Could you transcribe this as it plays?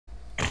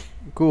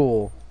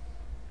school.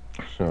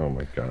 Oh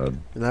my god.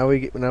 Now we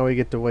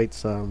get to wait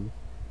some.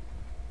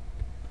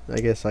 I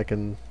guess I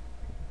can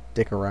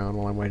dick around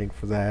while I'm waiting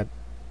for that.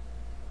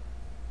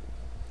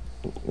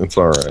 It's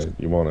alright.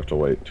 You won't have to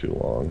wait too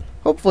long.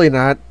 Hopefully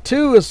not.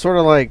 2 is sort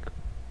of like,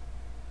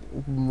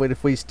 but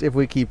if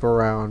we keep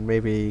around,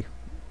 maybe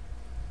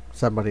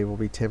somebody will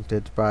be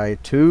tempted by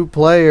 2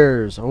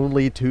 players.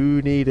 Only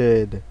 2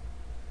 needed.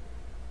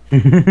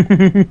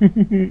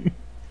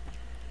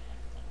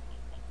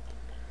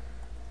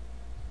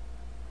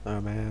 Oh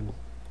man.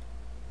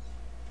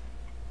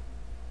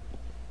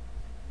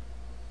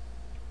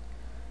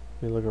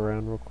 Let me look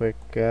around real quick.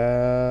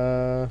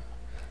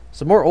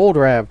 Some more old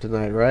rap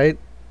tonight, right?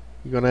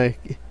 You gonna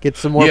get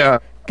some more Yeah,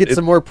 get it,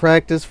 some more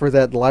practice for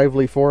that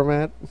lively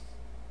format?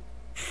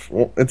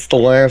 well, it's the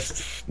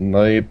last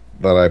night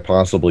that I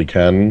possibly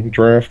can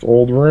draft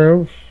Old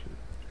Rev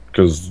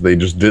because they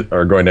just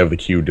are going to have the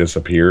queue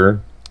disappear Yeah.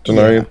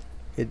 tonight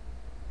It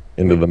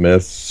into wait, the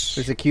mists.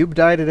 there's a cube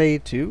die today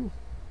too?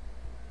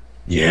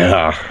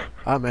 Yeah,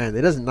 Oh man,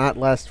 it does not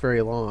last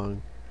very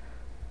long.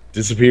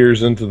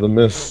 disappears into the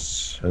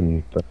mists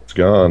and that's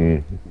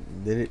gone.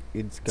 Then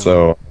it's gone.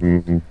 So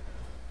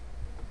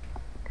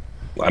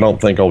I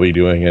don't think I'll be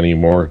doing any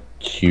more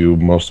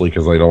cube, mostly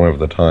because I don't have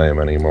the time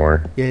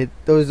anymore. Yeah,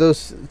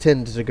 those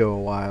tend to go a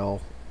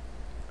while.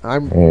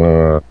 I'm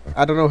Uh,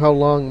 I don't know how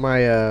long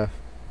my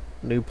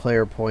new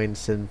player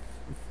points and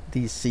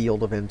these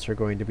sealed events are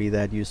going to be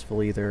that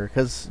useful either.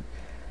 Because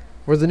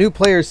were the new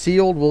players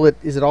sealed?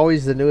 Is it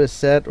always the newest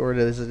set, or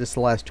is it just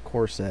the last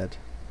core set?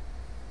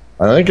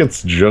 I think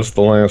it's just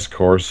the last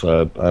core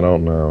set. I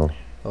don't know.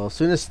 Well, as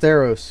soon as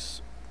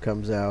Theros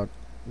comes out,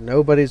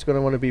 nobody's going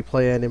to want to be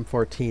playing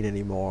M14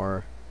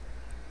 anymore.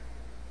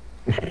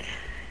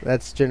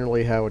 That's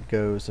generally how it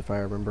goes, if I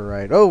remember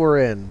right. Oh, we're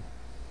in.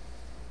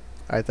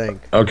 I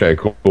think. Okay,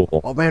 cool.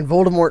 Oh man,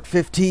 Voldemort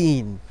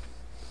 15.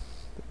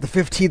 The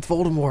 15th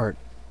Voldemort.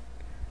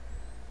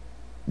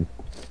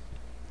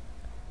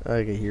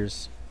 Okay,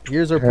 here's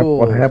our pool.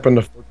 What happened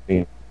to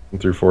 14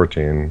 through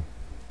 14?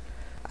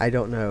 I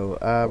don't know.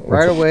 What's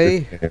Right up with away,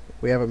 this game?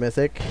 we have a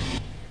mythic.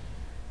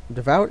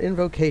 Devout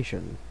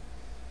Invocation.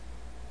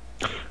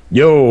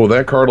 Yo,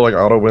 that card like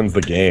auto wins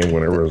the game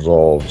when it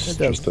resolves. It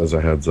does. Just as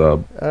a heads up.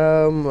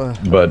 Um,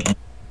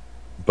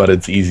 But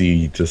it's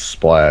easy to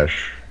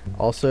splash.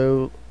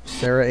 Also,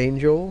 Sarah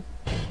Angel.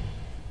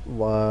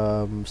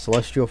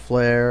 Celestial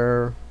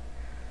Flare.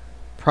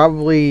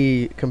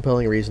 Probably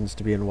compelling reasons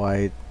to be in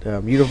white.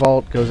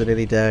 Mutavault goes in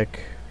any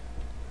deck.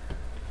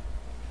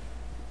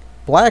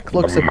 Black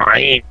looks The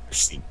Mind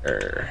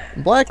Seeker.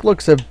 Black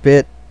looks a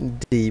bit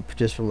deep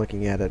just from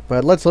looking at it,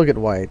 but let's look at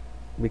white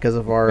because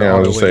of our Yeah, I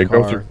was auto just say win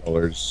go car. through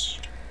colors.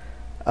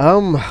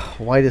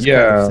 White is kind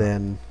Yeah. of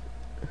thin.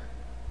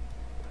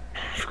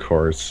 Of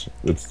course,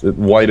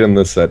 white in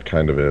this set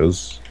kind of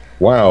is.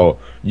 Wow,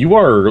 you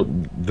are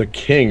the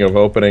king of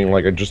opening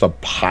like just a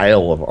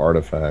pile of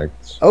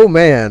artifacts. Oh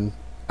man,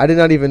 I did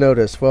not even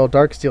notice. Well,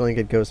 Dark Stealing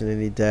it goes in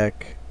any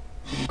deck.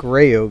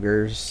 Gray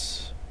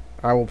Ogres,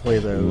 I will play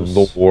those.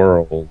 The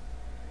world.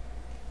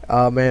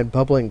 Oh man,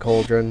 Bubbling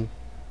Cauldron.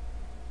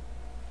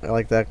 I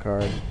like that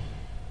card.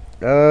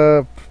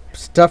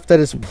 Stuff that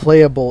is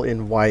playable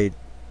in white.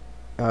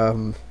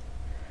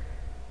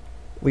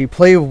 We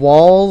play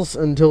walls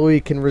until we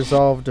can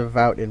resolve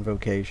Devout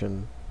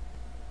Invocation.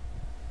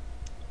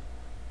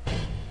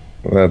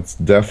 That's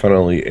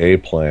definitely a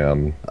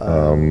plan.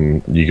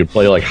 You could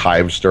play like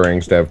Hive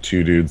Stirrings to have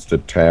 2 dudes to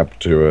tap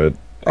to it.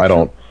 I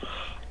don't.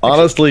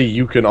 Honestly,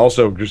 you can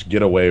also just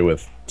get away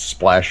with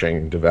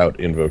splashing Devout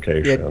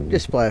Invocation. Yeah,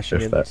 just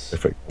splashing it.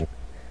 If it.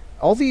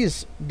 All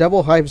these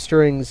double Hive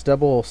Stirrings,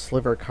 double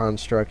Sliver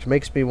Construct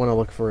makes me want to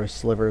look for a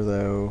Sliver,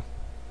 though.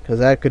 Because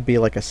that could be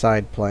like a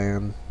side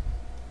plan.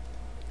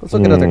 Let's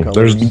look at other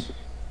colors. There's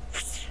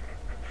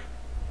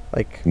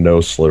like no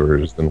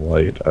slivers in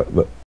white.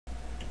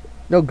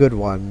 no good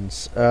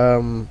ones.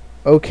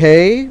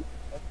 Okay.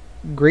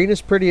 Green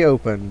is pretty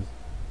open.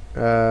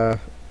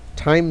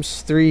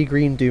 ×3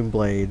 Green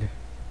Doomblade.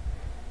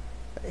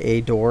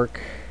 A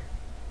Dork.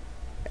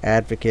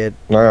 Advocate.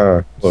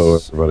 Hello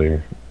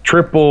everybody.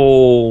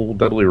 Triple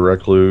Deadly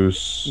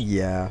Recluse.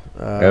 Yeah.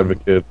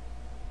 Advocate.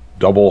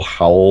 Double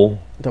Howl.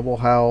 Double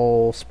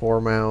Howl, Spore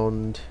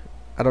Mound.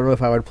 I don't know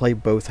if I would play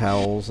both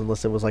Howls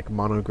unless it was like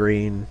mono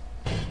green.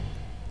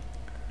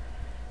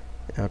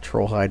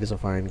 Trollhide is a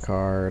fine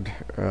card.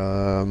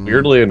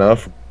 Weirdly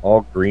enough,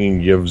 all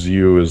green gives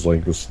you is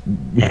like this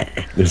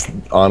is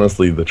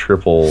honestly the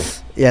triple.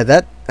 Yeah,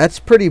 that's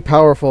pretty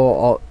powerful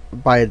all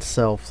by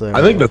itself though.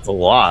 I think that's a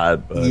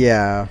lot, but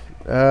Yeah.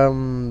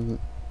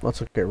 Let's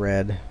look at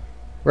red.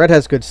 Red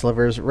has good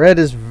slivers. Red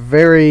is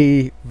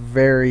very,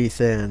 very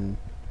thin.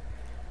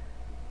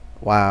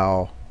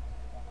 Wow.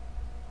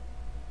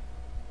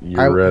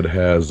 your red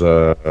has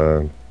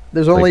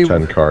There's like only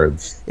 10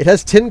 cards. It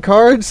has 10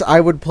 cards.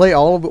 I would play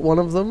all but one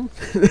of them.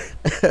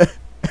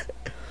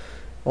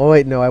 Oh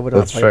wait, no, I would not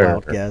That's play fair.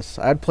 Wild Guess.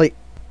 I'd play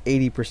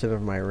 80%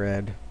 of my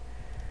red.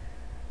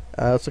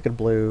 Let's look at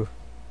blue.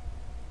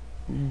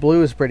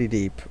 Blue is pretty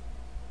deep.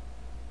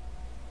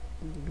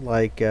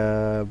 like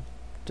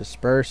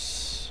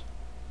Disperse,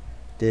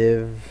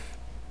 Div,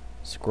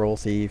 Scroll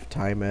Thief,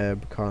 Time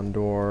Ebb,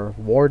 Condor,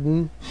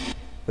 Warden,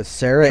 with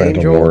Sarah Phantom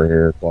Angel.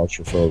 Warrior,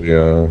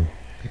 Claustrophobia.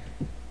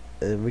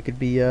 We could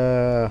be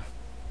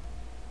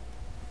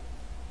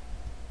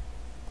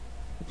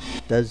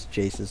does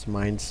Jace's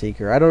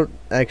Mindseeker. I don't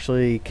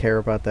actually care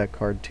about that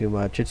card too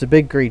much. It's a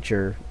big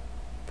creature,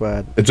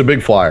 but It's a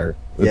big flyer.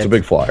 Yeah, It's a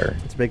big flyer.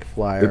 it's a big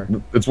flyer.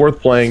 It's worth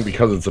playing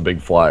because it's a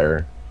big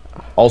flyer.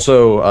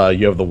 Also,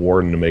 you have the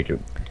Warden to make it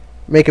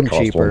Make them cost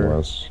one cheaper.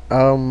 less.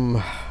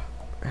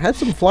 Had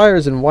some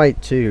flyers in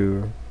white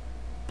too.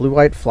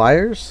 Blue-white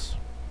flyers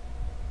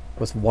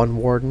with one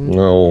Warden.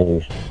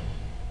 No.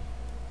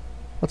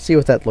 Let's see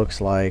what that looks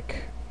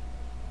like.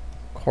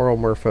 Coral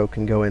Merfolk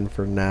can go in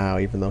for now,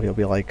 even though he'll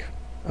be like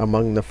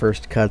among the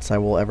first cuts I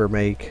will ever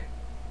make.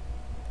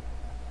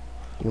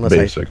 Unless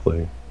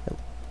Basically.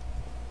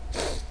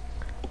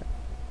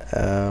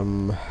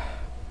 Oh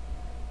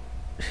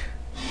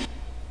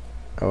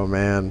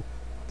man,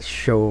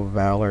 Show of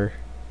Valor.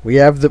 We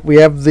have the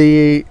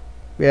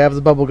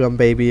bubblegum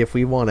baby if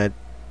we want it.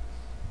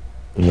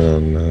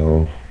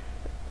 No.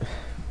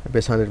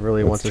 Abyss Hunted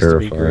really That's wants us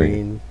terrifying. to be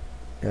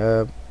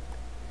green.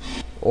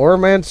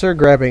 Oromancer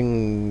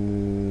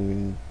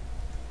grabbing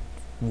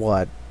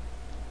what?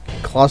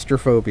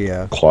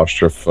 Claustrophobia.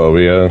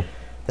 Claustrophobia.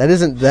 That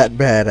isn't that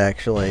bad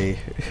actually.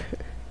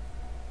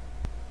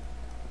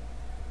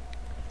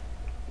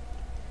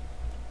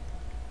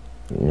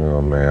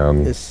 Oh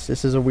man. This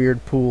is a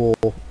weird pool.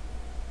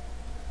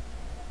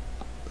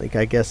 Like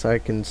I guess I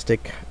can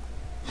stick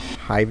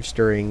Hive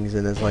Stirrings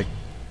in as like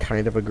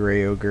kind of a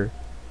gray ogre.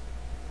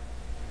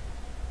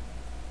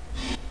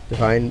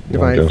 Divine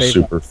Like a Fate.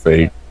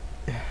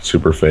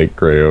 super fake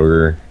gray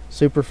ogre.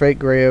 Super Fake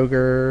Grey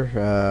Ogre.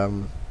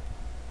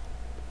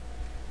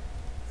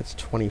 It's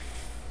 20.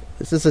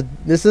 This is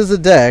a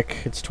deck.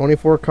 It's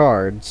 24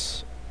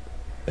 cards.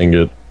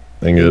 Ingot.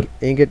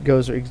 Ingot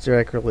goes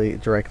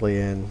directly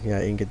in.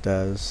 Yeah, Ingot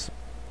does.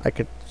 I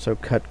could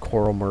cut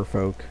Coral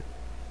Merfolk.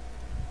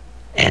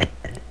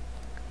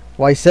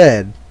 Well, I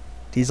said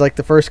he's like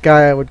the first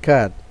guy I would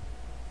cut.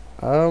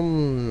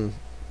 This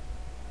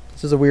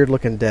is a weird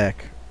looking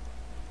deck.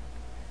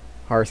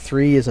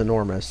 R3 is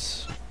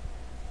enormous.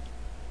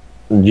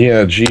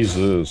 Yeah,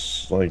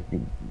 Jesus. Like,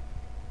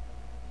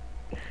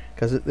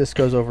 Because this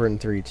goes over in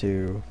 3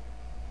 too.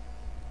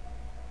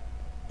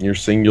 your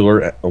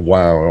singular.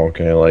 Wow,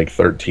 okay, like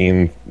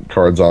 13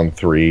 cards on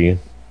 3.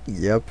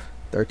 Yep.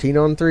 13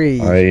 on 3.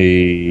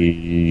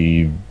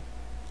 I.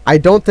 I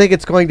don't think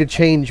it's going to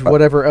change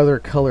whatever other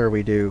color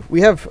we do.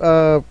 We have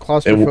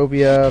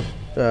Claustrophobia,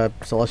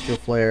 Celestial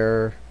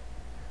Flare,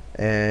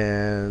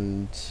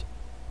 and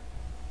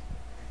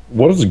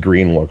What does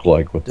green look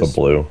like with the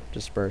blue?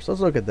 Disperse.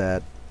 Let's look at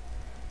that.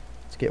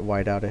 Let's get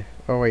white out of...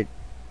 Oh, wait.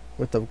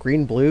 With the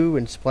green, blue,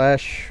 and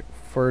splash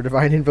for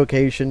Divine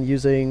Invocation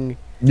using...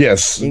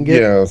 Yes,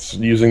 Ingot? yes,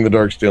 using the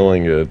Darksteel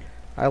Ingot.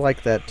 I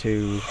like that,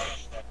 too.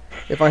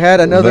 If I had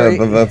another...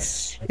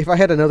 That's... If I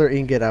had another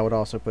Ingot, I would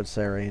also put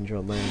Sarah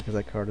Angel in there, because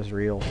that card is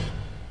real.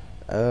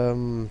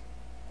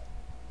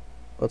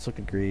 Let's look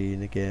at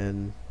green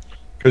again.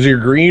 Because your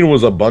green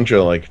was a bunch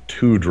of, like,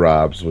 2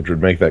 drops, which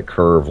would make that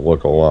curve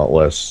look a lot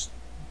less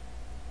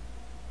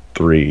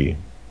 3.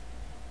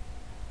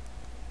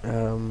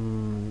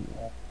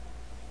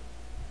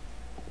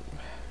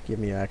 Give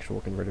me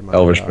actual converted mana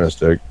Elvish cost.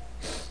 Mystic.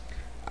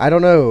 I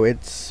don't know.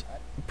 It's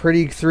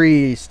pretty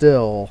 3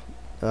 still.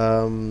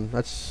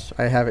 That's...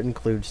 I have it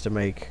includes to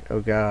make. Oh,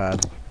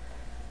 God.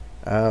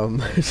 I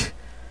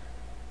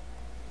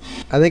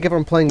think if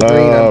I'm playing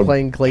green, I'm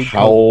playing Glade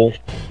Howl.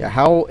 Yeah,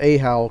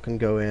 Howl can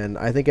go in.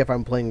 I think if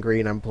I'm playing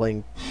green, I'm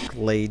playing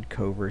Glade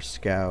Cover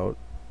Scout.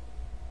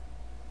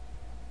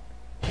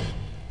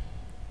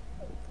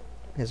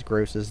 As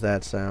gross as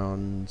that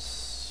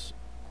sounds.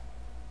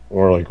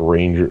 Or like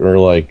Ranger, or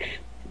like...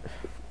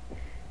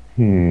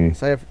 So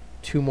I have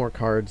 2 more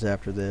cards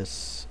after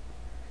this.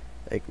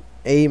 Like,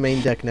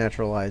 main deck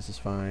Naturalize is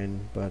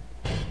fine, but...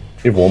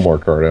 You have 1 more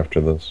card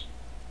after this.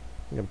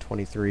 I have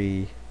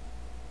 23.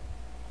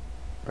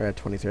 Or at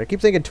 23. I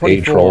keep thinking 24.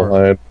 A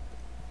Trollhide.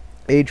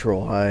 A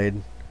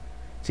Trollhide.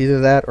 It's either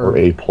that Or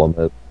A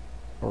Plummet.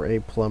 Or A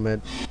Plummet.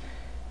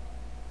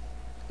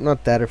 I'm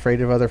not that afraid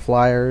of other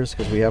flyers,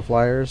 because we have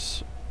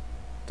flyers.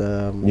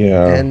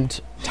 Yeah. And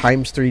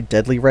 ×3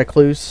 Deadly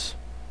Recluse.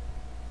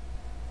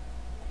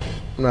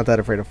 I'm not that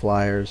afraid of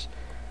flyers.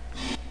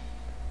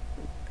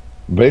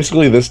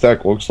 Basically, this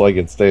deck looks like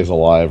it stays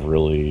alive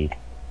really...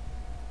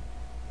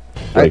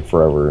 like,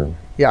 forever.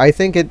 Yeah, I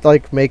think it,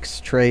 like, makes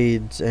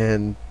trades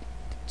and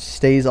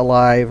stays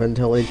alive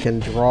until it can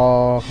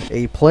draw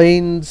a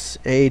Plains,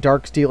 a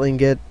Darksteel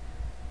Ingot,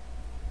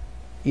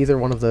 either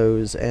one of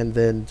those, and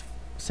then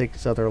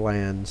 6 other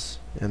lands,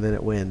 and then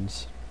it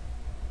wins.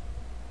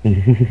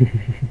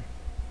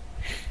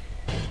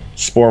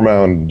 Spore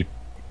Mound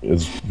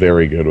is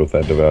very good with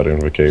that Devout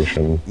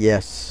Invocation.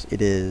 Yes,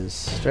 it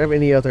is. Do I have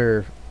any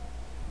other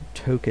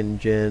token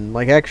gen?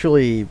 Like,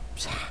 actually,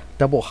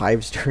 double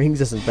Hive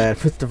Strings isn't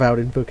bad with Devout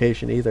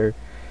Invocation either.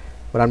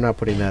 But I'm not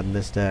putting that in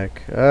this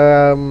deck.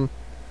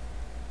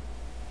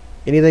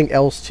 Anything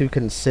else to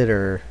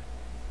consider?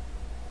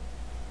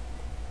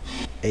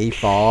 A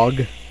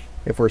fog,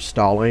 if we're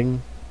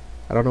stalling.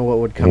 I don't know what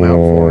would come out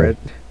for it.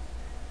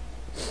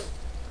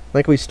 I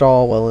think we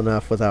stall well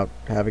enough without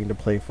having to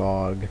play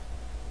fog.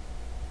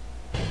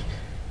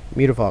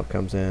 Mutavault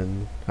comes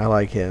in. I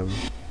like him.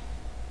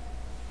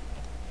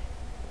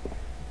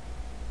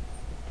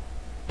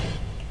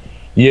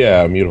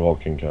 Yeah,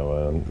 Mutavault can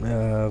come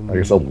in. I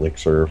guess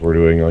Elixir if we're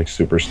doing like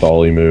super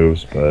stally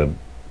moves, but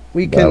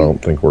I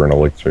don't think we're an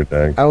Elixir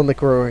deck. I don't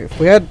think we're... If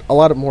we had a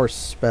lot of more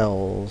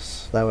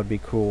spells, that would be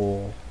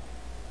cool.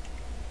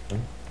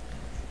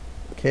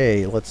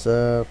 Okay, let's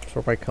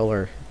sort by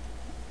color.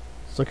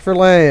 Let's look for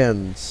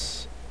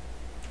lands.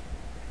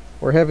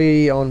 We're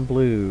heavy on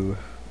blue.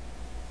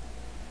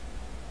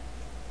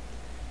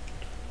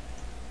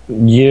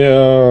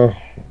 Yeah.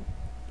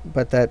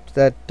 But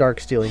that dark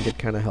stealing kit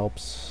kind of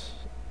helps.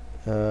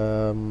 See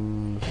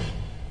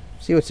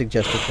what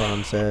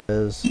Suggestatron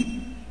says.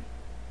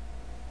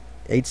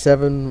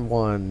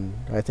 871.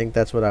 I think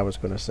that's what I was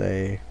going to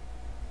say.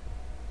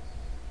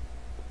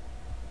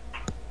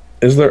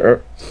 Is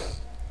there...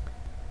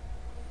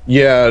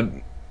 Yeah,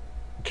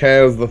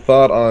 Kaz, the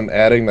thought on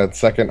adding that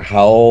second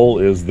howl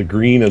is the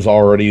green is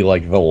already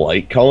like the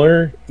light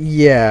color.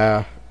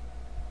 Yeah.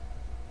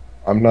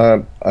 I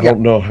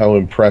don't know how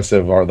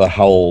impressive the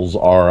howls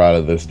are out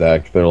of this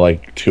deck. They're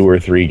like 2 or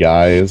 3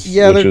 guys,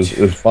 which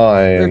is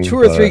fine. They're 2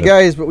 or 3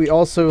 guys, but we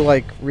also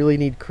like really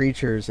need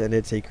creatures, and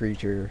it's a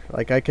creature.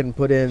 Like I can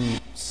put in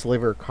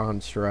Sliver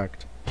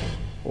Construct,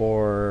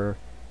 or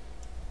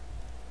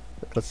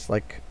let's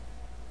like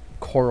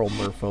Coral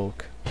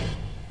Merfolk.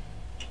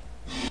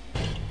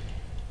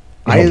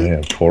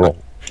 Coral.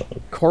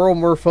 Coral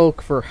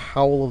Merfolk for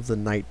Howl of the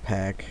Night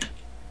Pack.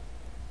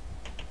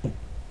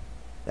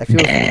 That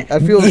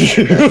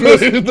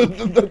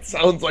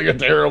sounds like a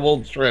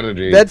terrible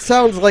strategy. That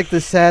sounds like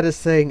the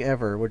saddest thing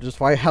ever, which is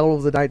why Howl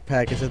of the Night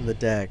Pack is in the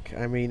deck.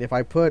 I mean, if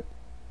I put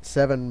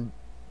 7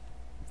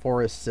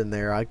 forests in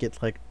there, I'd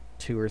get like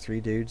 2 or 3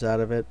 dudes out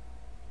of it.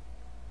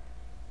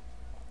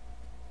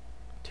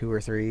 2 or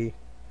 3.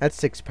 That's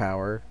 6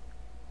 power.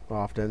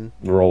 Often.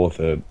 Roll with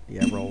it.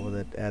 Yeah, roll with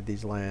it. Add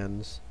these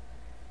lands.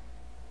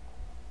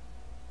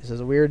 This is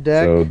a weird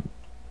deck. So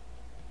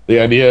the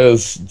idea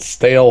is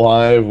stay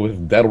alive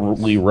with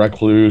Deadly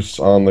Recluse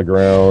on the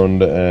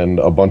ground and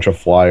a bunch of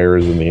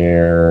flyers in the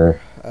air,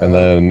 and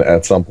then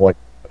at some point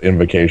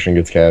Invocation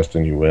gets cast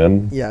and you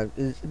win. Yeah,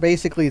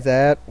 basically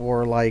that,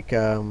 or like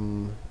I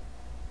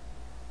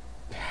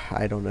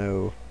don't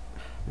know.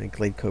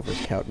 Glade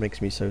Cover's Scout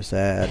makes me so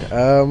sad.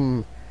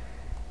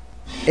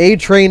 A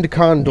trained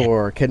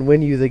Condor can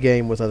win you the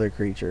game with other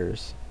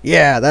creatures.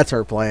 Yeah, that's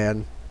our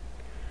plan.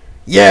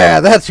 Yeah,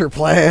 that's her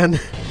plan.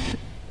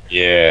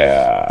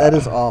 Yeah. That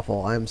is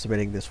awful. I'm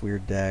submitting this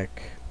weird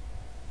deck.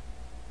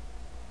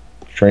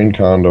 Trained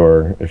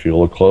Condor, if you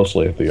look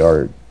closely at the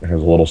art,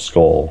 has a little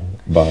skull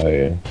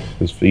by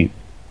his feet.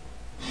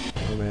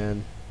 Oh,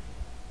 man.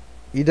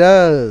 He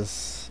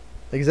does.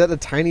 Like, is that a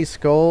tiny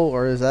skull,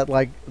 or is that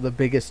like the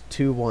biggest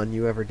 2-1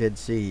 you ever did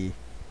see?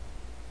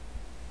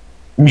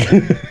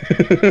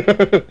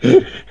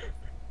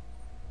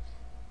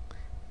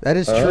 That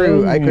is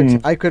true.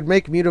 I could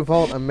make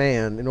Mutavault a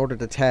man in order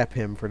to tap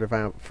him for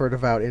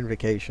devout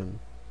invocation.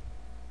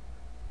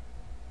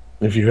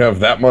 If you have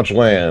that much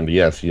land,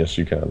 yes,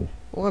 you can.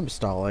 Well, I'm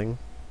stalling.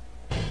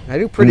 I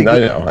do pretty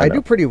good. I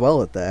do pretty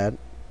well at that.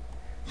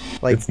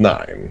 Like it's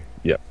 9.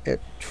 Yeah.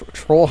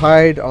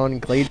 Trollhide on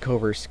Glade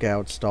Cover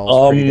Scout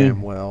stalls pretty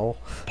damn well.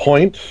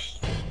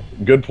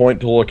 Good point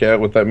to look at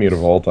with that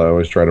Mutavault. I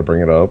always try to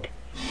bring it up.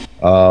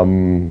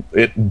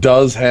 It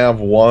does have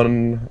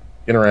one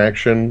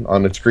interaction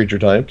on its creature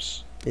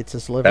types. It's a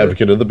Sliver.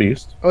 Advocate of the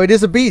Beast. Oh, it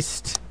is a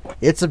beast.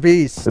 It's a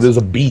beast. It is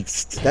a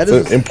beast. That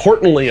is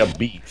importantly a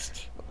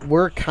beast.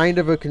 We're kind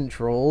of a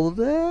control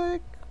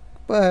deck,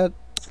 but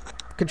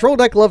control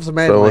deck loves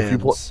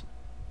manlands.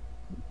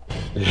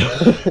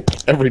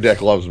 Every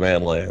deck loves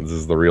manlands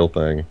is the real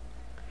thing.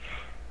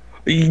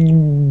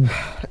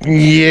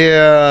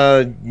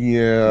 Yeah.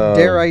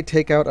 Dare I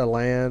take out a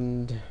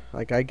land?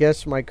 Like, I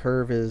guess my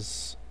curve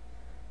is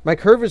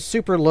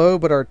super low,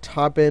 but our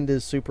top end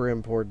is super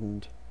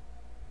important.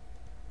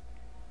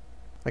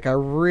 Like, I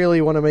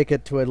really want to make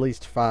it to at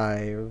least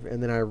 5,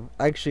 and then I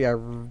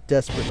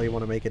desperately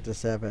want to make it to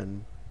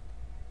 7.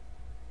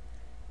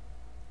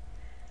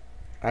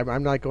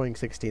 I'm not going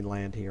 16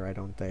 land here, I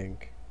don't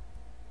think.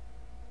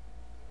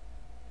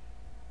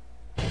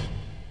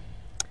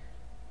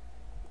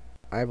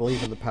 I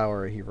believe in the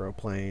power of hero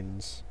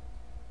planes.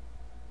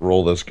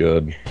 Roll this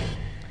good.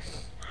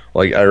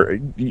 Like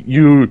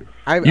you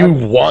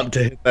want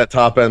to hit that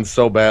top end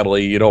so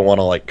badly, you don't want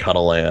to like cut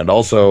a land.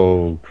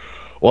 Also,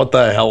 what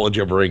the hell would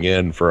you bring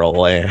in for a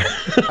land?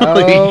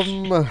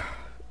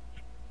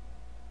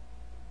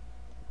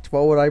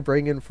 What would I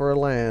bring in for a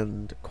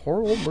land?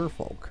 Coral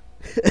Merfolk.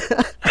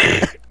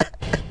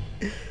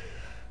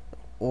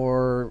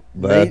 Or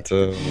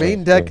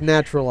main deck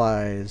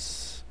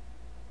Naturalize.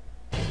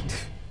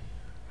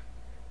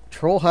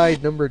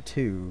 Trollhide number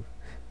 2.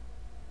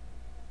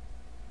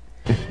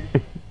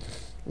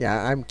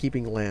 Yeah, I'm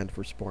keeping land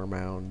for Spore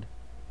Mound.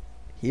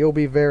 He'll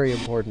be very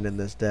important in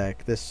this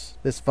deck. This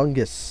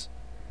fungus.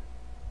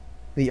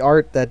 The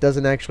art that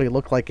doesn't actually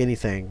look like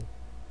anything.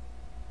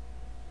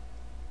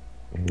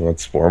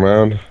 That's Spore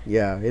Mound.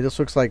 Yeah, it just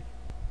looks like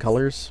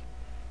colors.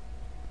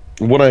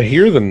 When I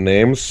hear the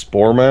name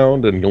Spore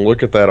Mound and you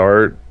look at that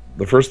art,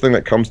 the first thing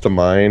that comes to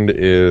mind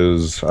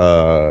is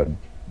the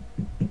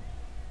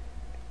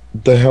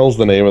hell's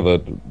the name of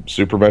the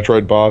Super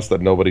Metroid boss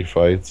that nobody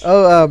fights?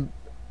 Oh,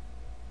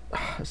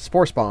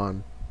 Spore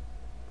Spawn.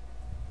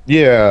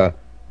 Yeah,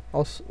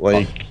 Also,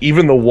 like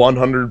even the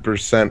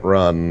 100%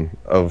 run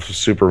of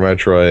Super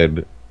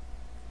Metroid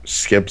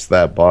skips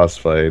that boss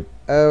fight,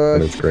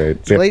 and it's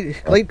great.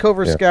 Glade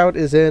Cover Yeah. Scout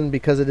is in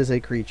because it is a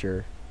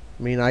creature.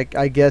 I mean, I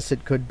guess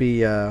it could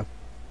be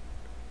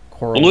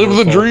Coral Live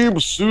the Merfolk. dream,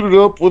 suited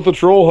up with the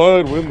troll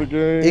hide, win the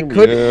game. It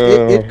could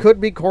yeah. it could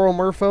be Coral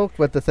Merfolk,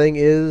 but the thing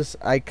is,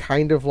 I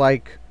kind of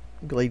like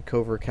Glade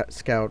Cover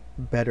Scout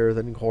better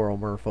than Coral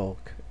Merfolk.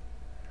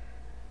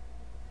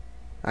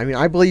 I mean,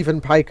 I believe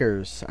in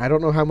pikers. I don't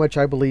know how much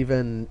I believe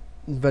in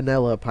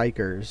vanilla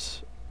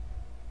pikers.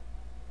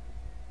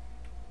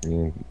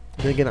 Mm,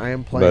 Then again, I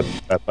am playing.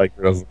 that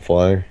biker doesn't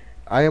fly.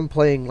 I am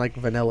playing like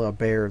vanilla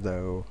bear,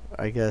 though.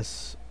 I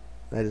guess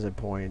that is a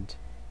point.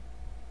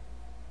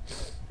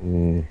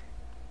 Mm.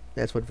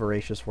 That's what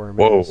Voracious Worm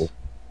Whoa. is.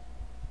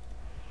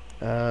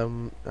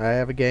 I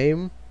have a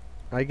game,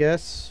 I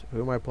guess.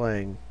 Who am I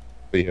playing?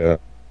 The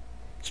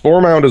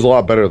Spore Mound is a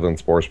lot better than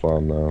Spore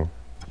Spawn, though.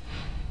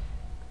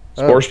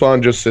 Spore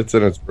Spawn just sits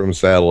in its room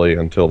sadly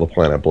until the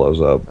planet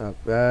blows up.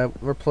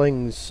 We're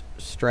playing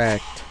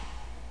Stract.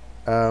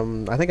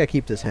 I think I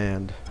keep this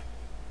hand.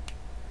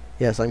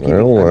 Yes, I'm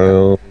keeping.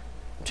 Well.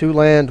 2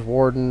 land,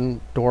 Warden,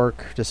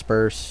 Dork,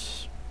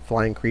 Disperse,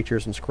 Flying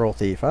Creatures, and Scroll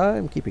Thief.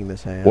 I'm keeping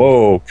this hand.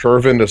 Whoa,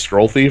 curve into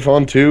Scroll Thief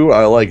on 2?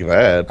 I like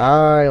that.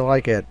 I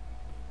like it.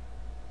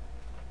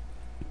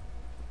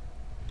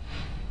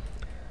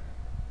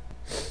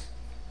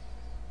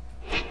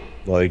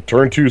 Like,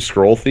 turn 2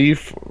 Scroll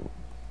Thief?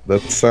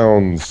 That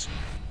sounds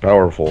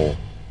powerful.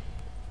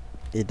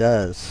 It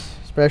does.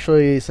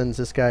 Especially since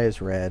this guy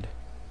is red.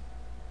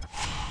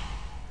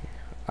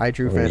 I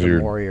drew Oh, Phantom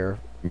you're- Warrior.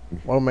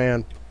 Oh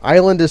man.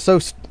 Island is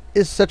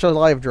such a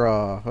live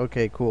draw.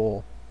 Okay,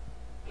 cool.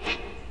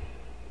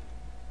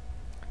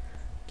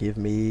 Give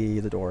me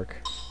the Dork.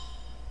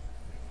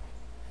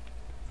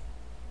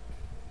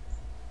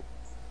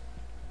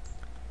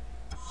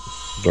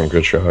 Don't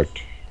get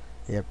shocked.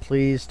 Yeah,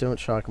 please don't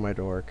shock my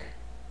Dork.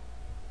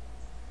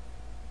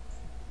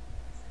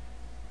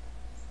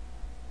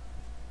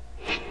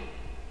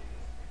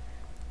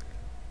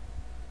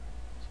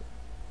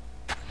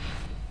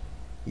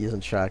 He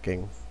isn't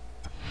shocking.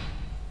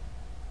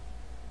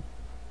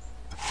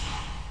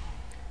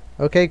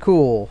 Okay,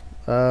 cool.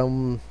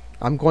 I'm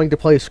going to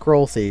play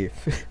Scroll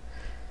Thief.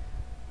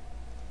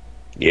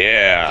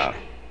 Yeah.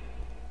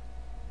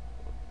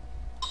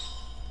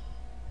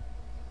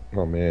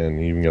 Oh man,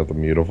 you even got the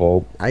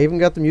Mutavault. I even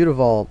got the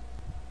Mutavault.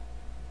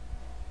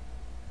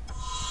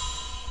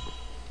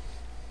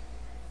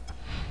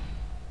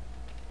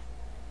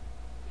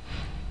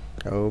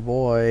 Oh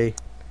boy.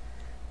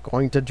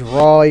 Going to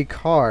draw a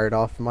card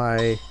off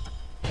my...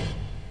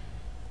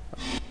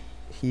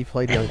 He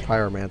played Young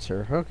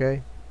Pyromancer.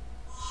 Okay.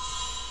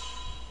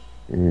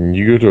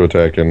 You go to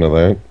attack into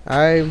that.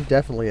 I'm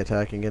definitely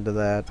attacking into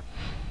that.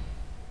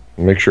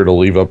 Make sure to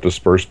leave up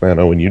Disperse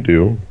mana when you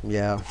do.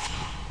 Yeah.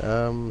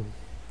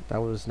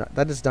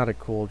 That is not a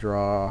cool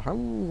draw.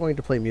 I'm going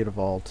to play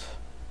Mutavault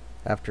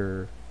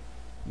after...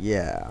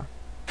 Yeah.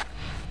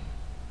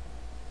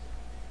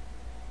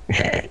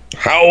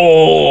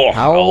 Howl!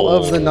 Howl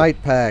of the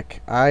Night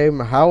Pack. I'm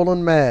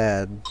howlin'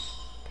 mad.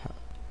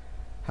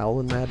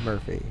 Howlin' Mad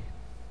Murphy.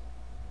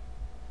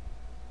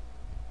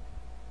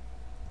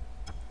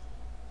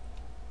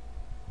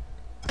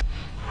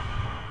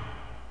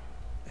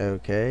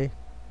 Okay.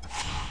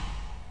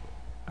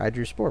 I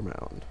drew Spore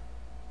Mound.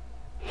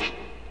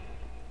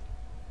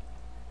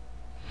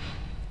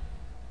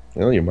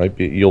 Well, you might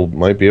be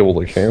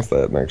able to cast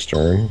that next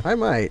turn. I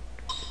might.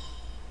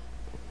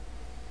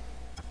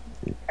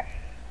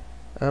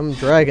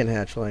 Dragon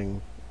Hatchling.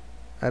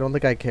 I don't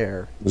think I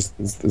care.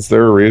 Is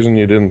there a reason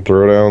you didn't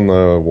throw down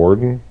the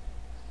Warden?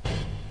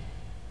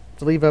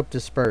 To leave up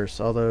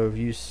Disperse, although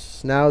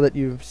now that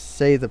you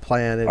say the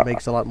plan, it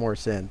makes a lot more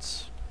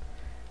sense.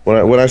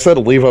 When I said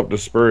leave up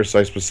Disperse,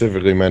 I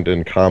specifically meant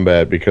in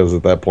combat because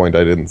at that point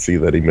I didn't see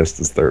that he missed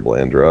his 3rd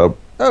land drop.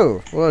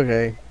 Oh, well,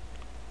 okay.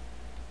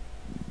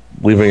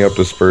 Leaving up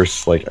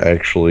Disperse like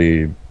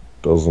actually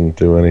doesn't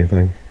do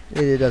anything.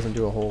 It doesn't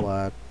do a whole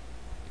lot.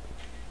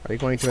 Are you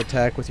going to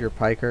attack with your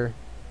Piker?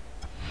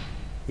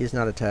 He's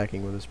not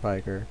attacking with his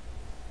Piker.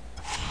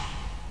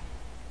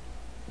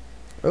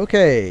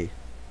 Okay.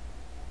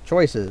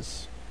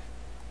 Choices.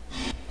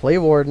 Play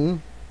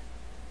Warden.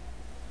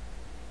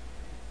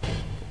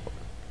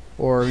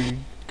 Or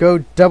go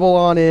double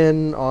on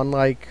in on,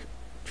 like,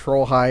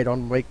 troll hide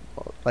on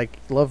like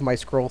love my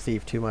scroll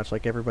thief too much,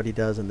 like everybody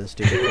does in this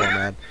stupid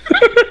format.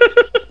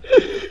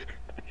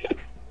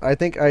 I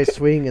think I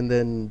swing and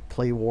then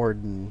play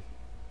warden.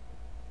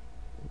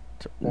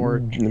 Or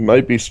it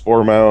might be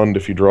Spore Mound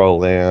if you draw a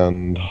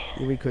land.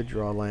 we could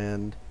draw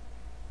land.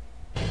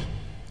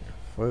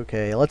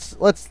 Okay, let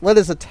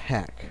us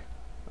attack.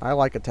 I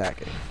like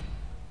attacking.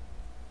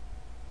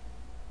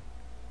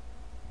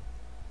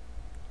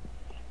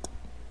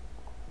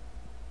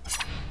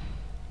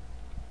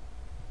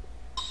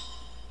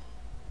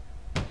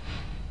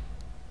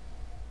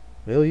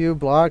 Will you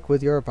block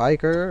with your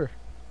piker?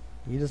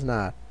 He does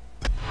not.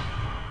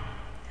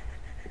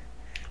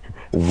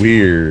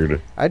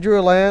 Weird. I drew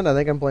a land. I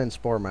think I'm playing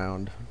Spore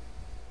Mound.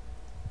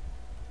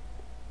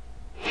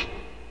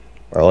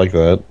 I like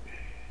that.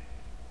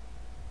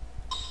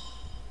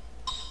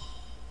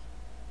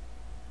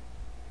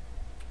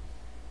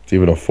 It's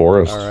even a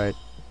forest. Alright.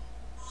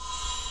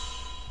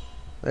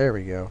 There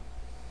we go.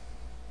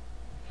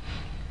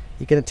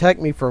 He can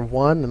attack me for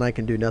 1 and I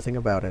can do nothing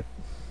about it.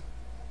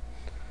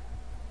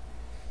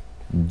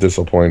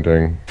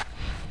 Disappointing.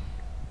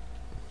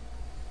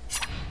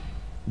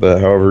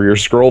 But however, your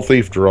Scroll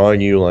Thief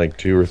drawing you like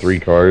 2 or 3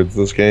 cards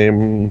this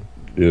game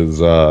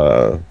is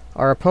Our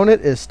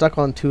opponent is stuck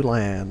on 2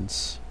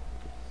 lands.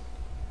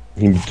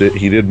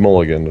 he did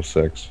mulligan to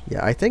 6.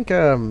 Yeah, I think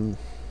Well,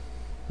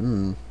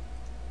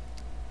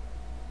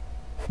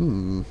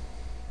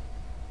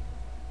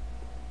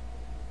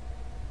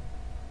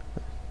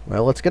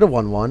 let's get a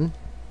 1/1.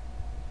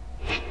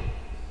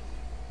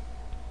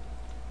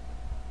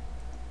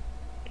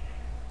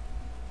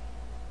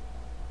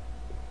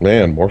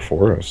 Man, more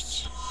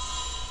forests.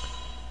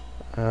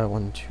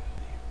 1,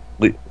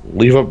 2.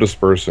 Leave up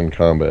Disperse in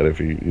combat if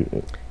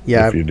you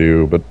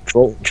do, but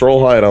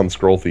troll hide on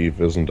Scroll Thief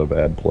isn't a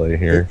bad play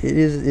here. It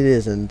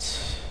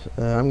isn't.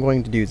 I'm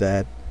going to do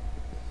that.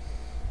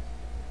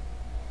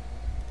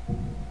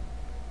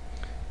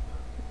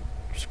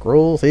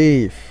 Scroll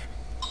Thief.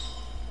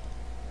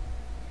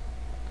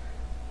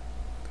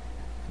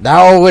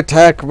 Now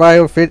attack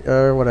my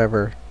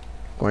whatever.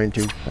 Going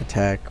to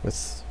attack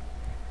with.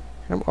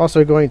 I'm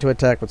also going to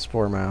attack with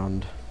Spore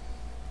Mound.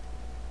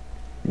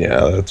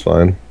 Yeah, that's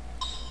fine.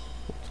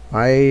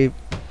 My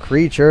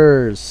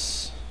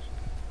creatures.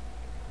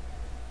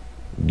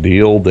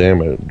 Deal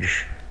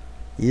damage.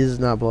 He is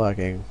not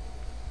blocking.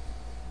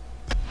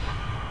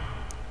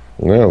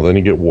 Well, then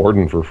you get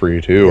Warden for free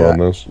too on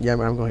this. Yeah,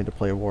 I'm going to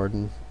play a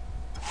Warden.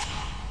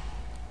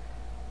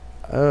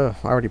 I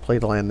already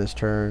played land this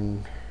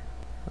turn,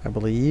 I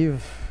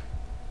believe.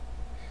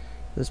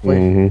 Let's play.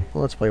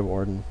 Well, let's play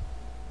Warden.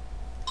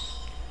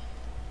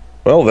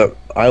 Well, that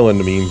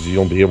island means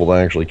you'll be able to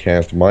actually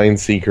cast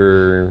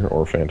Mindseeker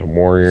or Phantom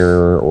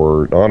Warrior,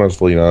 or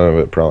honestly, none of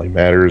it probably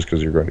matters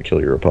because you're going to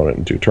kill your opponent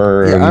in 2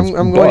 turns. Yeah,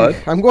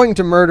 I'm going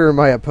to murder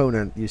my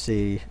opponent. You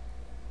see,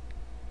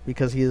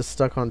 because he is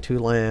stuck on 2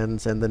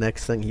 lands, and the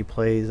next thing he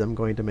plays, I'm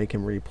going to make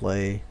him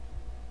replay.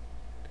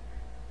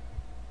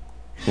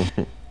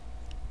 I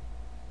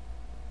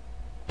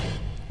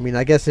mean,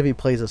 I guess if he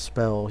plays a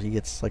spell, he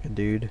gets like a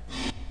dude.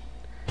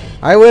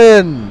 I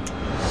win!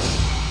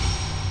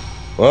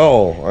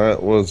 Well,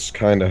 that was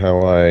kind of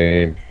how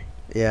I...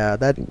 Yeah,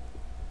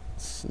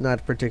 that's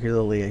not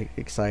particularly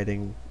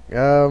exciting.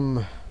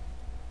 I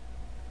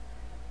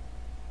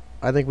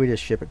think we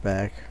just ship it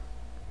back.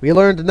 We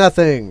learned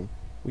nothing!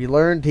 We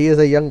learned he is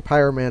a young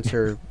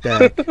pyromancer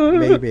deck.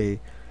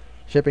 Maybe.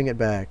 Shipping it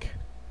back.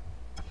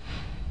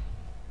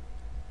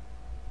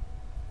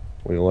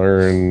 We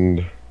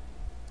learned...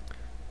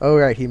 Oh,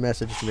 right, he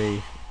messaged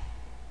me.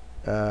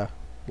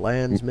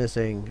 Land's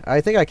missing.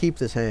 I think I keep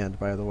this hand,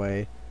 by the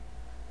way.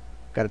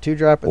 Got a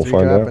 2-drop, a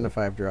 3-drop, and a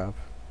 5-drop.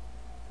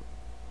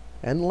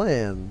 And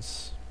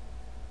lands.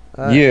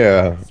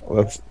 Yeah,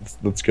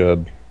 that's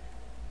good.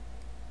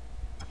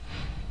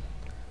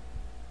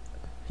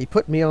 He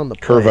put me on the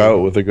Curve play. out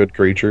with a good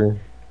creature.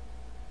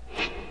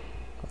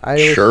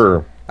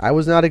 Sure. I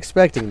was not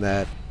expecting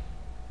that.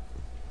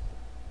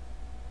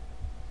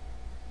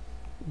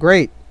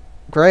 Great.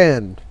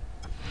 Grand.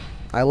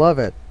 I love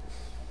it.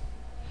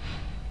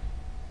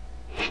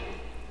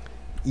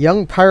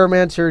 Young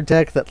pyromancer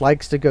deck that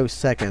likes to go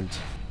second.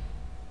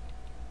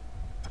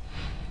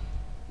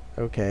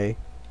 Okay.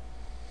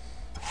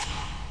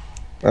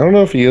 I don't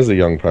know if he is a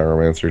young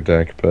pyromancer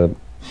deck, but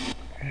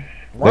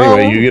Well,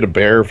 anyway, you get a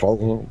bear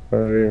follow.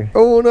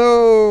 Oh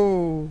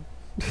no!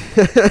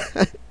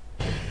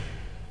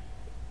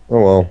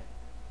 Oh well,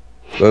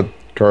 that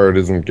card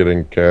isn't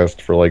getting cast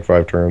for like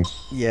 5 turns.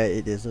 Yeah,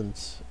 it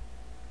isn't.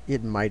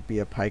 It might be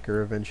a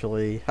piker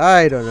eventually.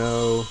 I don't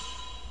know.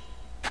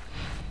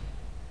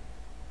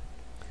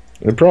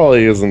 It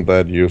probably isn't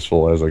that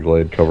useful as a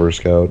Glade Cover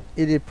Scout.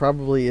 It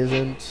probably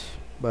isn't,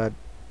 but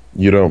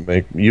You don't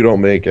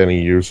make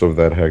any use of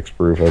that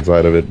hexproof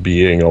outside of it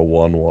being a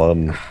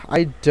 1/1.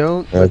 I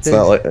don't. And it's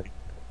not like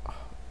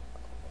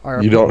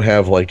our you don't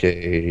have like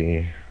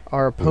a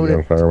Our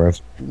opponent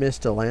pyromancer.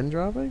 missed a land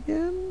drop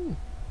again?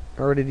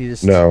 Or did he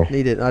just No.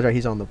 need it? Oh,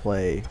 he's on the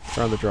play.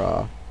 Or on the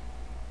draw.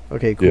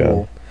 Okay, cool.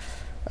 Yeah.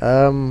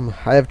 I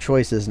have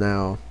choices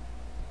now.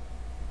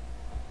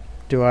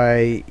 Do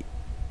I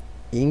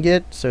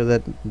ingot so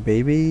that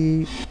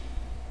maybe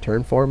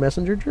turn 4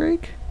 Messenger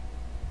Drake?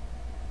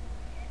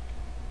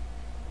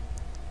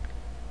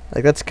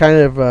 Like, that's kind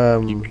of,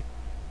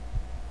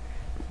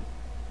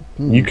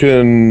 You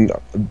can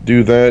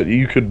do that.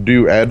 You could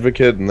do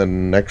Advocate, and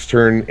then next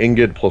turn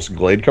Ingot plus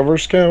Glade Cover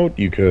Scout.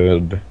 You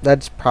could...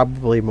 That's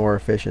probably more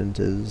efficient,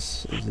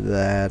 is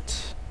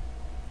that...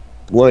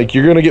 Like,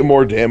 you're gonna get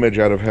more damage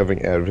out of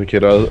having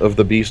Advocate of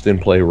the Beast in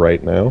play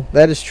right now.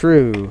 That is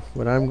true,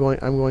 but I'm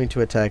going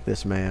to attack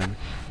this man.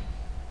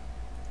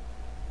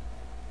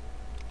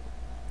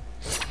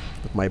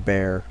 With my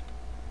bear.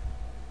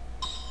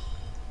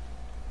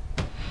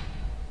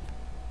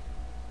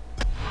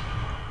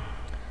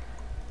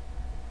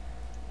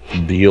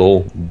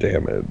 Deal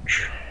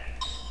damage.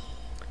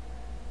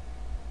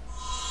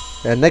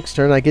 And next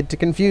turn I get to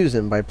confuse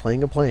him by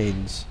playing a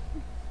plains.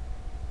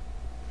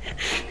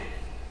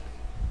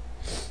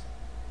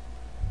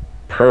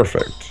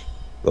 Perfect.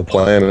 The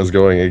plan is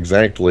going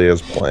exactly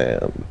as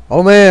planned.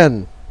 Oh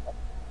man!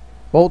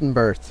 Molten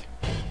Birth.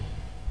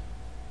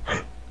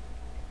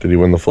 Did he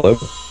win the flip?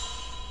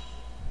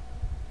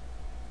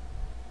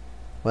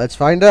 Let's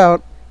find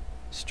out.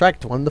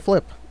 Strike won the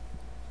flip.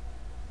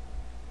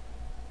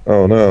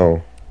 Oh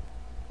no.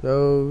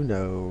 Oh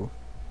no.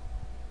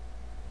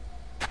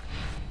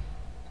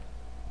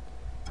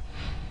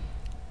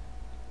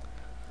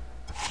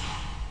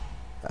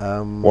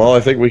 Well,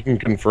 I think we can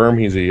confirm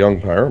he's a young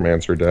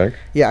Pyromancer deck.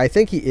 Yeah, I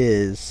think he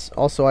is.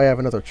 Also, I have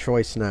another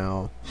choice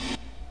now.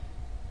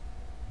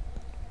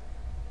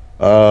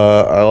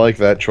 I like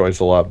that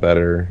choice a lot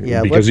better.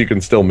 Yeah, because you can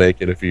still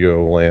make it if you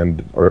go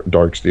land or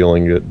Dark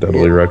Stealing it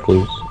Deadly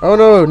Recluse. Oh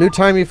no, new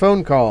timey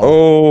phone call.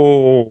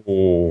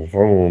 Oh,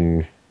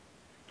 phone.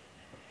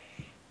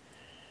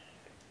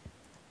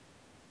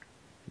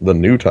 The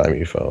new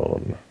timey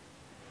phone.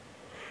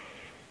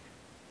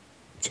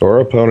 So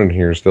our opponent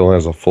here still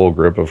has a full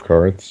grip of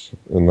cards,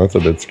 and that's a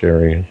bit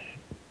scary.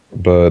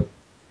 But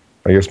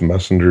I guess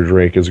Messenger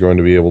Drake is going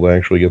to be able to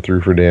actually get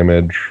through for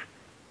damage.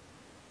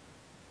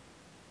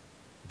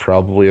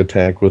 Probably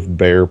attack with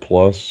Bear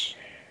Plus.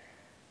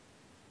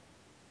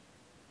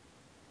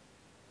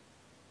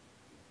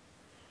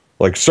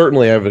 Like,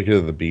 certainly Advocate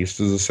of the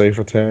Beast is a safe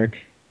attack.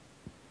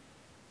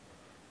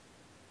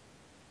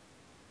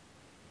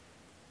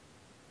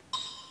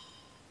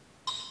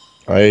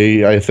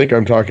 I think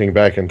I'm talking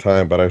back in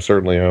time, but I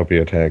certainly hope he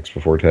attacks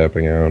before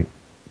tapping out.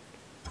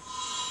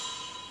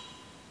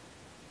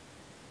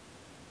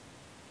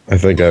 I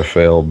think I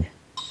failed.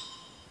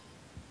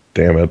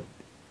 Damn it.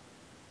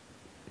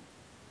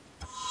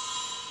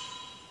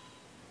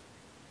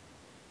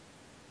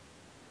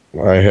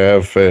 I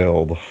have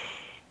failed.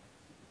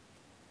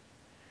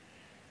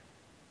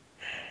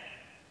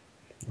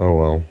 Oh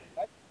well.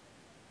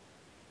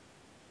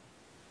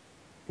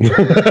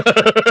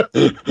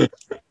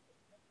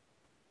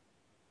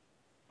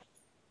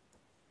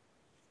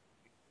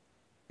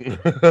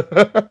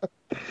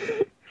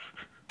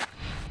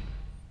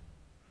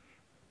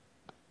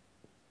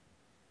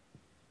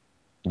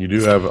 You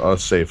do have a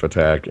safe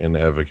attack in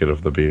Advocate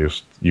of the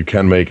Beast. You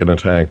can make an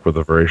attack with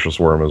a Voracious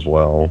Worm as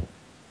well.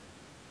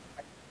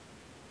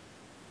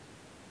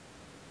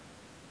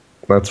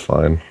 That's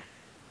fine.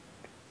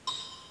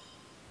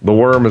 The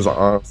worm is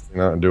honestly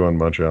not doing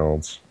much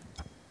else.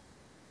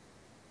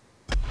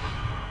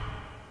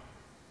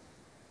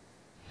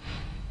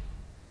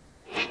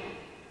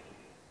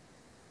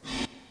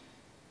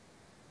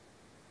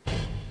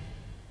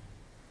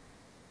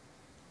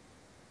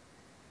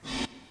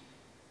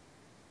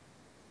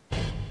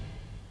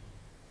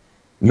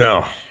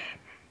 No.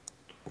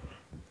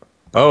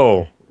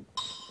 Oh.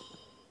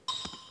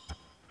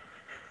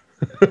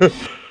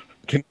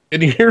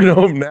 Can you hear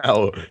him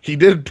now? He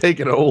did take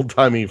an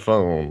old-timey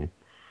phone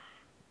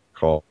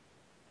call.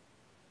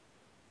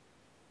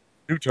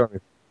 New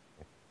time.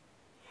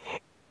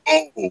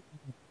 Oh.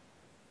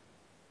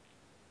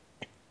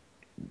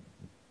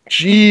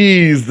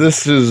 Jeez,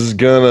 this is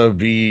gonna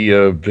be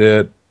a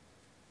bit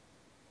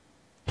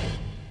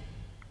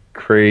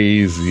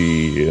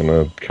crazy in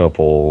a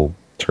couple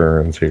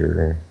turns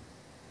here.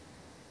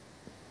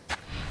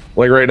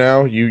 Like right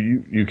now,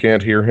 you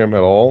can't hear him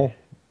at all.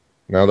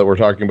 Now that we're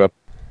talking about...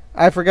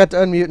 I forgot to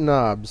unmute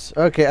knobs.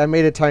 Okay, I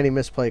made a tiny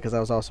misplay because I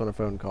was also on a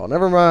phone call.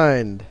 Never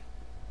mind.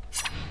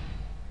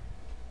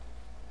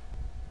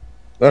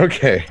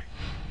 Okay.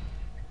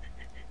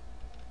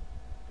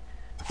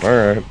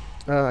 Alright.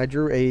 I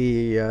drew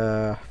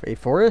a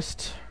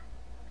forest.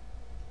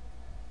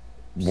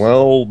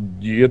 Well,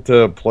 you get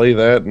to play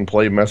that and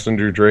play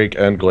Messenger Drake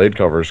and Glade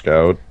Cover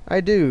Scout. I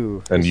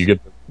do. And you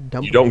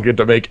don't get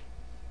to make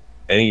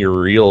any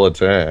real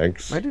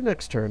attacks. I do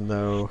next turn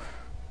though.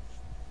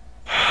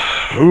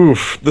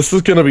 Oof, this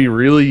is gonna be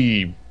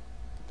really...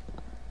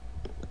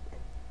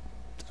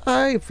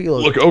 I feel...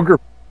 Look,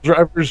 Ogre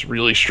Driver's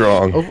really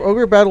strong.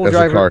 Ogre Battle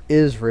Driver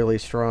is really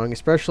strong,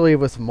 especially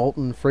with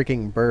Molten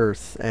freaking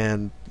Birth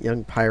and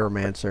Young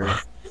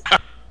Pyromancer.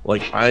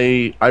 Like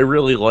I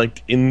really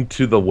liked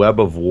Into the Web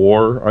of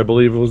War, I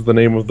believe was the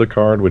name of the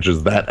card, which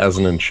is that as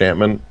an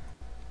enchantment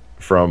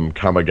from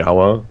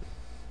Kamigawa,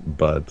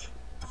 but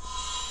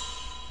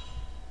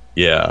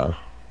yeah.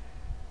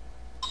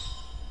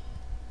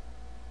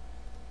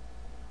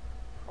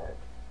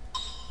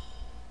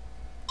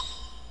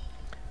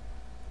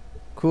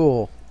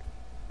 Cool.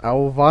 I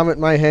will vomit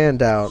my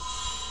hand out.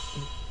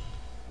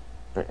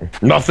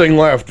 Nothing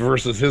left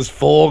versus his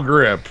full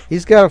grip.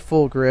 He's got a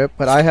full grip,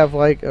 but I have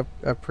like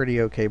a pretty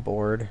okay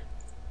board.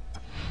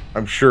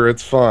 I'm sure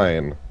it's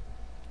fine.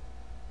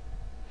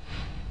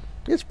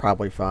 It's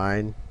probably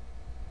fine.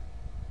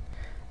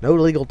 No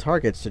legal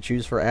targets to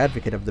choose for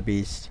Advocate of the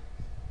Beast.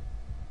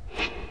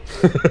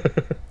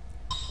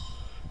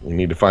 We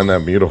need to find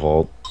that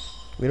Mutavault.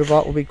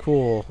 Mutavault will be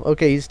cool.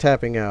 Okay, he's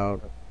tapping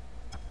out.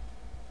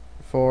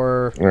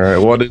 For... Alright,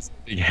 what is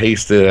he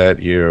hasted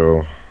at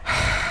you?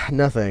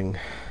 Nothing.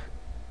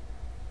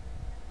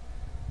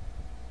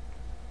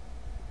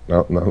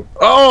 No, no.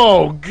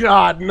 Oh,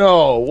 God,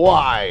 no.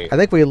 Why? I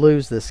think we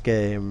lose this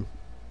game.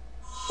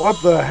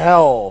 What the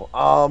hell?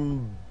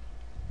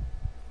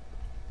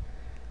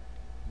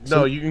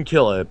 No, you can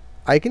kill it.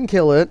 I can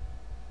kill it.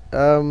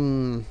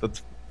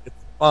 It's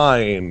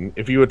fine.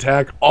 If you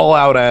attack all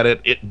out at it,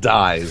 it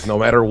dies. No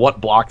matter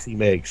what blocks he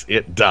makes,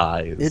 it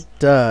dies. It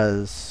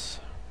does.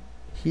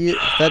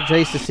 That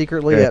Jace is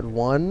secretly at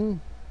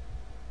 1.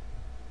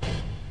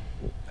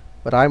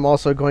 But I'm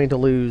also going to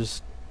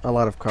lose a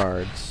lot of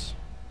cards.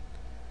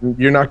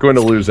 You're not going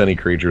to lose any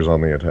creatures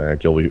on the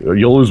attack.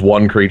 You'll lose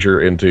one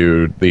creature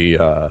into the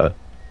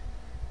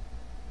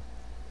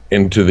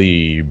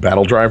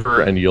battle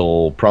driver, and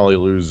you'll probably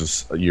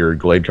lose your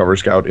Glade Cover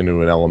Scout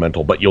into an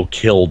elemental, but you'll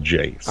kill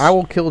Jace. I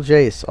will kill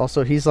Jace.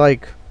 Also, he's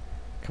like,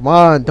 come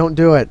on, don't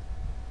do it.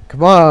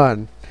 Come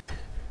on.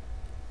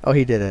 Oh,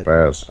 he did it.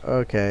 Fast.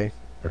 Okay.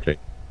 Okay.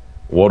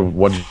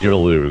 What did you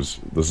lose?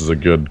 This is a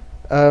good...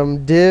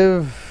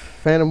 Div,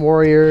 Phantom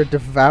Warrior,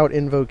 Devout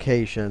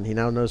Invocation. He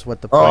now knows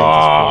what the plan is for.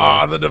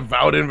 Ah, the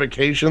Devout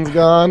Invocation's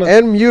gone?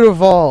 And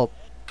Mutavault.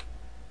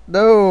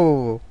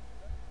 No.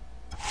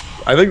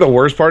 I think the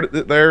worst part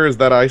there is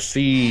that I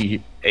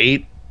see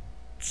 8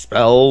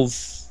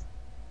 spells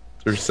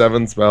or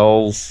 7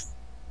 spells.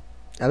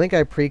 I think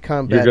I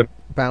pre-combat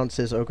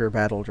bounces Ogre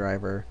Battle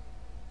Driver.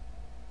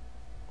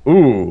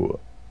 Ooh.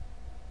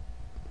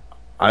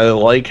 I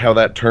like how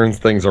that turns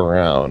things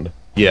around.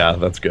 Yeah,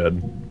 that's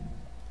good.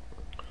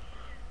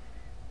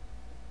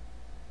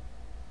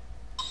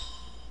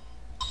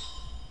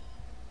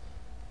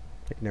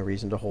 Like, no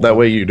reason to hold That up.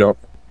 way you don't...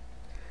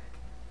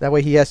 That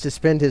way he has to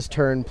spend his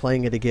turn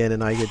playing it again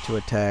and I get to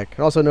attack.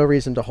 And also no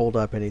reason to hold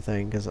up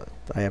anything because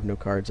I have no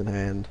cards in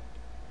hand.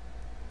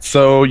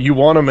 So you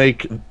want to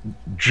make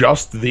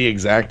just the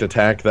exact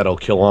attack that'll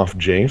kill off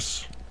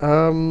Jace?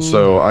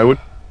 So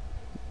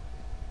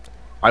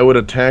I would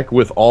attack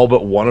with all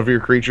but one of your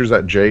creatures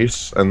at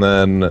Jace, and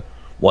then,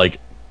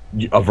 like,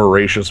 a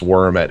Voracious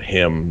Worm at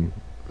him.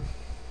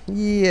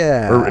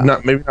 Yeah. Or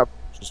maybe not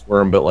Voracious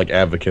Worm, but, like,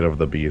 Advocate of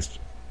the Beast.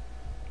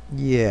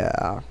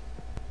 Yeah.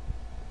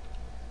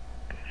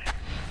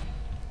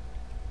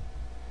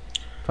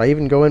 If I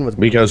even go in with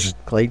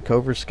Glade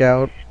Cover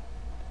Scout,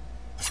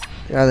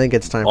 I think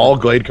it's time. All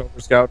Glade Cover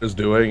Scout is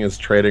doing is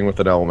trading with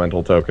an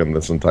elemental token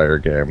this entire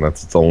game.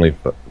 That's its only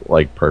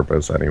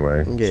purpose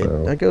anyway. Okay,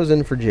 so. That goes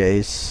in for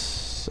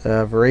Jace.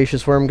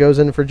 Voracious Worm goes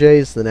in for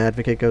Jace. Then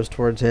Advocate goes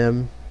towards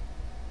him.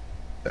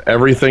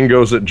 Everything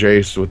goes at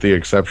Jace with the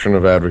exception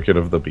of Advocate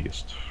of the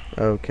Beast.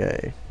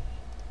 Okay.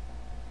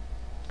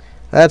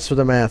 That's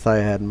the math I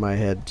had in my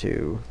head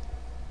too.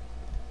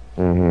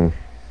 Mm-hmm.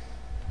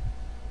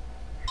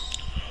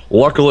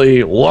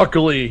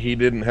 Luckily, he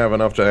didn't have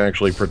enough to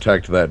actually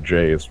protect that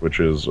Jace, which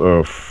is,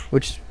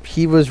 Which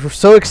he was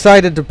so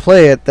excited to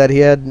play it that he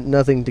had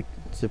nothing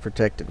to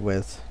protect it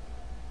with.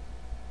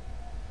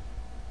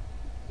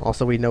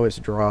 Also, we know it's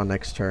draw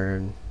next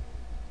turn.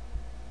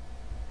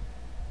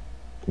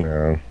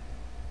 Yeah.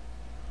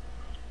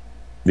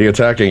 The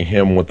attacking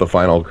him with the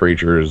final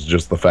creature is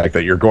just the fact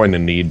that you're going to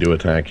need to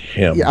attack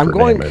him for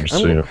damage.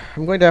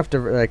 I'm going to have to,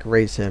 like,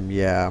 raise him,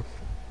 yeah.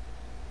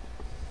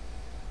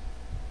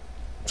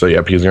 So,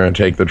 yep, he's going to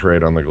take the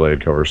trade on the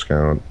Glade Cover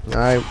Scout.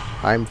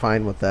 I'm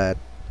fine with that.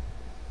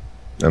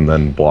 And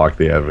then block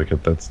the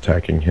Advocate that's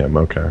attacking him.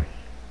 Okay.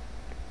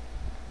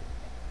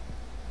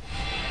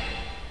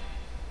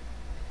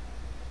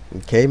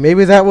 Okay,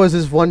 maybe that was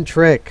his one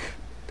trick.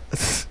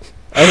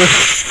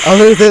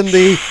 other than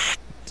the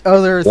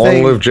other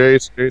thing. Long live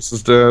Jace. Jace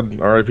is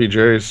dead. R.I.P.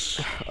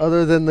 Jace.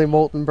 Other than the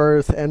Molten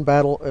Birth and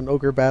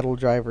Ogre Battle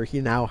Driver he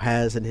now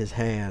has in his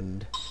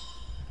hand.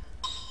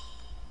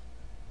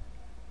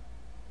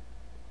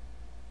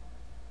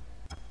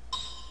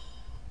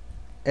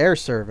 Air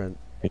Servant.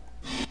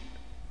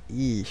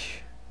 Yeesh.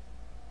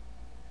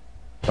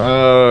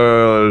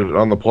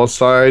 On the plus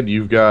side,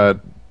 you've got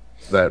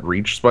that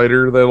Reach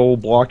Spider that'll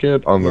block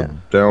it. On the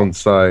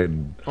downside...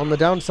 On the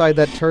downside,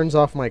 that turns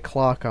off my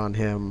clock on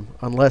him,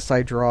 unless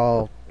I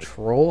draw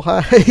Troll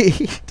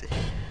Hide.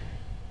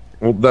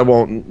 Well, that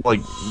won't, like,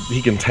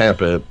 he can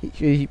tap it.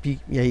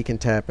 Yeah, he can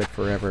tap it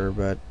forever,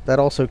 but that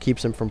also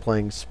keeps him from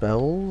playing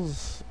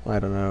spells? I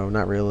don't know,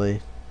 not really.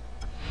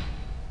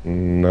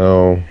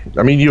 No.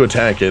 I mean, you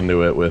attack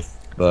into it with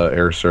the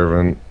Air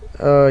Servant.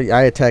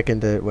 I attack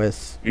into it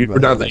with...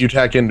 Not that you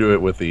attack into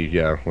it with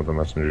with the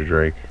Messenger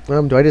Drake.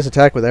 Do I just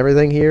attack with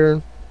everything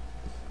here?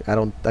 I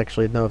don't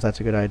actually know if that's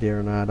a good idea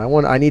or not.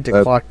 I need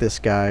to clock this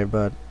guy,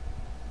 but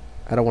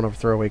I don't want to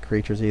throw away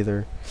creatures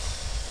either.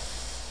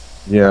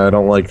 Yeah, I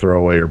don't like throw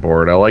away your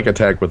board. I like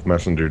attack with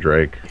Messenger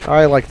Drake.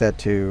 I like that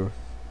too.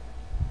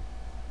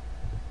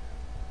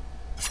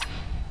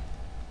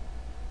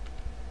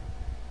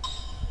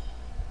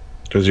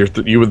 Because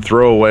you would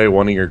throw away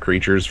one of your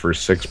creatures for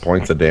 6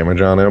 points of damage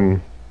on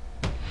him.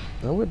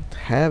 That would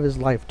have his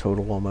life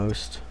total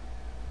almost.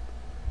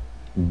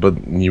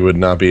 But you would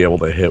not be able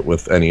to hit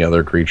with any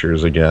other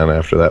creatures again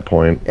after that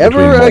point.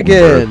 Ever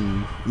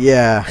again!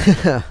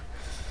 Yeah.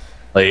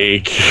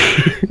 Like...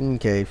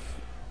 Okay.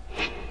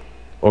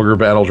 Ogre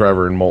Battle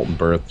Driver and Molten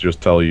Birth just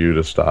tell you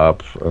to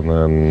stop, and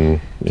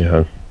then,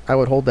 yeah. I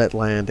would hold that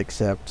land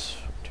except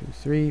 2,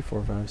 3,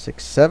 4, 5,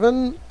 6,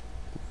 7.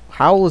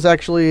 Howl is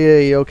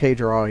actually a okay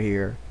draw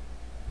here.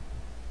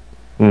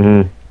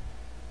 Mm-hmm.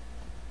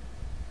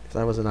 If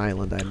that was an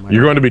island, I might...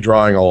 You're going to be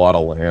drawing a lot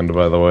of land,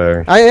 by the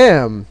way. I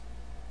am.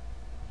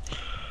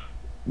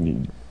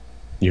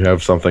 You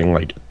have something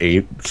like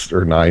 8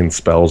 or 9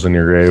 spells in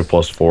your grave,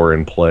 plus 4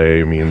 in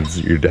play,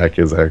 means your deck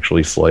is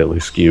actually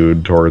slightly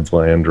skewed towards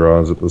land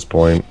draws at this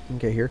point.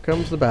 Okay, here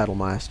comes the Battle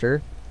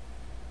Master.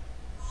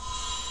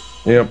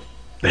 Yep.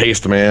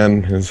 Haste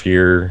Man is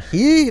here.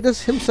 He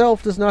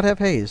himself does not have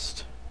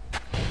haste.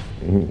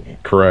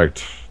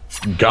 Correct.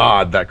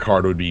 God, that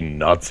card would be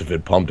nuts if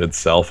it pumped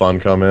itself on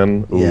come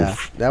in. Oof. Yeah,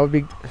 that would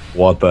be...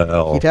 What the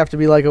hell? He'd have to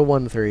be like a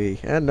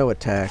 1/3 and no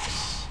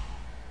attacks.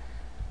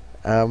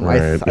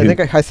 Right.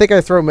 I think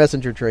I throw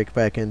Messenger Drake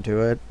back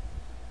into it.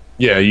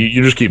 Yeah,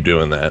 you just keep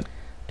doing that.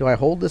 Do I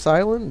hold this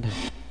island?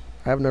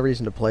 I have no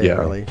reason to play it,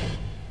 really.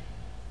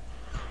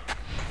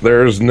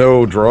 There's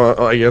no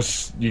draw. I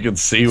guess you can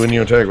see when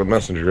you attack with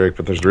Messenger Drake,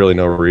 but there's really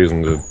no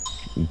reason to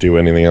do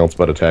anything else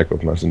but attack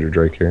with Messenger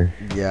Drake here.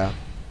 Yeah.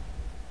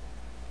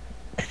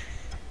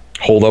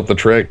 Hold up the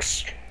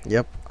tricks.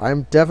 Yep,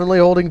 I'm definitely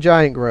holding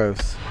Giant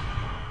Growth.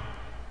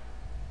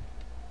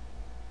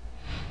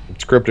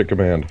 It's Cryptic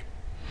Command.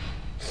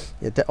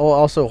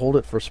 Also hold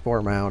it for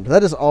Spore Mound.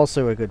 That is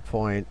also a good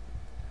point.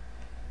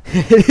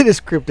 It is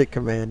Cryptic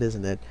Command,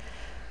 isn't it?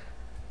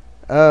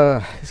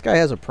 This guy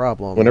has a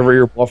problem. Whenever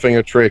you're bluffing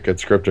a trick,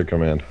 it's Cryptic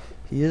Command.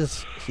 He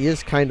is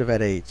kind of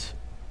at 8,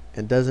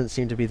 and doesn't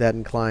seem to be that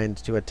inclined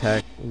to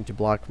attack and to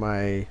block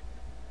my...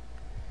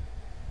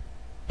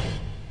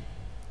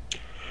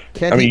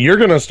 I mean, you're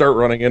gonna start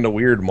running into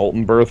weird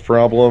Molten Birth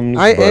problems.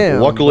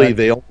 Luckily,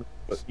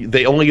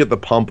 they only get the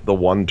pump the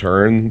one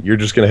turn. You're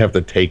just gonna have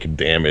to take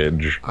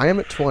damage. I am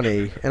at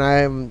 20,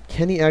 and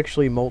can he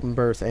actually Molten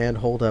Birth and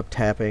hold up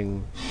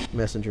tapping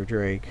Messenger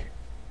Drake?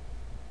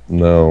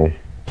 No.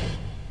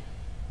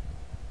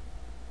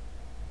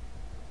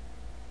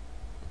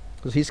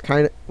 Because he's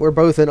kind of... We're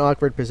both in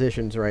awkward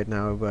positions right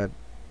now, but...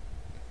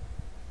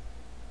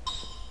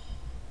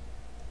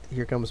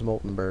 Here comes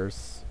Molten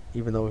Birth.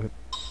 Even though...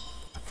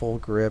 Full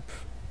grip.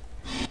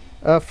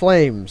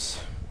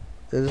 Flames.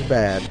 This is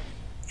bad.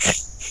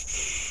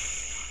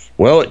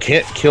 Well, it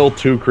can't kill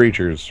 2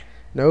 creatures.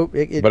 Nope,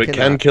 but it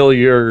can kill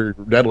your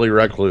Deadly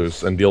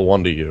Recluse and deal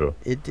 1 to you.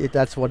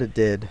 That's what it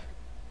did.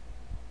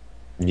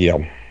 Yeah.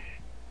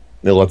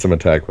 It lets him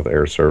attack with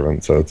Air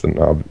Servant, so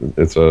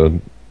it's a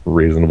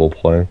reasonable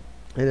play.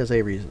 It is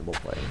a reasonable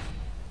play.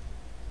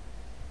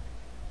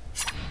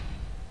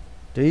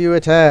 Do you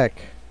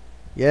attack?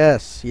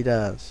 Yes, he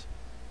does.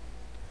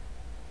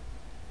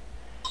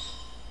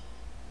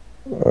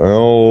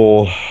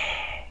 Oh,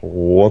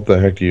 what the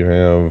heck do you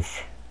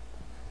have?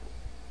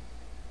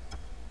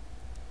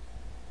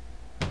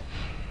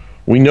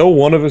 We know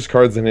one of his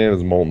cards in hand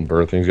is Molten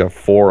Birth, and he's got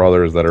 4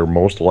 others that are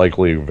most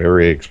likely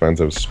very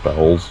expensive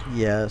spells.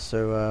 Yeah,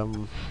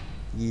 so,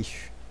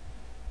 yeesh.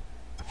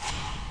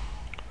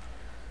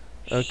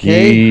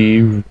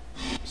 Okay.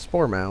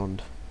 Spore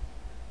Mound.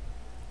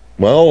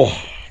 Well...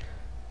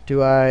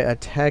 Do I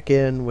attack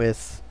in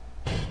with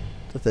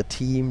a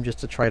team just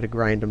to try to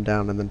grind him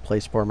down and then play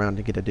Spore Mound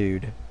to get a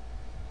dude?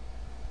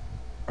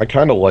 I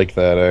kind of like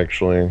that,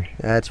 actually.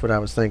 That's what I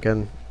was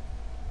thinking.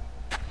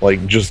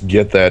 Like, just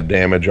get that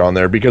damage on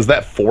there, because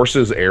that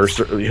forces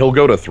he'll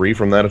go to 3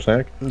 from that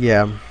attack.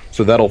 Yeah.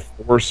 So that'll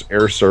force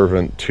Air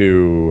Servant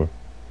to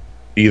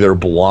either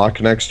block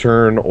next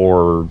turn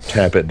or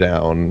tap it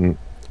down.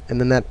 And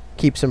then that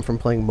keeps him from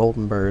playing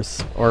Molten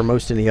Birth or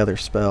most any other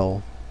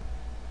spell.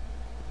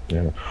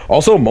 Yeah.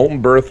 Also,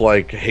 Molten Birth,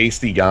 like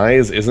hasty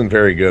guys, isn't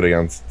very good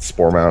against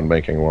Spore Mound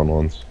making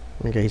 1/1s.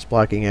 Okay, he's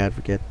blocking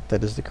Advocate.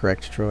 That is the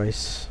correct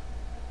choice.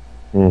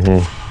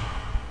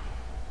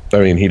 Mm-hmm. I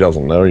mean, he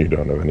doesn't know you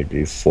don't have any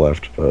beasts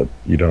left, but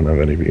you don't have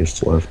any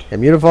beasts left.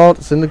 And Mutavault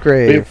is in the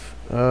grave.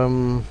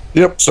 Yep.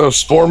 Yep, so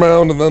Spore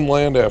Mound and then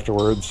land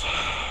afterwards.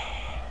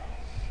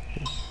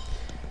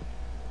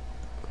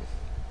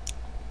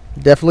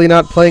 Definitely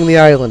not playing the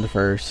island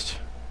first.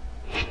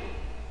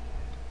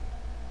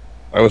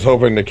 I was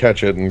hoping to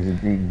catch it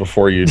and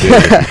before you did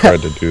if you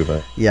tried to do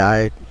that.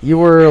 Yeah, you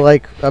were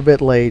like a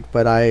bit late,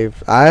 but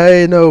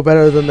I know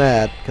better than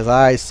that because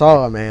I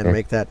saw a man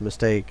make that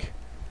mistake.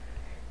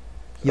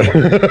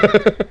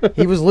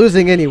 He was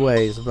losing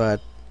anyways,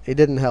 but it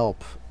didn't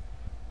help.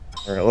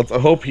 All right, let's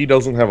hope he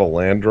doesn't have a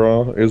land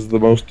draw. Is the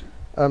most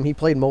He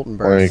played Molten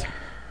Birth. like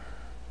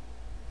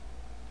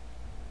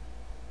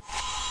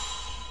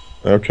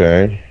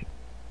okay.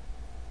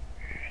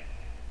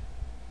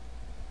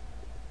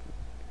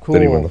 Cool.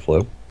 Did he win the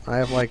flip? I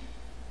have like.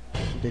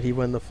 Did he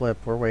win the flip?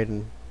 We're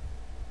waiting.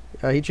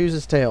 He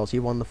chooses tails. He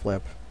won the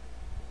flip.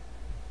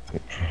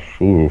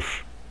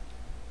 Oof.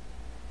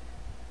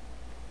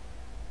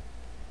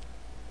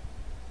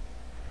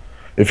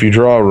 If you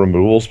draw a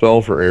removal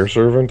spell for Air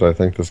Servant, I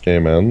think this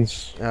game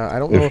ends. I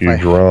don't know if you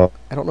draw.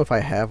 I don't know if I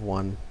have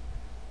one.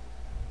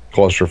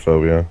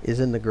 Claustrophobia Is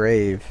in the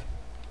grave.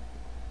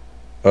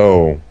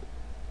 Oh.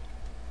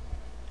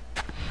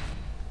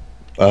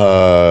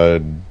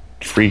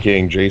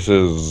 Freaking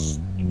Jace's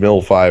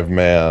mill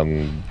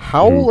 5-man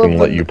who can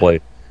let you play.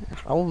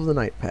 Howl of the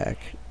Night Pack.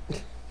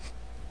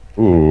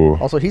 Ooh.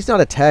 Also, he's not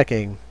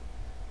attacking.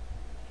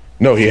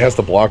 No, he has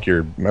to block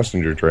your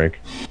messenger Drake,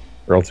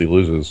 or else he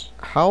loses.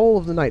 Howl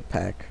of the Night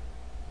Pack.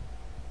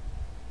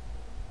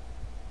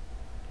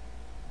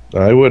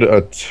 I would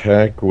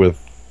attack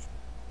with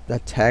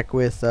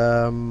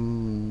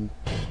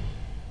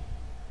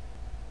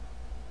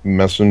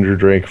messenger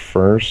Drake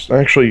first.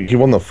 Actually, he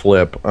won the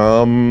flip.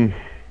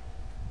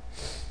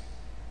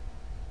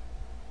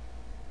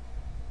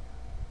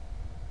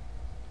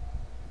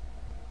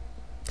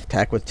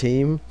 Attack with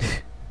team.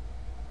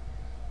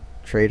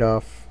 Trade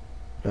off.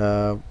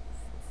 Attack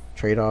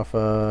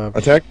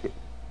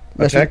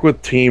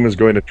with team is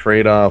going to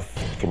trade off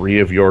 3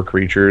 of your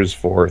creatures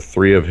for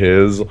 3 of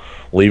his,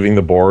 leaving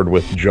the board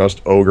with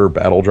just Ogre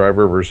Battle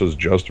Driver versus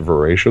just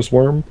Voracious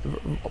Worm.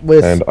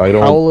 With and I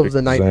don't Howl of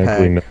the Night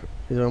exactly Pack,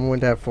 I'm going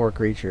to have 4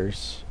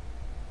 creatures.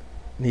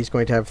 And he's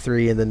going to have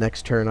 3, and the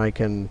next turn I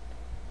can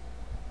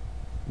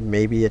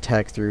maybe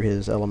attack through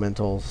his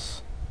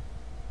elementals.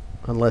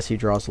 Unless he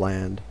draws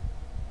land.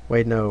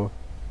 Wait, no.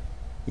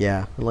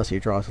 Yeah, unless he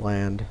draws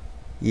land.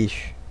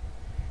 Yeesh.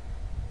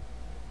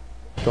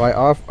 So I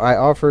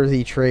offer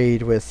the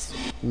trade with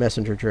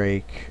Messenger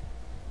Drake.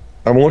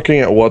 I'm looking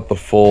at what the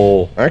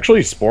full...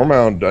 Actually, Spore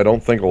Mound I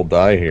don't think will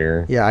die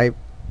here. Yeah,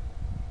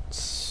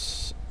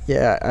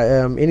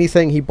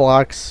 anything he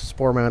blocks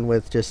Spore Mound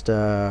with just,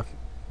 either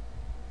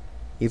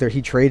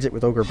he trades it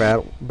with Ogre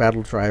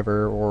Battle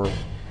Driver, or...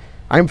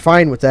 I'm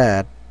fine with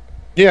that.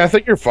 Yeah, I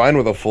think you're fine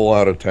with a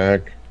full-out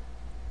attack.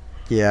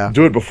 Yeah.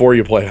 Do it before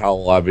you play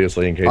Howl,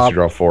 obviously, in case you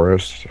draw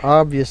Forest.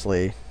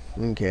 Obviously.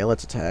 Okay,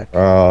 let's attack.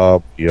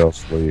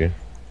 Obviously.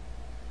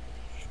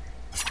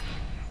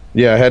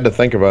 Yeah, I had to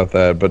think about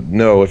that, but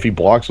no, if he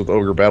blocks with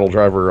Ogre Battle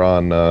Driver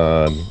on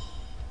on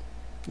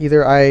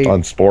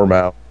Spore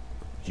Mount,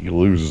 he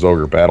loses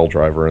Ogre Battle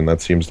Driver, and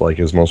that seems like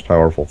his most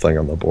powerful thing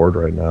on the board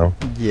right now.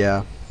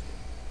 Yeah.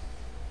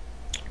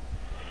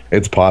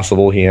 It's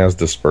possible he has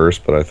Disperse,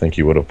 but I think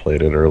he would have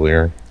played it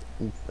earlier.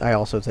 I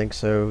also think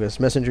so. This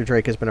Messenger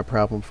Drake has been a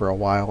problem for a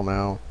while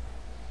now.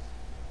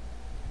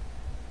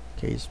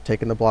 Okay, he's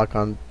taking the block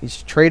on...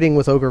 He's trading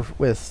with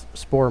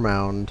Spore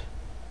Mound.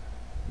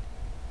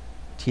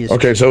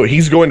 Okay, so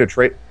he's going to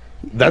trade...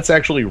 That's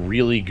actually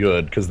really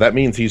good, because that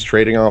means he's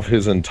trading off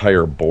his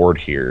entire board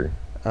here.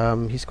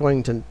 He's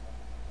going to...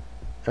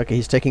 Okay,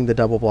 he's taking the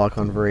double block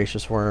on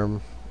Voracious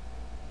Worm.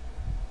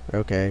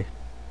 Okay.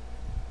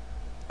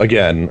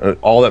 Again,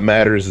 all that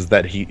matters is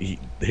that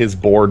his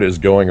board is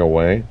going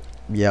away.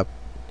 Yep.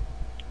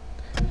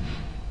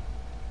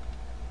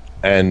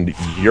 And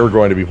you're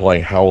going to be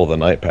playing Howl of the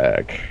Night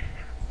Pack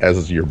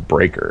as your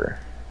breaker.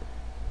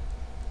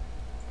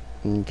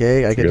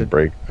 Okay, I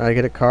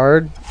get a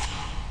card.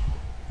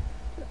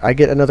 I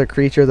get another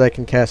creature that I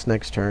can cast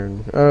next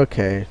turn.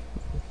 Okay.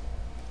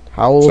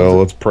 So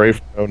let's pray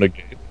for no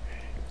negate.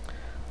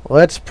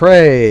 Let's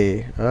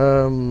pray.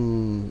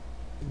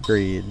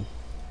 Greed.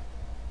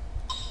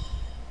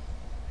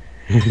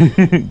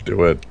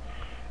 Do it.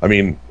 I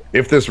mean,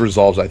 if this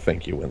resolves, I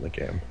think you win the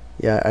game.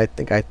 Yeah, I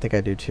think I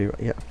do too.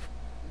 Yeah.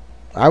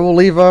 I will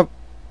leave up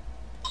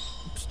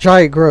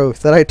Giant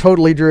Growth that I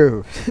totally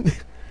drew.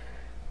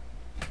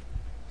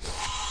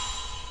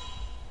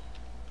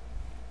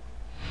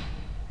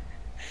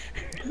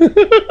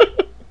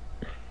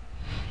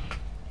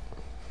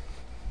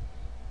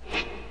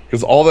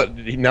 Because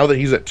now that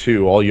he's at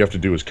 2, all you have to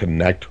do is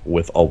connect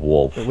with a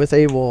wolf. With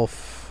a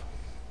wolf.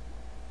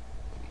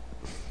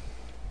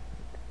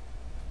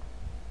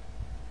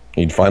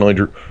 He'd finally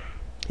drew...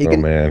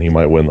 man, he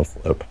might win the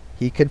flip.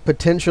 He could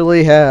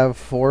potentially have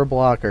 4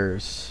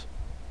 blockers.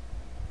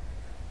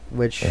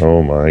 Which...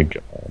 Oh my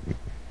god.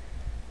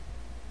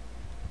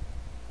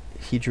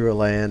 He drew a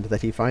land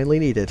that he finally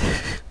needed.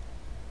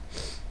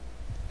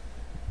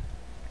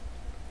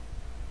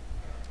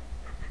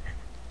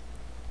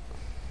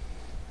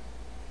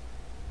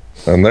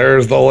 And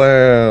there's the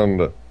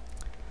land.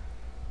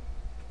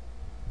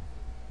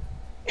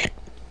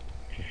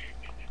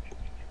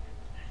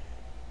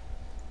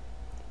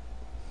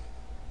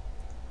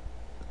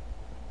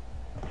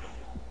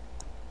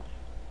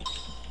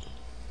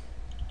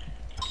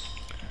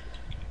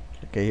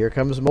 Okay, here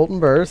comes Molten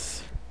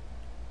Birth.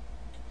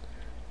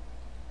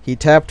 He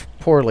tapped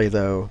poorly,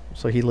 though,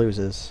 so he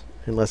loses.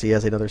 Unless he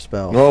has another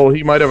spell. Well,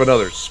 he might have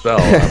another spell,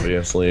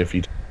 obviously. If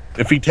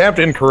he tapped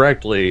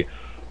incorrectly,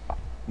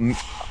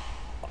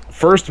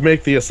 first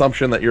make the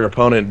assumption that your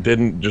opponent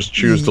didn't just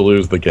choose to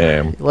lose the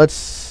game.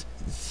 Let's...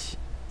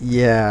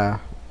 Yeah.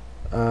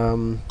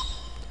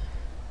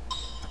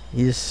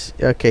 He's...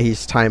 Okay,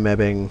 he's time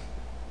ebbing.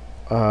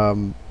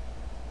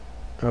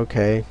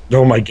 Okay.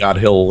 Oh my god,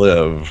 he'll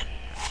live.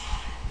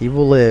 He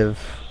will live.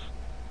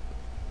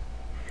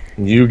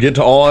 You get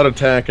to all-out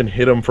attack and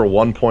hit him for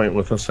 1 point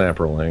with a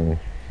Sapperling.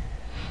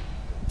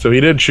 So he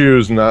did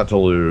choose not to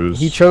lose.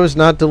 He chose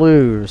not to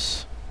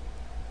lose.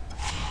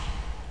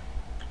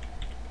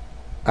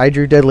 I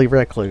drew Deadly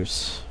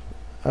Recluse.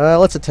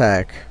 Let's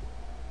attack.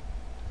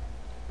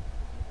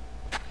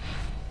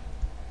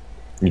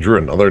 You drew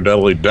another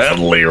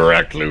Deadly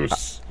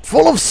Recluse.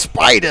 Full of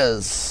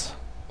spiders!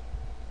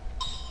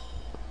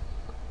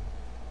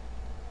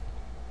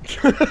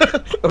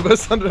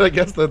 I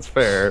guess that's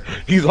fair.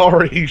 He's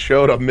already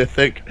showed a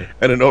Mythic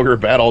and an Ogre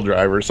Battle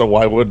Driver, so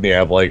why wouldn't he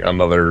have, like,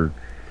 another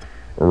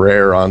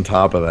rare on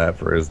top of that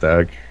for his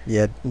deck?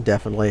 Yeah,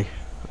 definitely.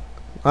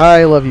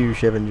 I love you,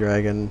 Shivan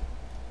Dragon.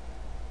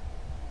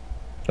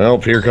 Well,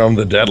 here come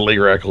the Deadly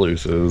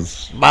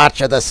Recluses. March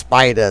of the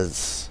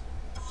Spiders.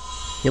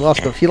 He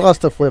lost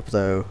the flip,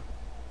 though.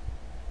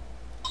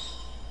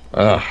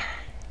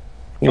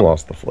 He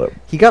lost the flip.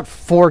 He got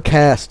 4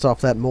 casts off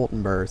that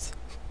Molten Birth.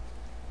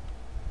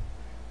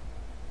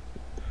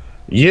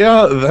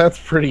 Yeah, that's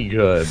pretty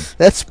good.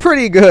 That's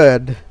pretty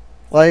good.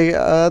 Like,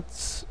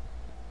 that's...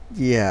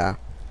 Yeah.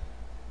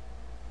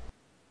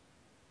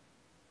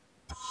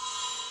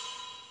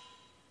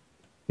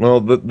 Well,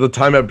 the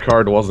time-ebbed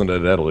card wasn't a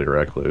Deadly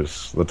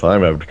Recluse. The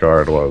time-ebbed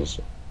card was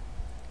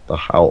the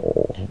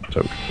Howl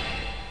token.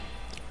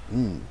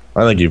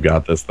 I think you've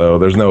got this, though.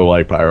 There's no,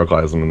 like,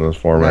 Pyroclasm in this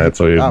format,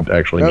 so you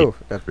actually need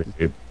to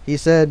create. He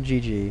said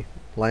GG.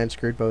 Lion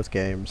screwed both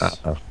games.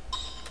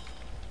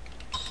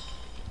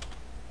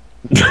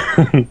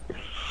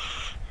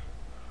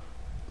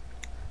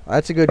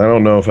 That's a good... I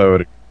don't know if I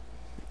would...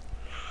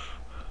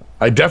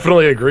 I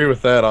definitely agree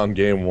with that on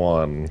game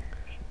 1.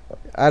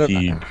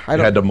 He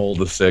had to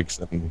mold a 6,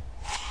 and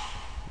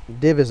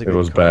Div is a good it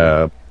was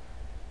card.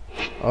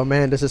 bad. Oh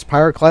man, does this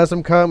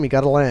Pyroclasm come? You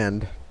gotta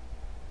land.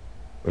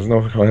 There's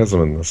no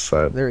Pyroclasm in this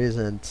set. There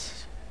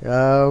isn't.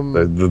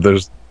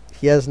 There's...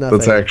 He has nothing.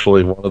 That's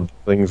actually one of the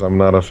things I'm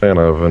not a fan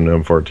of in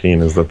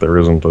M14, is that there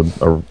isn't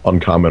a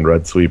uncommon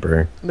red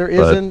sweeper. There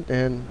isn't,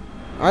 and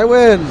I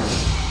win!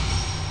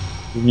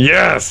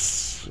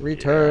 Yes!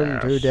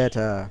 Return to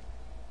data.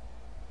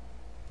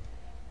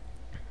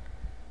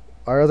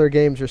 Our other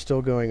games are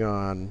still going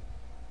on.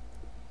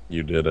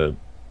 You did it.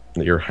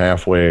 You're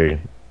halfway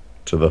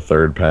to the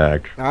 3rd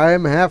pack.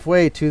 I'm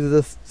halfway to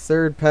the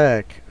 3rd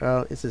pack.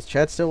 Is his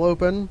chat still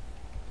open?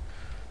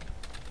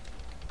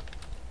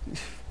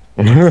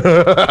 Okay,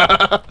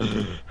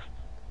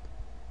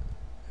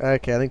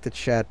 I think the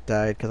chat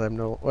died because I'm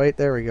no... Wait,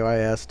 there we go. I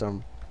asked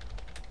him.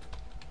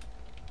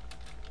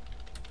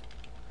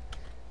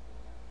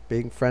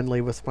 Being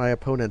friendly with my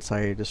opponents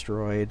I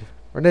destroyed.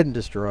 Or didn't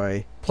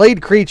destroy.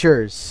 Played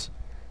creatures!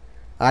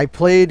 I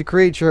played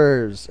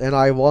creatures, and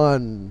I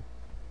won.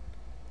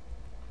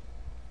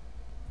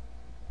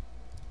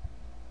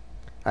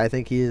 I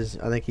think he's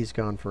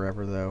gone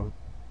forever, though.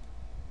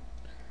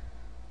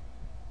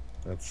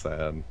 That's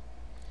sad.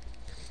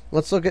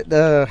 Let's look at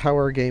how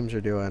our games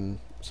are doing.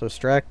 So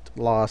Stract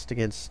lost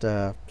against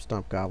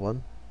Stump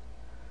Goblin.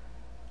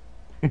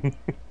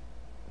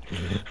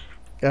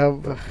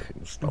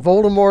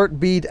 Voldemort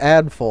beat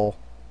Adful.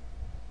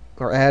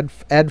 Or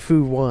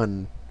Adfu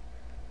won.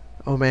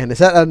 Oh man, is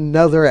that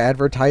another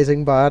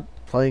advertising bot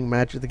playing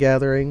Magic the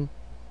Gathering?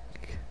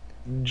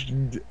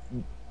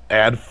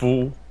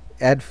 Adful?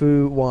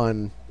 Adfu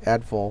won.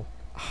 Adful.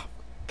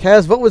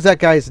 Kaz, what was that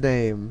guy's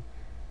name?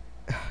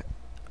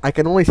 I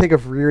can only think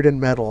of Rearden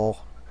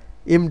Metal.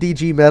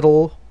 MDG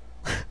Metal.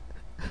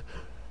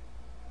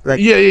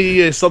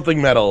 Yeah,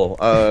 something metal.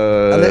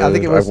 I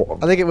think it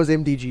was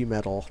MDG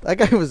Metal. That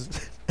guy was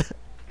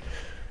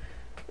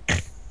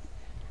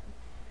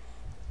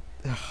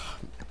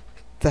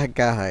that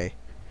guy.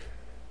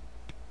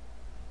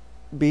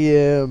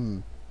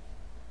 BM.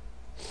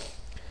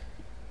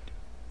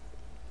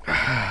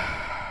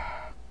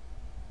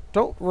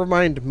 Don't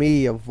remind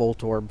me of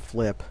Voltorb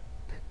Flip.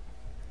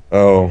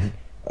 Oh,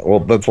 well,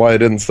 that's why I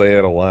didn't say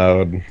it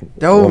aloud.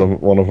 No.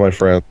 One of my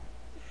friends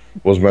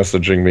was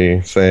messaging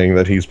me saying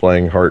that he's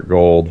playing Heart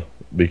Gold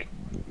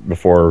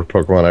before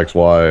Pokemon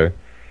XY,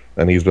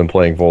 and he's been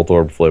playing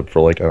Voltorb Flip for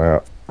like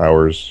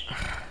hours.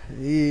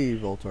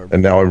 Voltorb.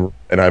 And now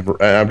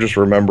I'm just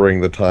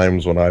remembering the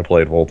times when I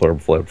played Voltorb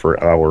Flip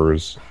for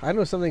hours. I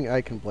know something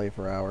I can play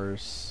for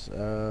hours.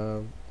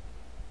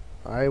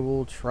 I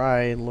will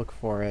try and look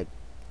for it.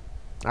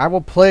 I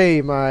will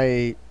play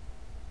my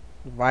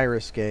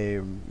virus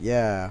game.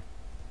 Yeah.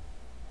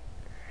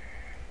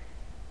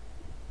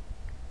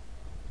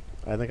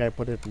 I think I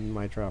put it in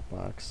my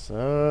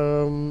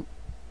Dropbox.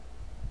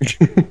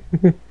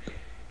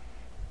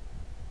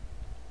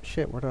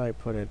 Shit, where did I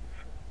put it?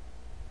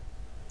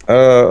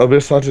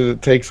 Abyss Haunted,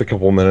 it takes a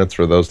couple minutes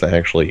for those to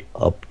actually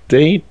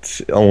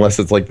update, unless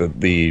it's like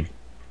the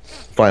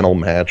final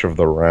match of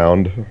the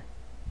round.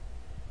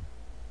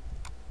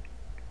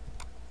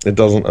 It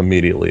doesn't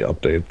immediately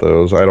update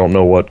those. I don't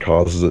know what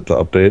causes it to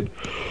update.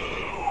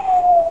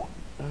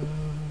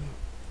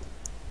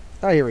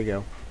 Oh, here we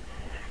go.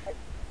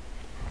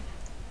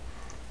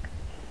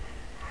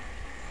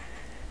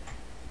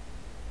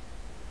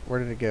 Where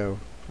did it go?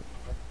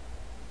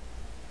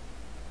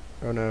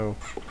 Oh no.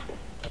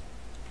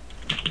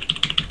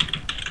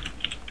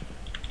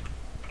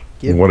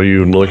 What are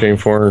you looking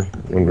for?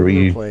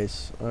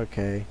 Place.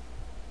 Okay.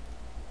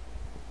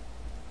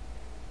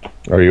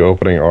 Are you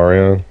opening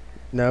Aria?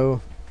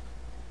 No.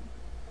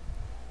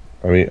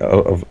 I mean,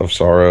 of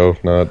sorrow,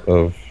 not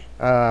of...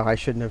 I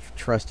shouldn't have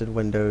trusted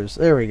Windows.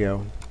 There we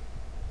go.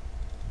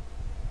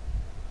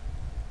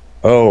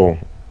 Oh.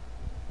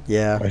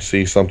 Yeah. I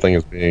see something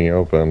is being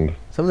opened.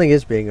 Something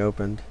is being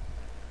opened.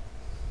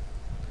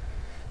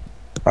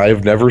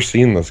 I've never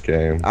seen this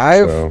game.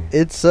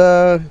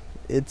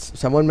 It's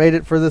someone made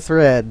it for the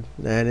thread,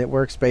 and it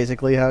works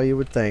basically how you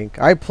would think.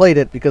 I played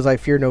it because I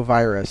fear no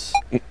virus.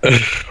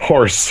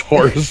 Horse.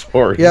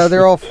 Yeah,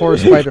 they're all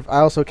forced by...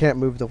 I also can't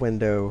move the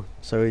window,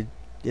 so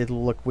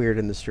it'll look weird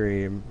in the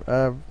stream.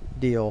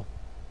 Deal.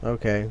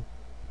 Okay.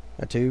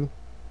 A 2?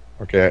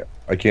 Okay,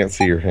 I can't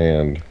see your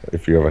hand,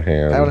 if you have a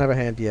hand. I don't have a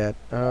hand yet.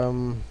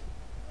 Throw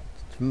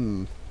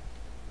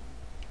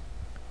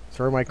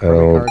my credit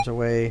cards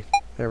away.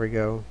 There we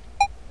go.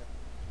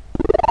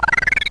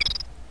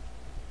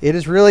 It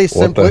is really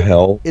simple. What the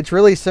hell? It's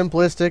really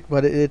simplistic,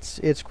 but it's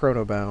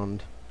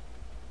chronobound.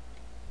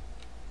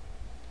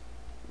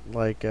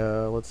 Like,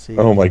 let's see.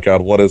 Oh my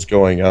god, what is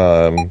going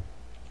on?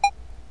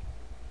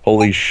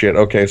 Holy shit.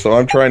 Okay, so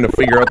I'm trying to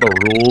figure out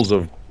the rules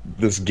of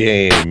this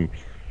game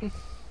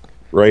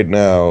right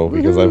now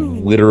because I've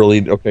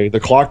literally... Okay, the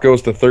clock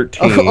goes to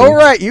 13. Oh,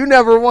 right, you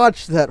never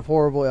watched that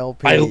horrible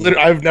LP.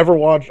 I've never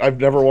watched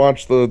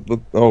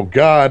the oh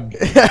god.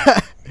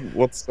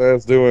 What's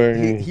Saz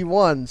doing? He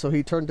won, so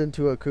he turned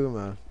into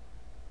Akuma.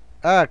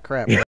 Ah,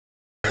 crap. It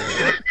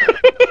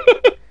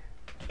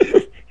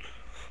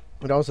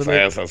also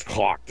Saz has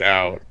clocked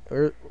out.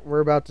 We're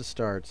about to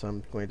start, so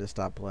I'm going to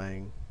stop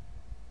playing.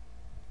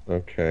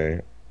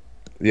 Okay.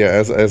 Yeah,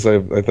 as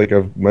I think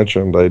I've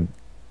mentioned, I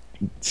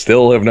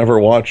still have never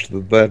watched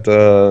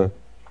that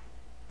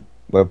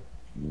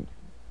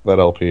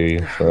LP.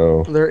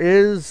 So there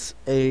is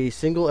a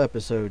single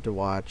episode to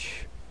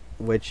watch,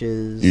 which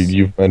is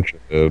you've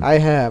mentioned it. I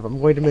have. I'm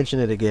going to mention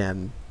it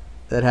again.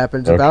 That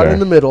happens about in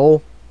the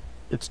middle.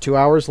 It's 2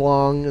 hours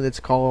long, and it's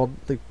called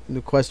the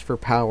Quest for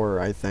Power,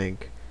 I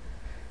think.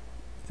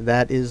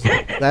 That is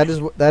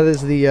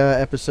the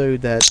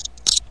episode that.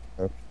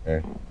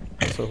 Okay.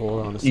 So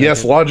hold on a second.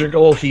 Yes,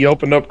 logical. He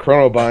opened up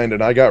Chronobind,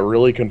 and I got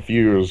really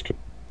confused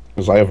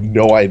because I have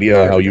no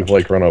idea how you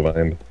play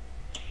Chronobind.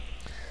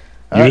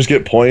 You just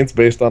get points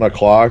based on a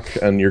clock,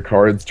 and your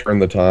cards turn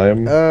the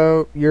time.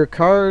 Your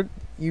card.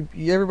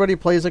 Everybody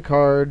plays a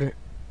card.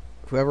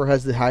 Whoever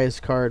has the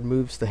highest card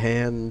moves the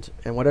hand,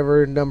 and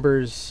whatever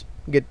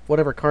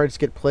cards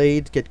get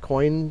played, get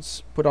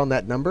coins put on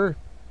that number.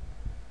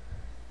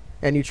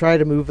 And you try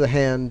to move the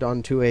hand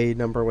onto a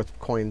number with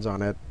coins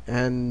on it,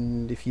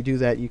 and if you do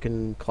that, you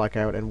can clock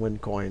out and win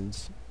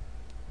coins.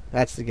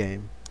 That's the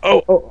game.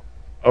 Oh,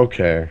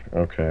 okay.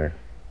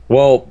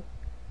 Well,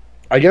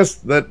 I guess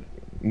that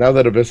now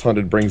that Abyss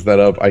Hunted brings that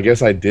up, I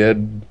guess I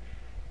did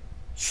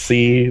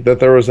see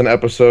that there was an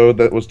episode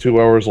that was 2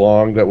 hours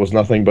long that was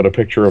nothing but a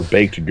picture of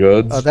baked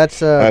goods.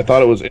 I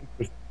thought it was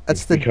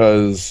interesting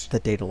because the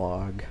data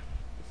log.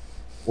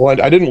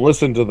 Well, I didn't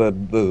listen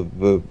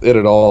to it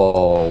at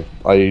all.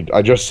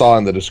 I just saw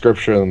in the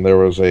description there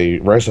was a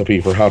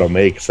recipe for how to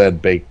make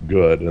said baked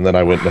good, and then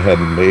I went ahead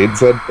and made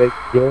said baked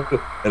good,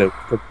 and it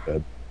was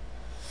good.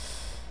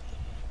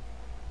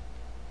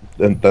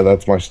 And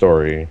that's my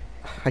story.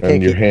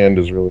 And your hand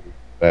is really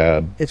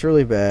bad. It's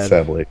really bad.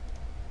 Sadly.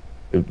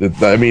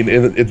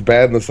 It's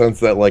bad in the sense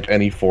that like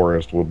any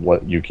forest would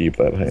let you keep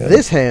that hand.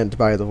 This hand,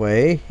 by the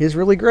way, is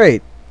really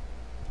great.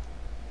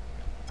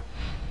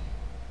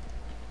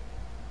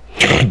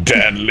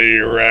 Deadly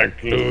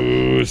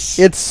Recluse.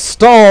 It's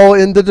stall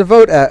in the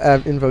devote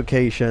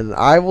invocation.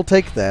 I will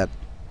take that.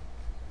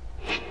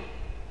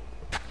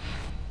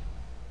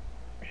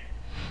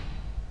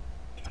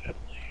 Deadly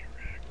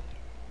Recluse.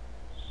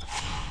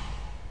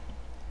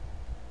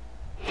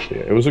 Yeah,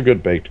 it was a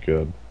good baked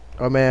good.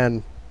 Oh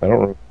man. I don't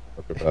really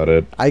talk about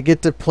it. I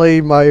get to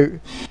play my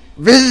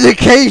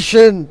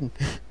Vindication!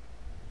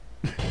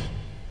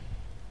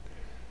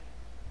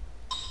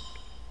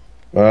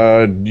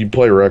 You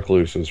play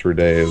Recluses for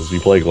days. You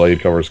play Glade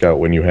Cover Scout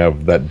when you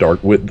have that dark...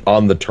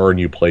 on the turn,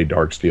 you play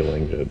Darksteel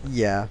Ingot.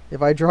 Yeah.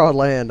 If I draw a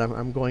land,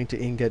 I'm going to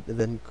Ingot and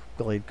then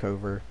Glade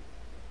Cover.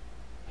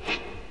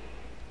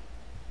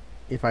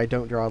 If I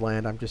don't draw a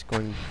land, I'm just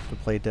going to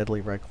play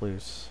Deadly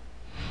Recluse.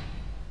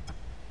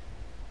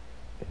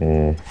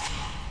 Hmm.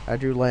 I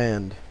drew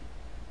land.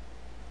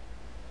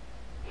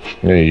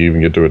 Yeah, you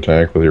even get to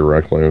attack with your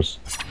Recluse.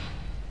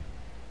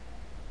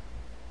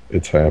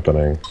 It's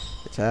happening.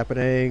 It's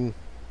happening.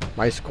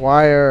 My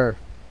Squire.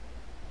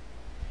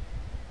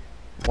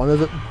 One of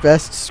the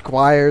best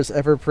Squires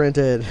ever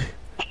printed.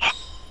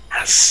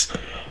 Yes.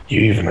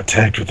 You even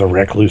attacked with the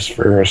Recluse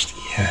first.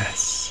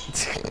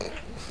 Yes.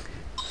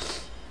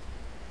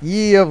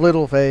 Ye of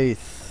little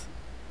faith.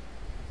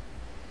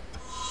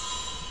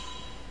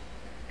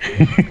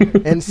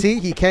 And see,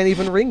 he can't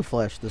even ring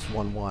flesh this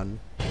 1/1.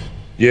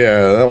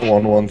 Yeah, that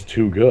 1/1's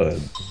too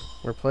good.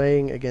 We're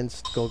playing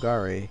against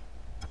Golgari.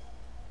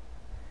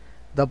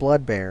 The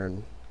Blood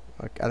Baron.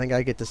 I think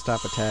I get to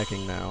stop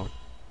attacking now.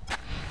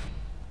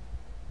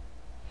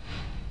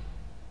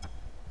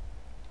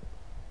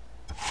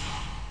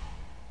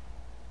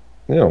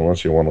 Yeah,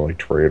 unless you want to like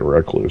trade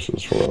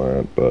Recluses for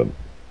that, but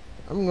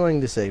I'm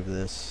going to save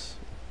this.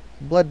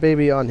 Blood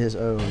Baby on his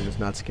own does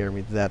not scare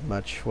me that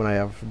much when I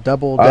have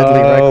double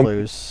Deadly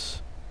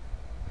Recluse.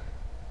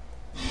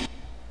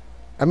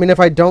 I mean, if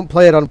I don't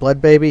play it on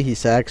Blood Baby, he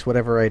sacks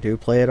whatever I do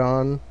play it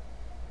on.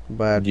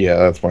 But yeah,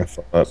 that's my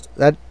thought.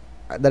 That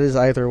is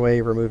either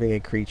way removing a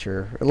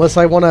creature. Unless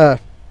I want to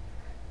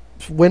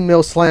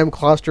Windmill Slam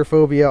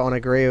Claustrophobia on a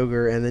Grey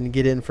Ogre and then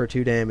get in for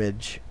 2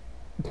 damage.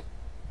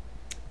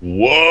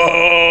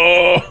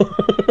 Whoa!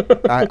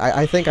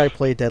 I think I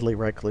play Deadly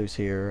Recluse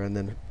here and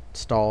then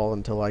stall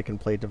until I can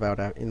play Devout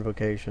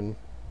Invocation.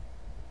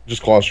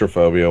 Just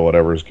Claustrophobia,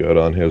 whatever's good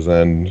on his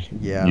end.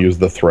 Yeah. Use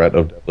the threat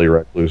of Deadly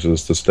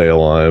Recluses to stay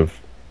alive.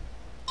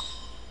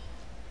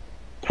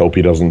 Hope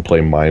he doesn't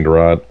play Mind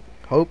Rot.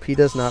 Hope he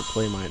does not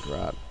play Mind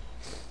Rot.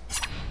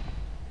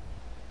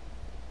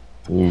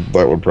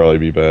 That would probably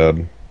be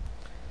bad.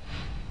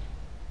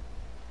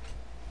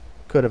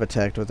 Could have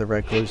attacked with the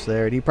Recluse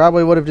there, and he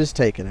probably would have just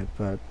taken it,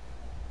 but...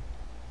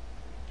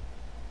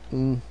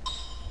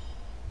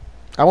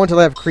 I want to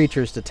have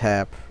creatures to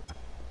tap.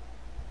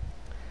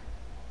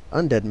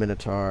 Undead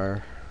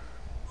Minotaur.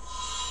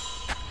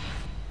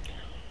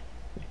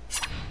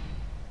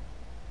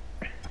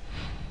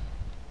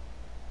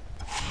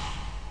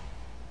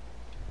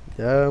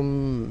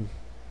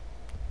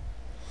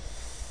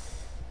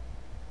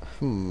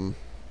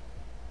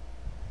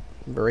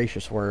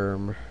 Voracious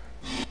Worm.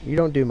 You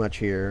don't do much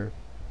here.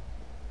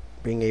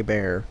 Being a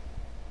bear.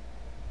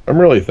 I'm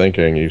really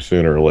thinking you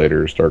sooner or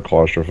later start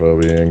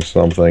claustrophobiaing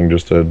something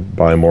just to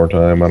buy more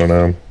time. I don't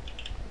know.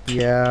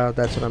 Yeah,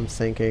 that's what I'm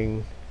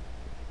thinking.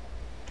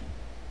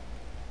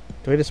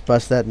 Do I just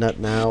bust that nut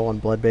now on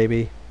Blood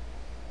Baby?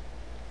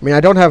 I mean,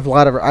 I don't have a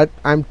lot of... I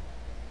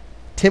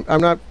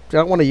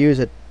don't want to use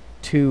it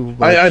too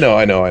much.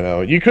 I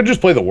know. You could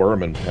just play the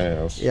worm and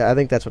pass. Yeah, I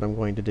think that's what I'm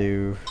going to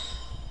do.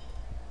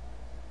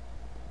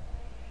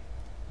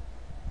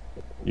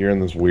 You're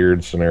in this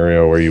weird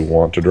scenario where you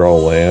want to draw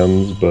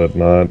lands, but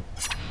not...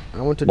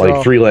 I want to like,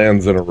 draw... 3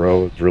 lands in a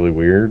row is really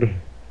weird.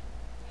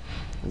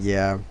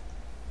 Yeah.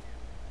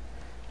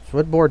 That's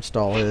what board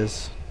stall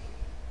is.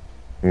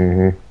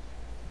 Mm-hmm.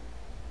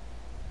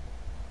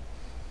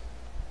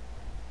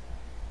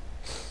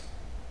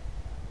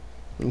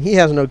 And he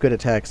has no good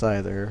attacks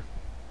either.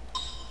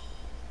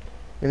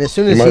 And as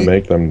soon as he might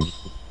make them...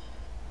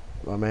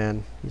 Oh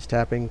man, he's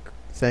tapping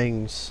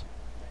things.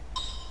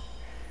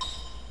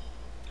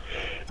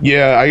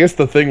 Yeah, I guess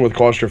the thing with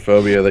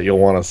claustrophobia that you'll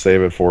want to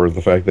save it for is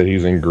the fact that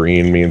he's in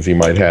green means he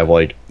might have,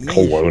 like,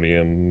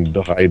 Colonian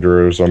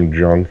Hydra or some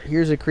junk.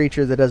 Here's a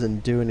creature that doesn't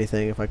do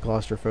anything if I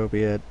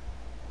claustrophobia it.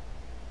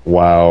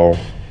 Wow.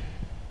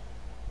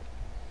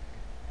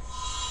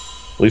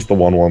 At least the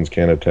 1/1s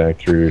can attack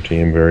through your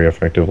team very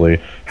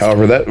effectively.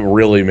 However, that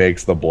really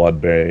makes the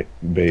Blood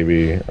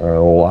Baby a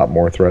lot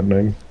more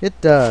threatening. It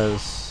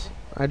does.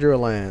 I drew a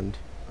land.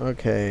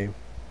 Okay.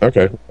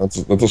 Okay, that's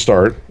a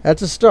start.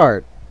 That's a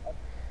start.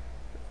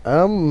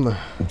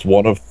 It's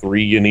 1 of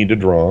 3 you need to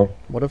draw.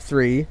 1 of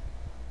 3.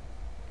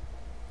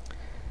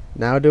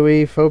 Now do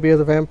we phobia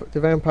the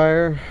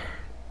vampire?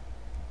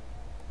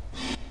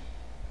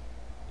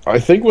 I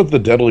think with the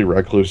Deadly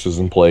Recluses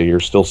in play, you're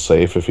still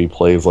safe if he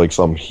plays like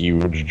some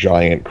huge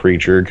giant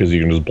creature because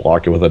you can just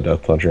block it with a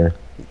Death Toucher.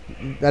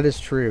 That is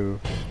true.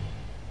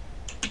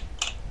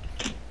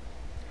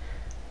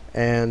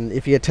 And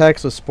if he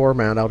attacks with Spore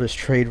Mound, I'll just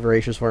trade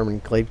Voracious Worm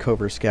and Glade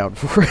Cobra Scout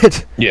for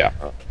it. Yeah.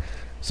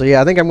 So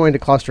yeah, I think I'm going to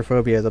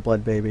Claustrophobia the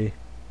Blood Baby.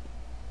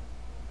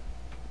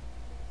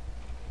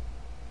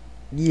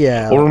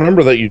 Yeah. Well,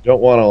 remember that you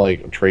don't want to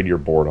like trade your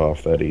board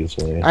off that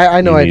easily.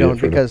 I know I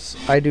don't because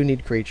I do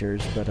need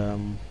creatures, but I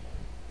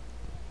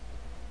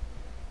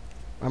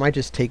might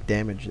just take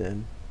damage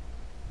then.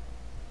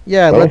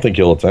 Yeah. I don't think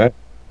he'll attack.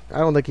 I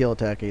don't think he'll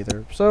attack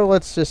either. So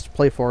let's just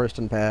play Forest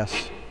and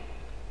pass.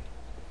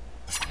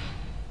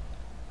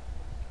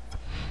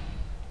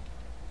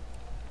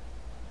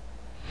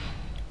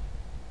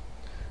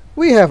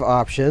 We have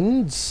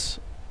options.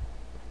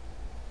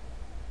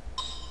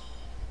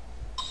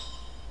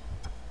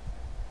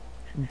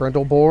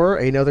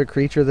 Brindleboar, another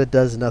creature that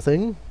does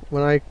nothing.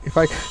 Okay.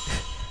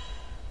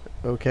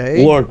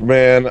 Look,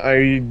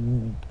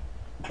 man,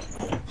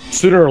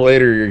 sooner or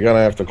later you're gonna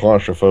have to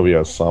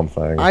claustrophobia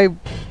something.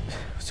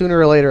 sooner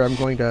or later I'm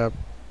going to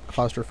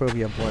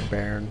Claustrophobia Blood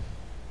Baron.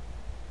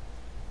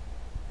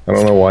 I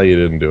don't know why you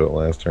didn't do it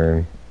last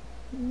turn.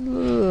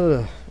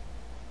 Ugh.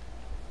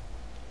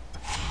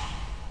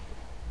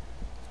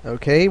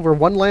 Okay, we're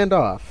one land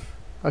off.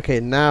 Okay,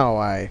 now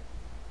I...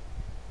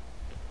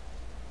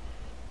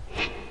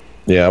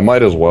 Yeah, I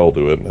might as well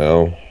do it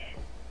now.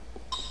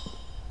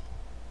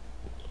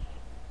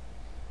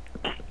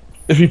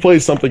 If he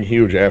plays something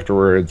huge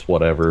afterwards,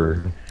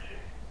 whatever.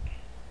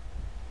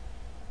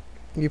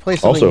 You play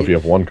something... Also, if you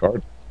have one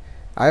card.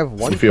 I have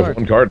one If you have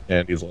one card,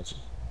 and he's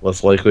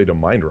less likely to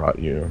mind rot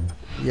you.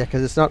 Yeah,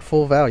 because it's not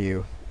full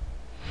value.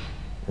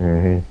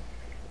 Mm-hmm.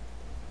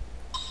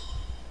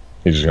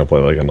 He's just gonna play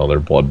like another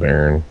Blood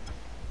Baron.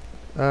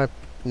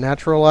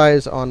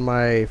 Naturalize on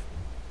my...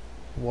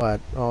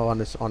 What? Oh, on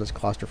his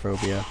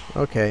Claustrophobia.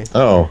 Okay.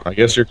 Oh, I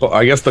guess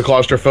the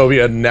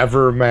Claustrophobia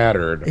never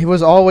mattered. He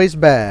was always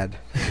bad.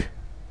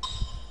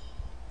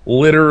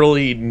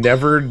 Literally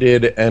never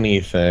did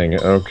anything.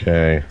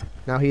 Okay.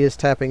 Now he is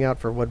tapping out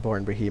for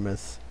Woodborne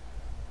Behemoth.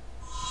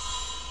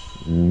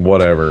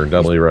 Whatever.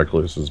 Deadly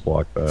Recluses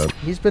block that.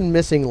 He's been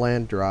missing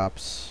land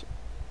drops.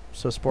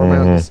 So Spore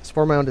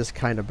Mound is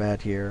kind of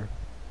bad here.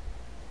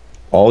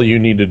 All you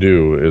need to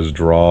do is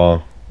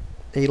draw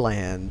a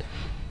land.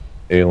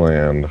 A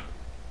land.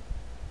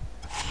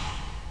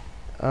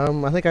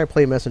 I think I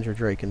play Messenger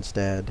Drake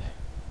instead.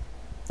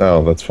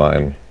 Oh, that's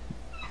fine.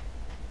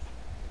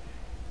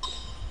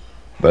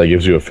 That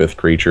gives you a 5th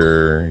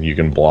creature. You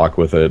can block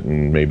with it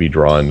and maybe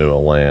draw into a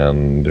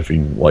land if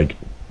you like.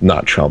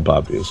 Not chump,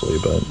 obviously,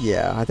 but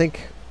yeah, I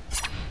think.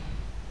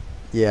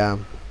 Yeah,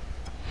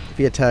 if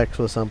he attacks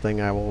with something,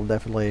 I will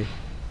definitely.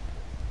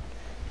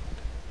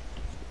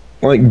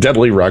 Like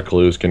Deadly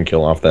Recluse can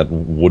kill off that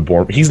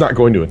Woodborne. He's not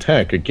going to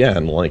attack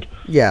again. Like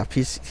yeah,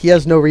 he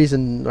has no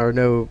reason or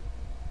no.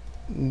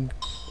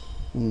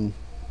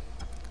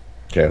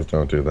 Kaz,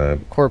 don't do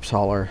that. Corpse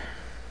Hauler.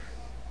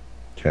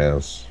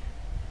 Kaz.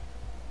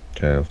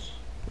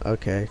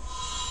 Okay.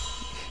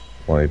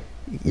 Like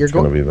it's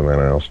going to be the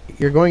mana house.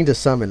 You're going to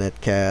summon it,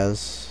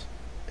 Kaz.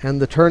 And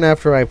the turn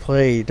after I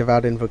play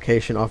Devout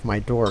Invocation off my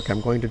Dork,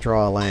 I'm going to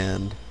draw a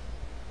land.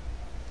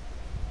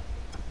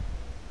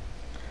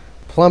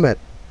 Plummet.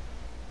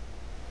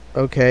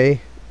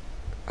 Okay.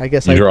 I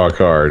guess you draw a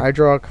card. I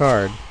draw a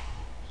card.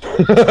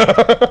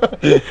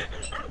 Did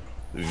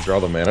you draw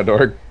the mana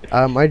dork?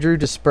 I drew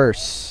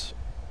Disperse.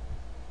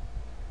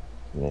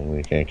 Well,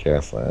 you can't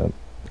cast that.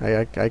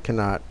 I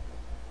cannot.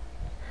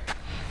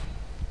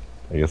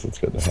 I guess it's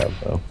good to have,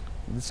 though.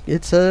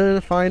 It's a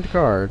defined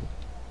card.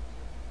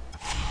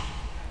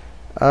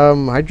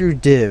 I drew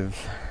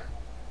Div.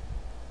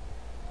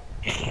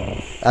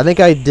 I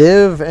think I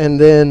Div and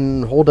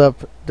then hold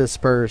up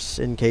Disperse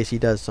in case he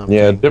does something.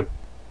 Yeah,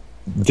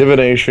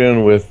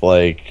 Divination with,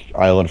 like,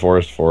 Island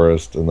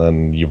Forest, and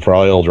then you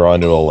probably will draw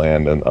into a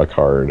land and a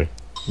card.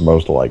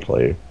 Most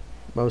likely.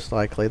 Most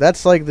likely.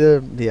 That's, like,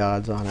 the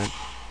odds on it.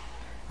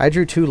 I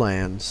drew 2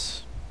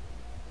 lands.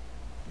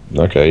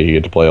 Okay, you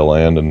get to play a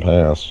land and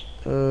pass.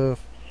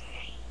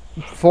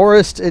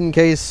 Forest in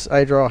case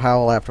I draw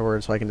Howl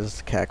afterwards so I can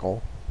just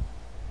cackle.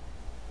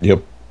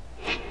 Yep.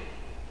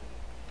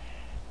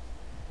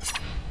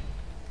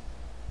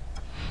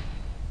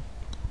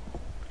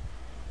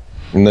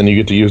 And then you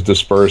get to use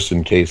Disperse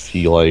in case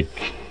he, like,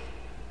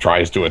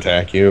 tries to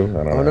attack you.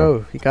 I don't know. Oh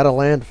no, he got a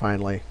land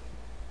finally.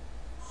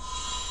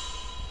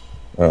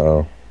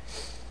 Uh-oh.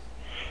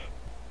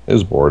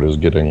 His board is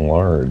getting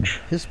large.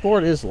 His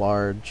board is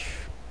large.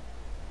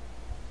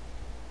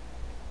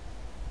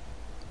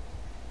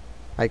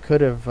 I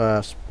could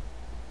have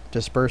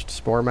dispersed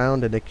Spore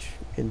Mound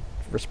in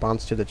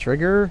response to the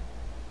trigger.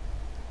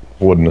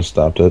 Wouldn't have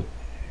stopped it.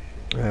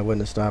 I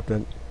wouldn't have stopped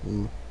it.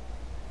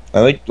 I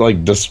think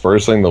like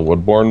dispersing the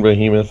Woodborne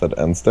Behemoth at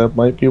end step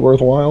might be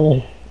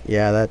worthwhile.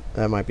 Yeah,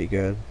 that might be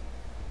good.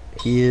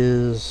 He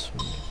is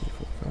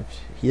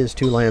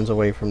 2 lands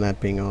away from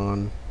that being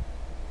on.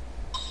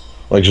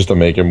 Like just to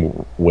make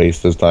him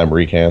waste his time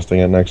recasting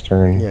it next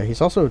turn. Yeah,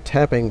 he's also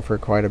tapping for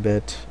quite a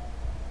bit.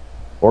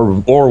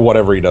 Or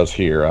whatever he does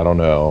here, I don't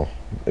know.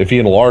 If he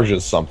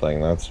enlarges something,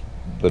 that's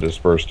the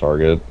dispersed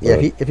target. Yeah,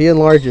 if he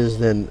enlarges,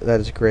 then that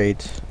is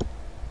great.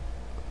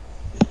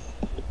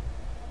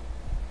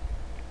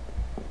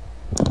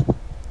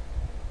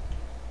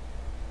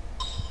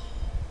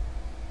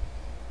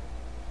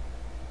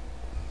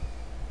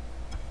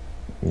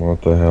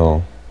 What the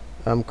hell?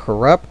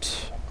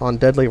 Corrupt on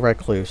Deadly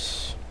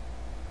Recluse.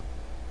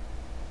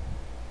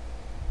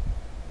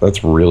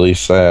 That's really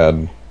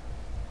sad.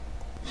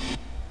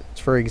 It's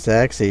for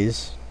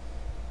Xaxes.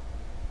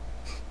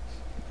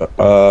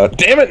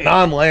 Damn it,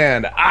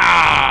 non-land!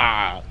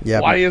 Ah!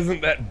 Yep. Why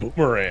isn't that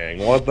boomerang?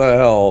 What the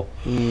hell?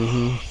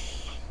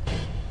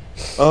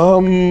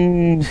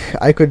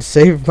 I could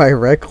save my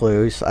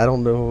Recluse. I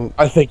don't know.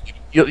 I think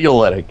you'll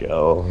let it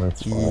go.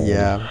 That's fine.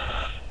 Yeah.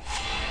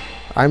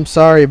 I'm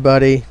sorry,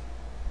 buddy.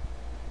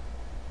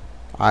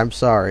 I'm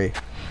sorry.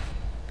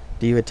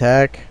 Do you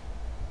attack?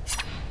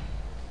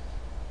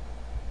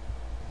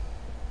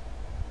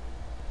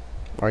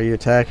 Are you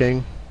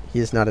attacking? He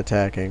is not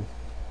attacking.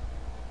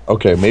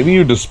 Okay, maybe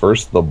you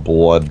disperse the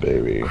blood,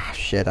 baby. Ah,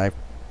 shit, I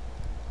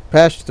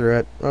patched through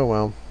it. Oh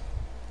well.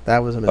 That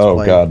was a Oh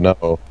misplay. god,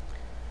 no.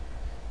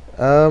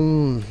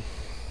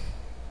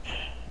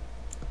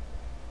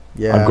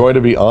 Yeah. I'm going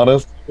to be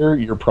honest here.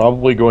 You're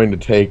probably going to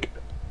take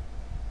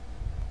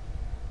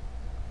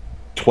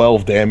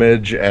 12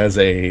 damage as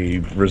a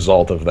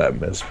result of that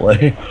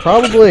misplay.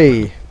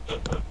 Probably.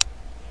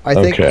 I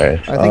think.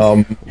 Okay.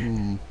 I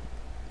think.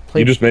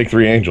 You just make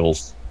 3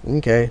 angels.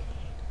 Okay.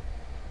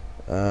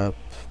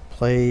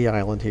 Play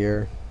island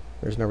here.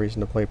 There's no reason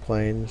to play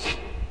plains.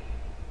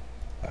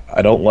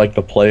 I don't like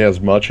the play as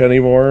much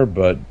anymore,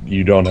 but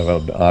you don't have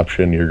an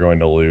option. You're going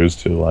to lose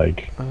to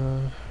like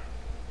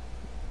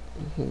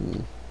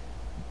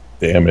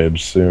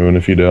damage soon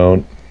if you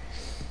don't.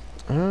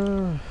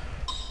 But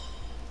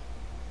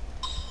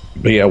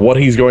yeah, what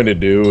he's going to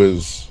do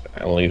is,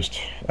 at least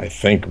I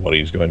think what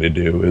he's going to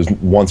do is,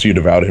 once you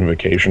devout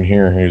invocation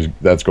here,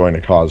 that's going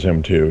to cause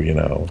him to, you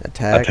know,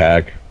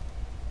 attack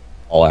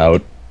all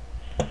out.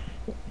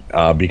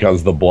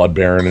 Because the Blood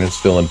Baron is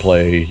still in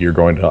play, you're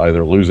going to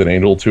either lose an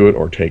angel to it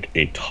or take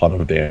a ton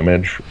of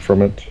damage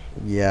from it.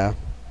 Yeah.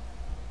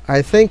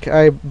 I think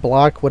I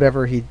block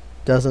whatever he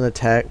doesn't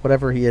attack,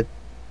 whatever a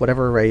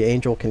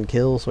angel can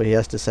kill, so he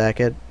has to sack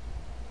it.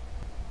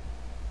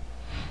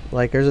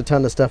 Like, there's a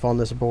ton of stuff on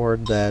this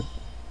board that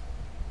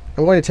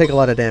I'm going to take a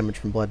lot of damage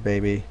from Blood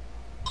Baby.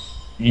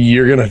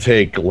 You're going to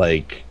take,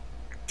 like,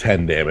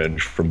 10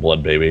 damage from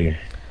Blood Baby.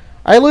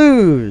 I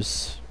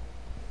lose!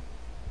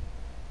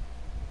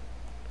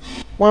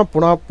 Womp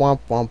womp womp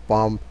womp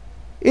womp.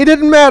 It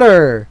didn't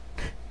matter!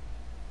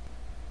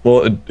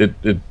 Well, it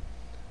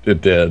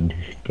did,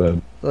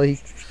 but... Well, he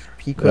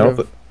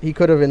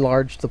could have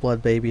enlarged the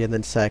Blood Baby and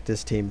then sacked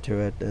his team to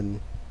it, and...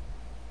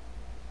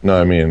 No,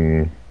 I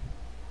mean...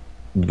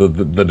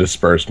 The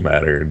dispersed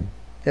mattered.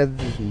 Yeah,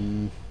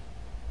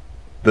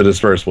 the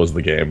dispersed was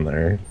the game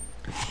there.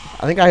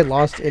 I think I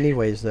lost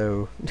anyways,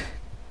 though.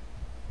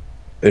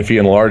 If he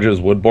enlarges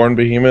Woodborn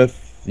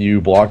Behemoth,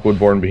 you block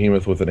Woodborn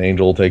Behemoth with an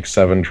angel, take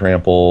 7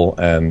 trample,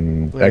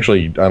 and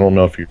actually, I don't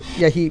know if you...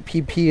 Yeah,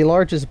 he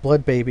enlarges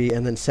Blood Baby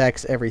and then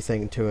sacks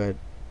everything to it.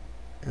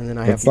 And then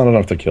That's not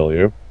enough to kill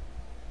you.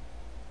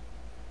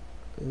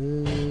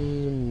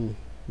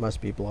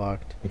 Must be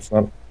blocked. It's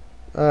not...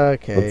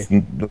 Okay.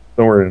 That's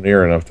nowhere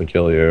near enough to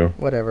kill you.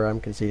 Whatever, I'm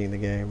conceding the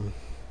game.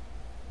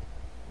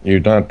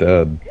 You're not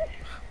dead.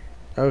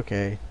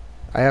 Okay.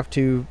 I have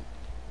to...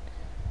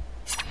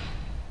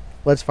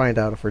 Let's find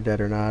out if we're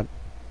dead or not.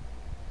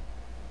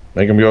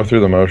 Make him go through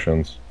the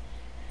motions.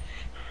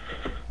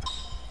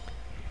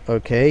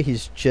 Okay,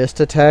 he's just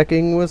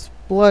attacking with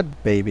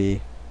Blood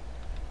Baby.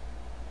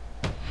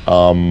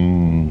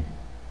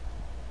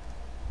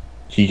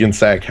 He can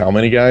sack how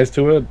many guys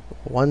to it?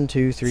 1,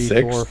 2, 3,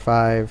 6? 4,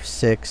 5,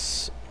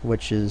 6,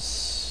 which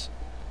is...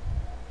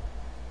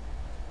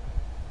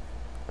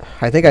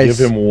 I think give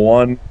him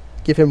one.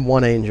 Give him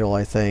 1 angel,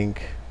 I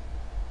think.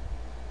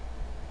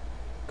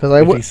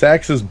 Because if he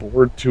sacks his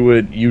board to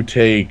it, you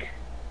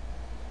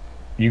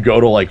go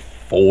to like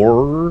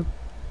 4,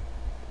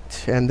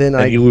 and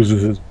then he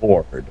loses his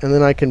board, and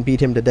then I can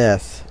beat him to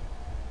death.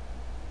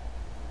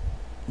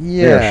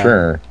 Yeah,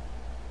 sure.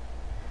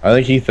 I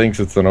think he thinks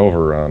it's an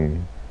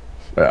overrun.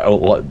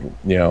 You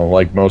know,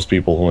 like most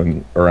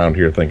people around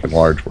here think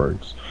enlarge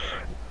works.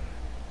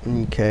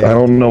 Okay. I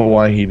don't know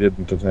why he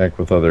didn't attack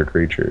with other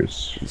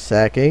creatures.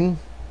 Sacking.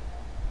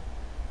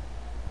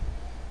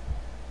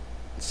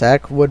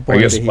 Sack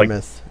Woodborn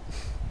Behemoth.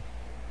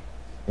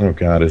 Oh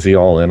god, is he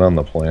all in on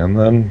the plan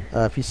then?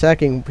 If he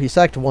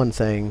sacked 1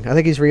 thing. I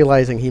think he's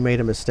realizing he made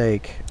a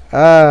mistake.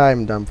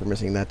 I'm dumb for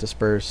missing that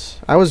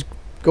disperse.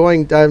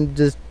 I'm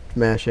just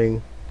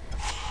mashing.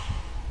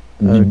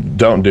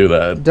 Don't do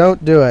that.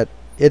 Don't do it.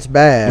 It's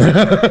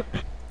bad.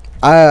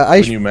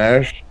 When you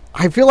mash?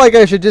 I feel like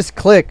I should just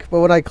click, but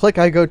when I click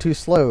I go too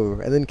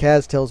slow, and then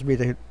Kaz tells me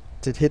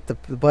to hit the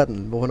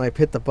button, but when I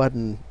hit the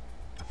button,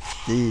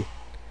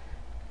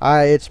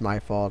 it's my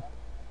fault.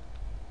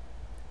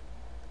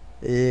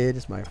 It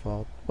is my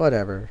fault.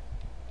 Whatever.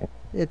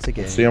 It's a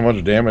game. Let's see how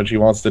much damage he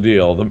wants to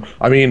deal.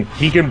 I mean,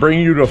 he can bring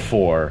you to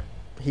 4.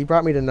 He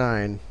brought me to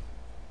 9.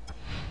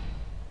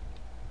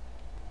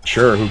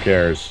 Sure, who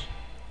cares?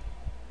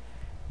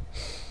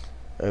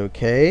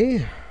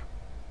 Okay.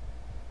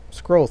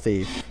 Scroll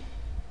Thief.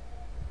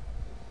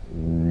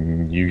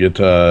 You get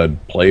to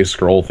play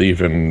Scroll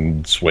Thief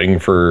and swing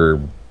for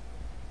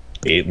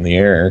 8 in the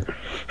air.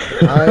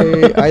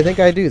 I think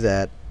I do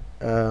that.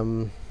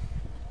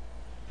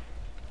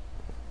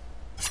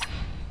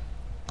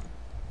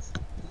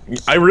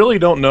 I really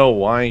don't know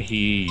why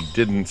he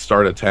didn't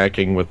start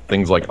attacking with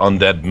things like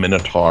Undead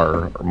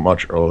Minotaur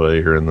much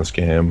earlier in this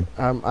game.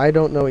 I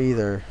don't know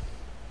either.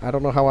 I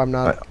don't know how I'm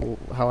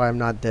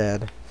not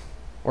dead,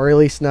 or at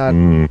least not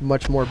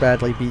much more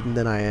badly beaten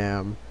than I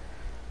am.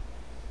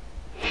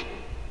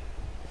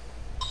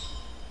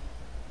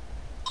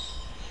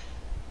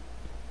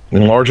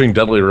 Enlarging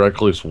Deadly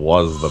Recluse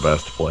was the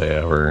best play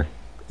ever.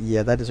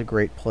 Yeah, that is a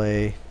great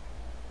play.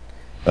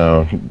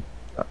 Oh,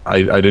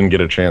 I didn't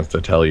get a chance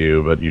to tell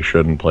you, but you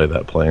shouldn't play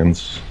that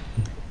Plains.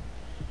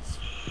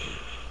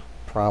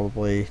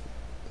 Probably.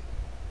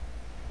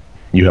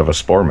 You have a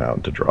Spore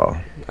Mound to draw.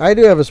 I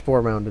do have a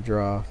Spore Mound to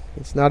draw.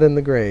 It's not in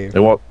the grave. It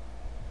won't.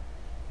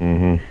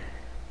 Mm-hmm.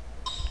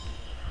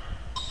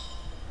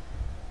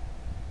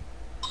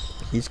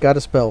 He's got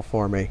a spell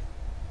for me.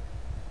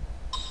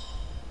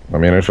 I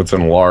mean, if it's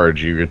in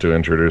large, you get to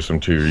introduce him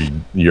to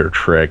your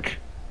trick.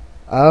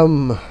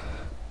 Who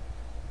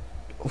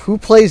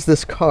plays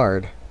this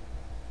card?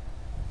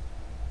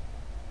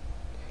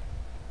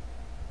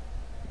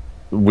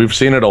 We've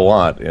seen it a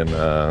lot in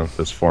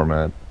this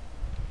format.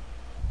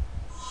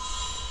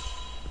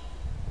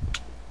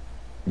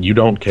 You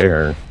don't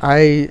care.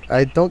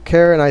 I don't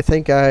care, and I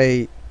think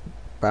I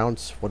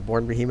bounce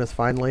Woodborn Behemoth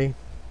finally.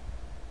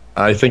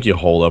 I think you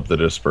hold up the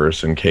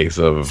disperse in case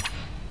of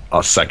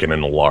a second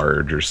in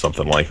large or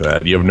something like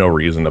that. You have no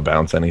reason to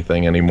bounce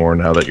anything anymore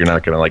now that you're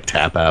not going to like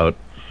tap out.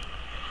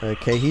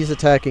 Okay, he's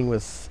attacking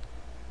with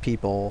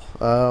people.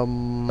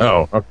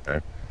 Oh, okay.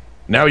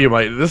 Now you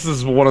might. This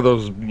is one of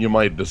those you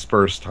might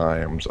disperse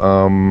times.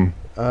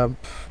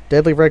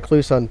 Deadly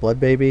Recluse on Blood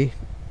Baby,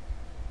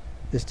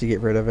 just to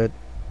get rid of it,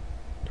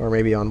 or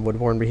maybe on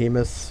Woodborn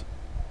Behemoth.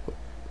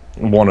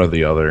 One or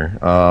the other.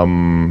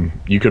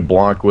 You could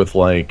block with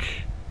like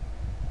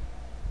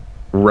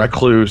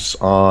Recluse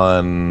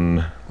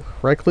on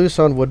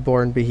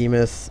Woodborn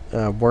Behemoth,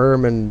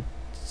 Worm and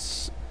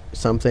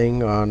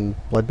something on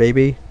Blood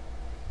Baby.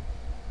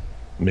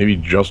 Maybe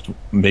just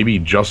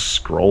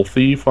Scroll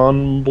Thief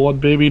on Blood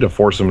Baby to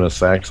force him to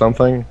sack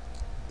something.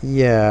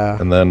 Yeah.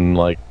 And then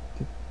like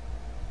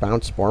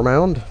bounce Spore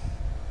Mound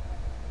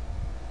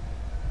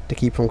to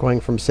keep from going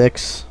from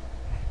 6.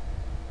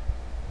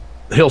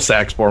 He'll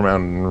sack Spore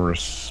Mound in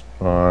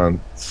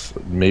response.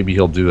 Maybe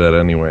he'll do that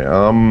anyway.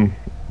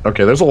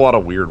 Okay, there's a lot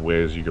of weird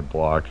ways you could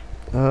block.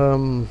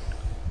 How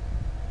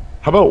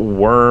about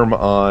Worm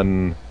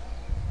on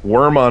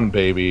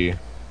Baby?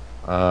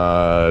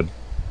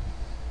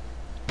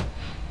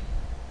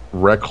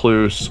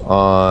 Recluse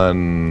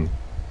on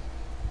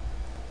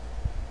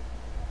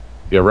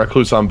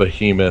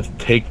Behemoth.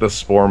 Take the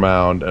Spore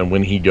Mound, and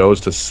when he goes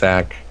to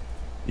sack,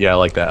 yeah, I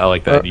like that. I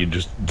like that. You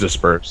just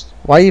disperse.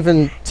 Why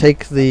even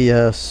take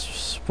the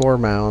Spore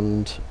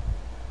Mound?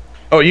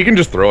 Oh, you can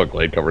just throw a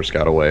Glade Cover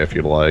Scout away if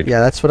you'd like. Yeah,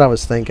 that's what I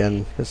was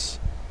thinking.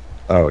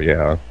 Oh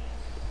yeah,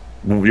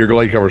 your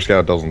Glade Cover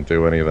Scout doesn't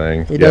do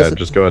anything.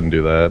 Just go ahead and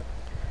do that.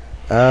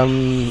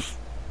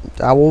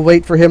 I will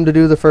wait for him to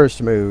do the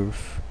first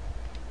move.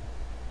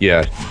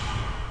 Yeah.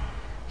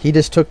 He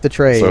just took the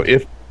trade. So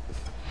if...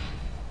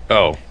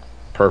 Oh,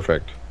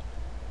 perfect.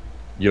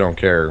 You don't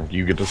care.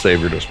 You get to save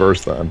your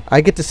disperse then.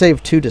 I get to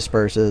save 2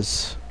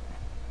 disperses.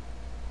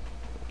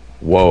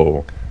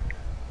 Whoa.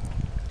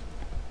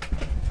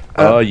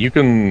 You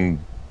can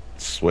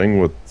swing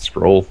with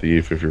Scroll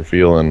Thief if you're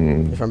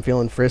feeling... If I'm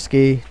feeling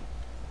frisky.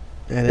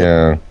 And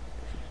yeah.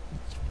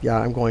 Yeah,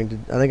 I think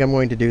I'm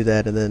going to do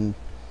that and then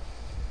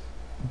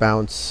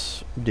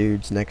bounce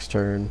dudes next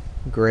turn.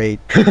 Great.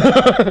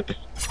 I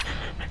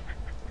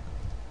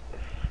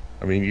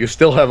mean, you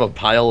still have a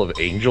pile of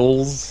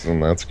angels,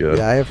 and that's good.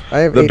 Yeah, I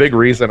have the big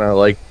reason I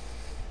like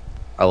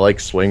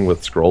swing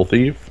with Scroll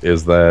Thief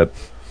is that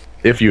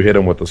if you hit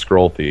him with the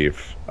Scroll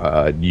Thief,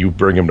 you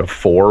bring him to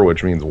 4,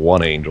 which means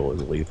 1 angel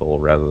is lethal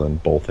rather than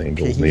both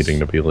angels needing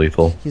to be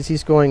lethal.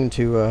 He's going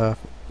to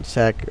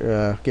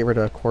get rid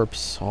of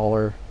Corpse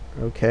Hauler.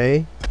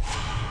 Okay.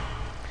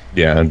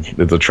 Yeah,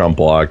 it's a trump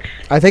block.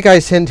 I think I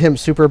send him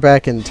super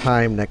back in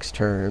time next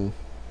turn.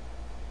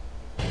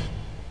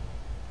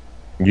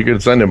 You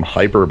could send him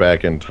hyper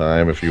back in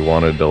time if you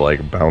wanted to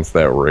like bounce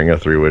that Ring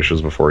of 3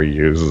 Wishes before he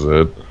uses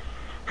it.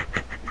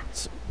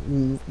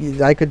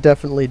 I could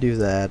definitely do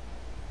that.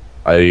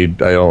 I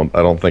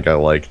don't think I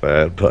like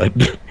that, but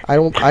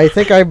I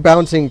think I'm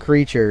bouncing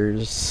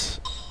creatures.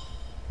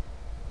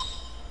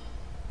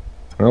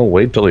 Well,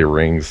 wait till he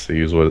rings,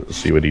 see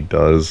what he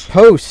does.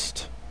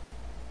 Post.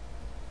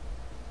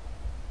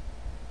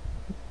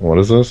 What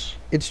is this?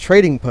 It's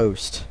Trading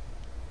Post.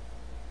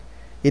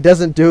 It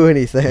doesn't do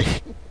anything.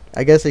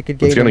 I guess it could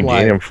gain him life. It's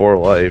gonna gain him 4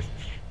 life.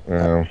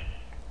 Yeah.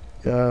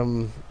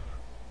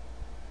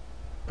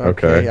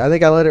 Okay. I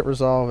think I let it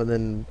resolve and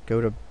then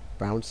go to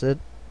bounce it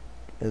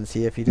and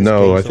see if he just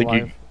No, gains I think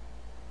life.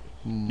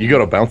 you go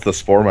to bounce the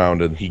Spore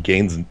Mound and he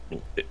gains.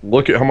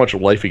 Look at how much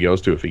life he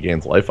goes to if he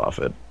gains life off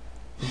it.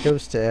 He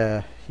goes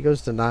to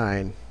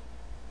 9.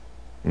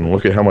 And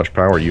look at how much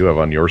power you have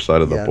on your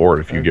side of the board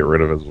if you get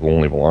rid of his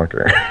only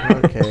blocker.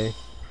 Okay.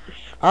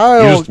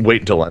 You just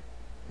wait until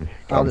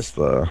I'll just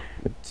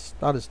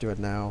do it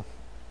now.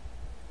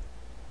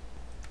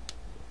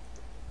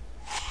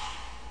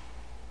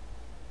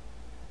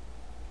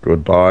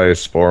 Goodbye,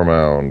 Spore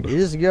Mound. It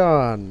is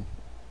gone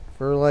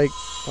for like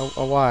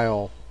a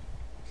while.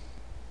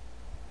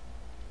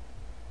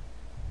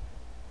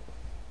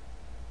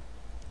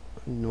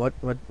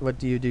 What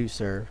do you do,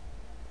 sir?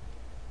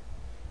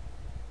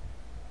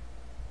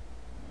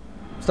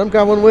 Stump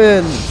Goblin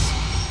wins.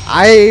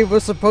 I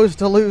was supposed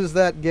to lose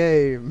that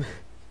game.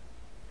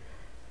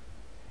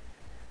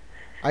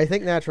 I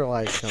think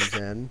Naturalize comes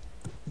in.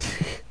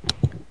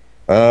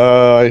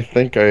 I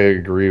think I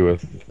agree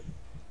with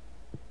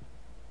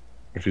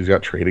if he's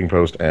got Trading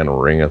Post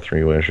and Ring of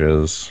Three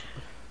Wishes.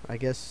 I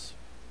guess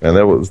And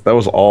that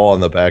was all on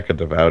the back of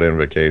Devout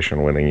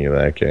Invocation winning you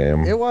that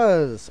game. it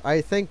was.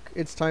 I think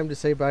it's time to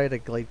say bye to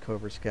Glade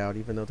Cobra Scout,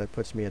 even though that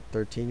puts me at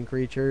 13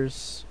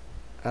 creatures.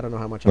 I don't know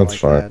how much I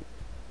That's like fine.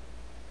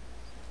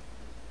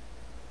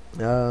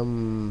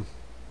 that.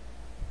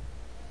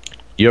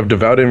 You have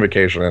Devout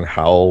Invocation and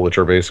Howl, which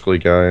are basically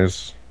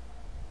guys.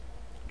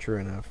 True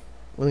enough.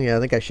 Well, yeah, I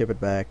think I ship it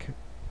back.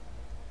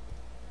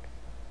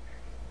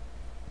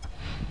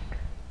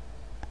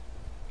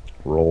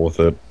 Roll with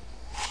it.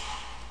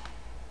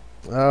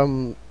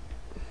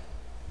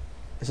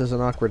 This is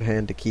an awkward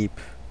hand to keep,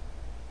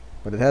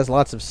 but it has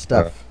lots of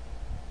stuff.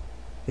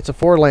 It's a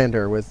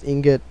 4-lander with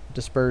Ingot,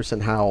 Disperse,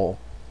 and Howl.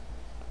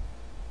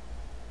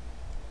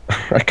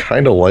 I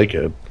kind of like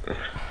it.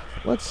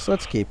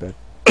 Let's keep it.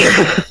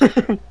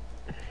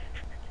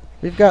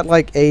 We've got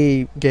like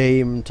a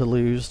game to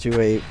lose to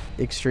a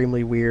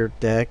extremely weird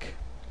deck.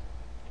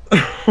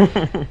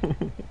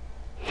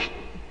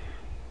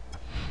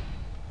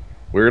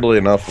 Weirdly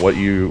enough, what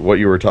you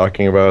were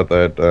talking about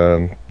that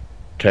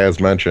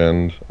Kaz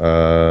mentioned,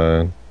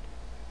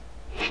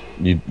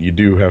 you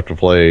do have to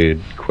play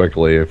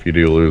quickly if you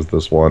do lose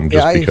this one,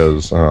 just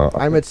because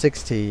I'm at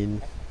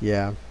 16.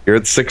 Yeah. You're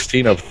at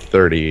 16 of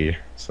 30,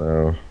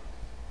 so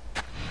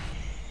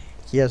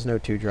He has no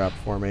 2-drop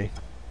for me.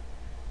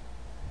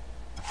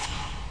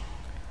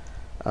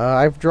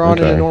 I've drawn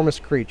an enormous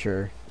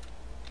creature.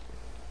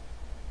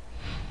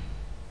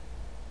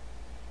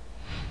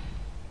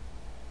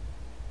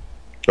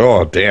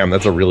 Oh, damn,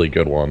 that's a really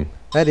good one.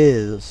 That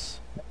is.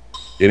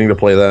 Getting to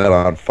play that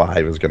on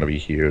 5 is going to be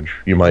huge.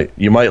 You might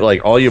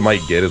like all you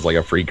might get is like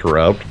a free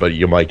corrupt, but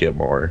you might get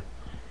more.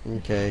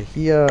 Okay,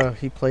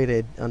 he played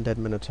a Undead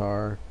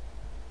Minotaur.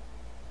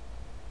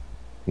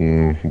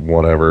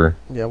 Whatever.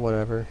 Yeah,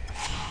 whatever.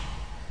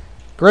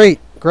 Great,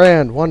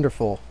 grand,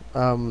 wonderful.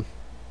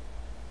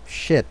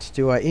 Shit.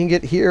 Do I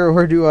Ingot here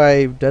or do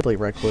I Deadly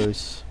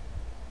Recluse?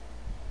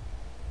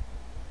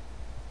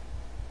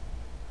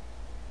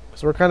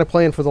 So we're kind of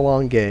playing for the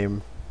long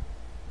game.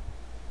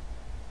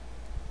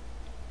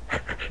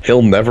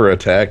 He'll never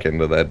attack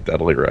into that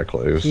Deadly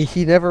Recluse.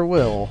 He never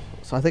will.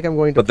 So I think I'm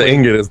going to. But the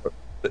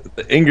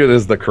Ingot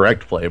is the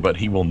correct play, but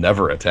he will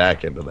never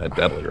attack into that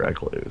Deadly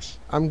Recluse.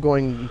 I'm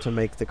going to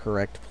make the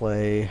correct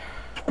play.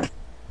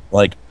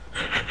 Like.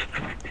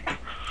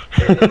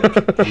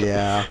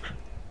 Yeah.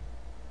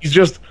 He's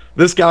just,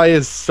 this guy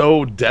is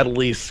so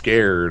deadly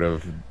scared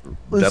of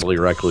Deadly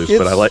Recluse,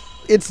 but I like.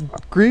 It's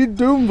Green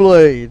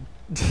Doomblade.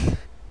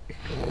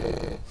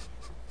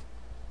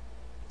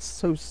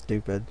 So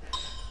stupid.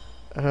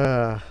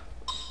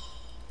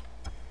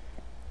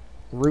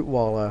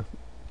 Rootwalla.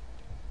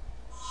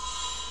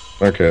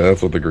 Okay,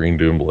 that's what the Green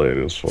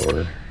Doomblade is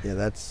for. Yeah,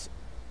 that's.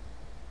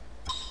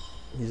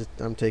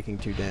 I'm taking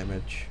 2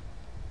 damage.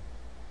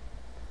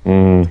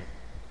 Oh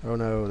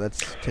no,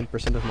 that's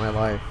 10% of my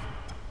life.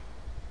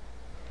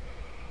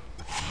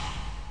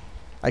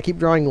 I keep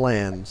drawing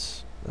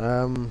lands.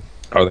 Are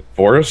they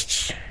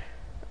forests?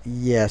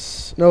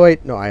 Yes. No,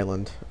 wait. No,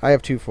 island. I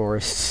have 2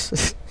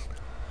 forests.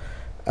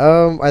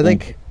 I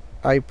think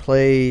I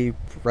play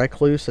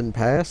Recluse and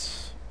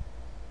pass.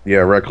 Yeah,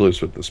 Recluse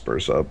with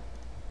Disperse up.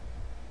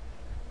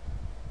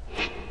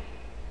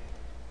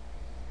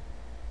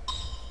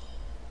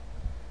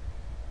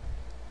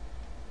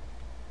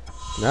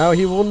 Now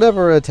he will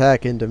never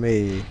attack into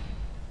me.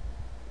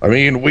 I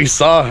mean, we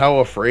saw how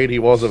afraid he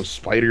was of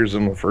spiders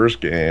in the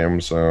first game,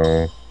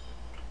 so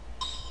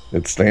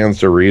it stands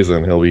to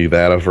reason he'll be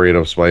that afraid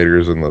of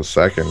spiders in the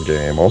second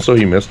game. Also,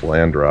 he missed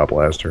land drop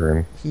last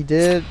turn. He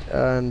did,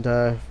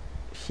 and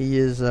he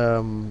is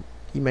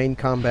he main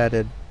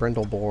combated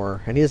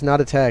Brindleboar, and he is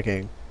not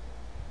attacking.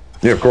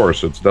 Yeah, of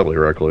course, it's Deadly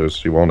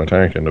Recluse. You won't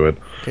attack into it.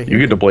 Okay, you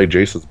get to play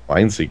Jace's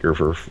Mindseeker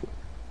for.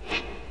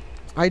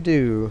 I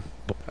do.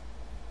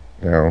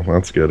 Yeah,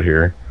 that's good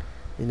here.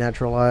 You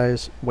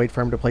naturalize, wait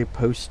for him to play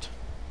post.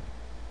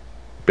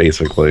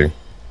 Basically.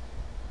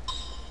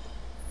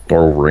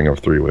 Or Ring of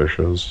Three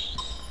Wishes.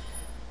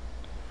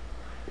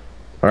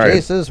 Alright.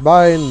 Jace's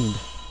Mind!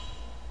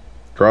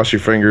 Cross your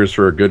fingers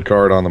for a good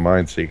card on the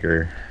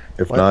Mindseeker.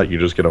 If not, you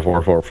just get a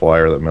 4/4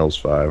 flyer that mills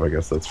 5. I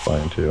guess that's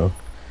fine too.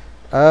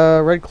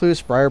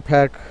 Recluse,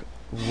 Briarpack,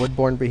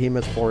 Woodborne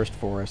Behemoth,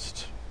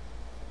 Forest.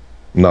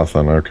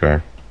 Nothing,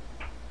 okay.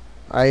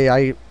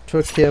 I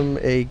took him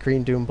a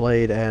Green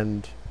Doomblade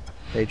and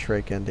a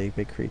Trick and a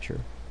big creature.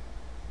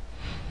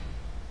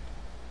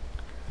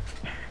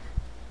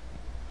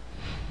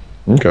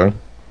 Okay.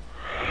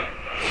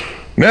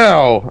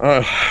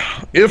 Now,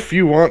 if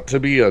you want to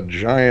be a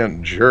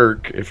giant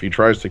jerk, if he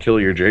tries to kill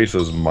your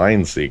Jace's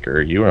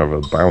Mindseeker, you have a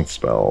bounce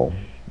spell.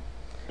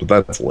 But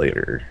that's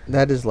later.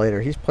 That is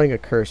later. He's playing a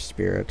Cursed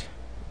Spirit.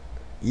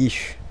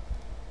 Yeesh.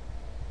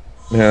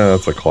 Yeah,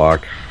 that's a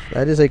clock.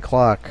 That is a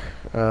clock.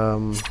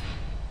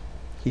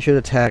 He should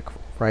attack,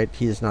 right?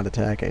 He is not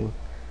attacking.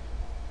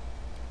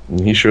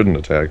 He shouldn't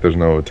attack. There's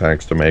no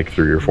attacks to make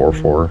through your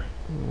 4/4.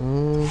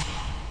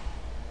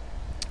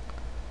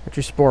 What's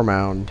your Spore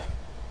Mound?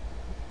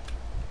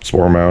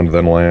 Spore Mound,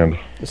 then land.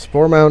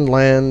 Spore Mound,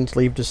 land,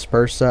 leave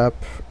Disperse up.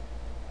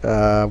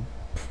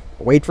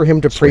 Wait for him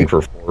to Swing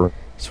for 4.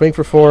 Swing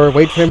for 4.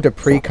 Wait for him to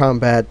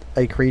pre-combat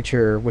a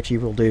creature, which he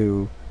will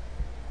do.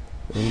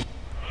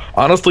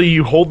 Honestly,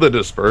 you hold the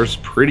Disperse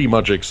pretty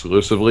much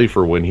exclusively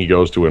for when he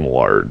goes to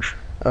enlarge.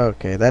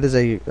 Okay, that is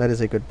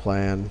a good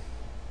plan.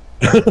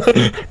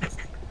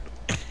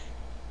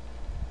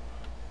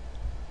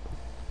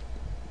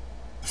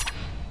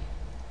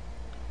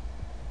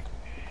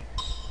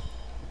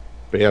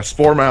 But yeah,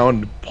 Spore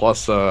Mound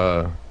plus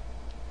Spore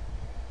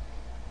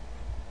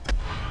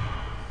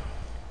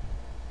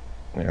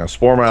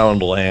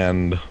Mound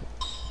land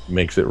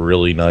makes it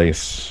really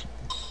nice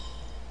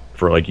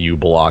for like you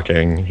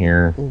blocking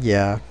here.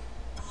 Yeah.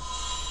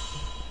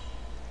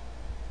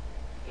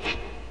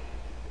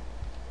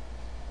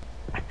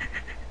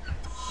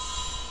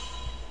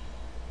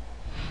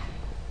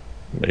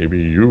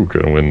 Maybe you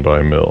can win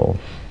by mill.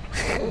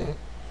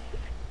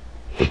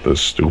 With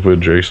this stupid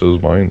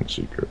Jace's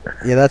Mindseeker.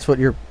 Yeah, that's what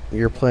you're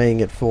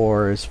playing it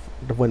for, is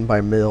to win by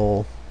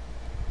mill.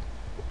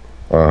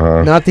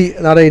 Uh-huh.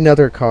 Not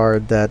another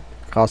card that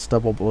costs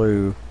double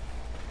blue.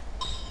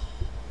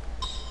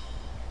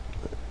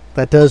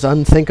 That does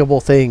unthinkable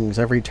things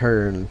every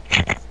turn.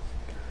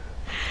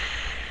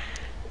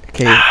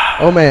 Okay.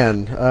 Oh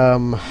man.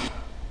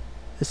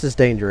 This is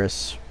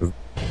dangerous.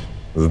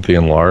 Is it the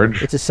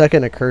enlarge? It's a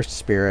second accursed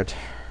spirit.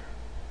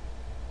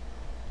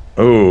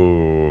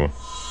 Oh.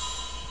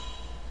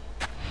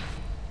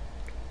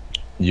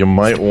 You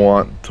might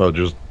want to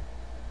just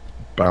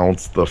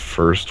bounce the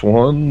first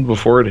one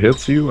before it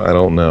hits you? I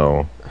don't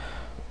know.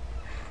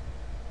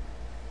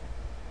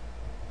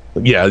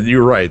 Yeah,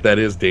 you're right. That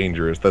is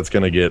dangerous. That's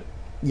going to get...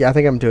 Yeah, I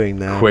think I'm doing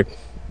that. Quick.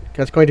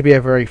 That's going to be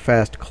a very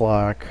fast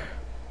clock.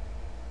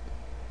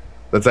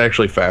 That's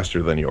actually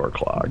faster than your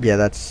clock. Yeah,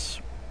 that's...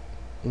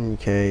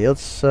 Okay,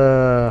 let's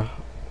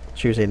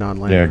choose a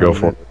non-land. Yeah, go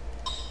for it.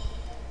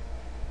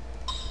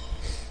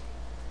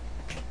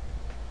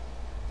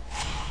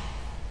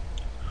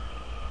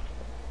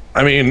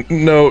 I mean,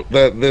 note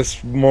that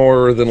this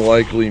more than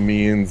likely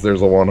means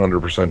there's a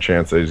 100%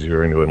 chance that he's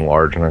going to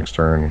enlarge next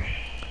turn.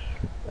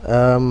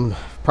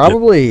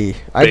 Probably.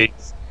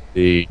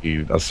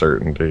 A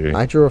certainty.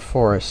 I drew a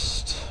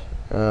forest.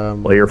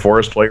 Play your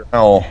forest, play your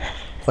howl.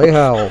 Play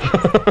howl.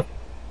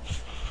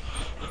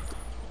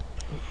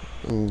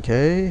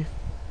 Okay.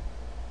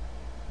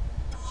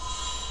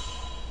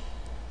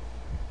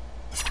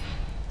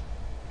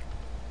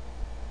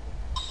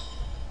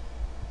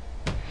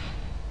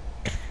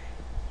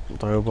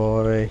 Oh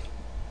boy.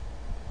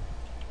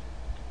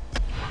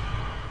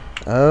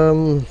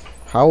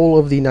 Howl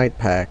of the Night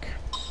Pack.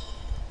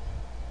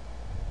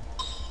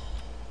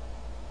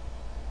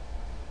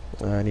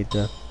 I need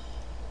to...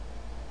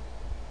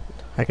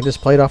 I can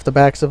just play it off the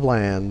backs of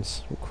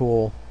lands.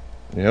 Cool.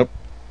 Yep.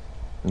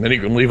 And then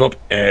you can leave up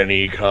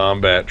any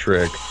combat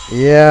trick.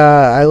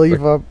 Yeah, I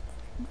leave up...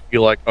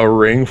 You like a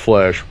ring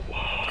flesh.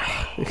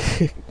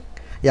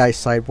 Yeah, I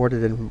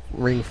sideboarded in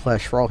ring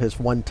flesh for all his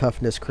 1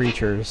 toughness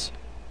creatures.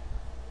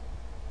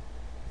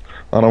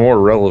 On a more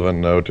relevant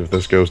note, if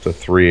this goes to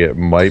 3, it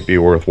might be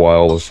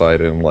worthwhile to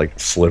side in like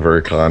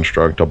Sliver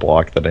Construct to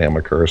block the damn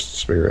accursed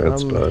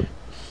spirits, but...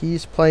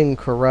 He's playing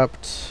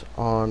Corrupt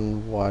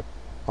on what?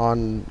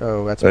 On...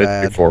 Oh, that's That's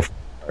bad. your 4/4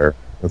 flyer.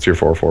 That's your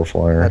 4/4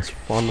 flyer. That's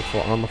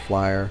on the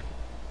flyer.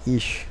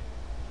 Yeesh.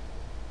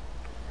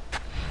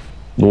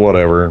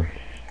 Whatever.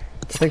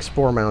 I think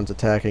Spore Mound's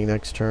attacking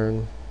next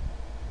turn.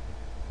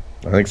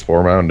 I think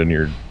Spore Mound and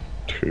your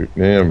 2...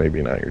 Yeah,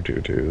 maybe not your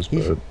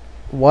 2/2s, but...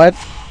 What?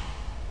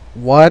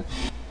 What?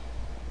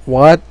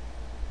 What?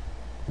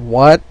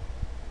 What?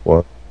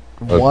 What?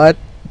 What?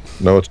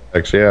 No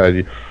attacks,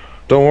 yeah.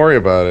 Don't worry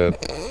about it.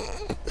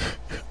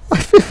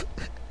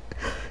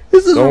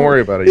 Don't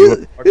worry about it. You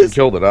would fucking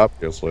killed it,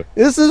 obviously.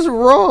 This is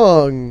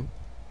wrong.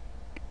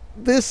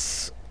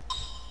 This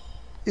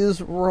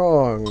is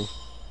wrong.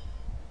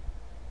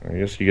 I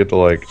guess you get to,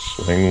 like,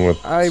 swing with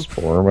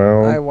Spore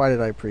Mound. Why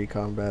did I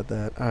pre-combat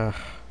that?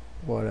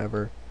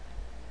 Whatever.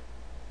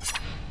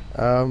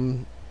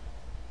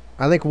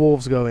 I think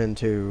wolves go in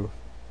too.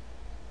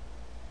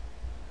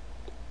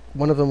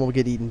 One of them will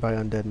get eaten by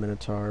Undead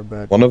Minotaur,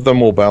 but... One of them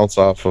will bounce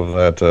off of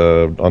that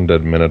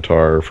Undead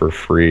Minotaur for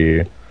free,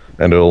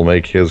 and it'll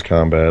make his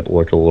combat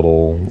look a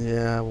little...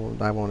 Yeah,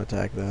 I won't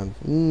attack then.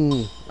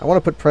 I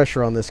want to put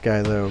pressure on this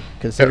guy, though,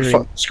 considering...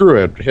 Yeah,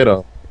 screw it. Hit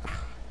him.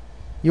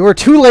 You were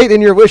too late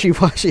in your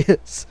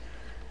wishy-washies.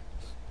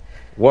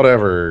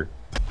 Whatever.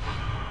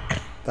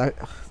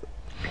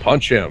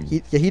 Punch him.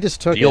 He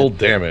just took Deal it.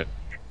 damn it.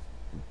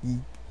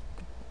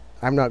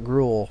 I'm not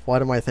Gruul.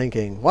 What am I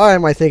thinking? Why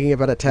am I thinking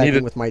about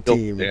attacking with my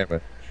team? Damn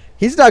it.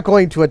 He's not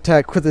going to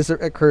attack with his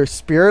accursed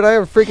spirit. I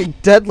have a freaking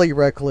deadly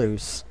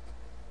recluse.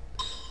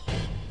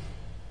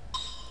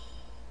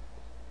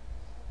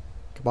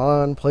 Come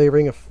on, play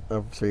Ring of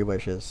 3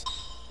 Wishes.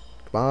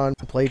 Come on,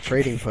 play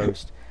Trading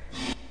Post.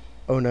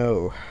 Oh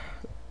no.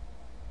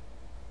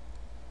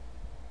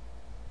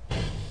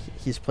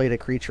 He's played a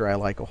creature I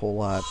like a whole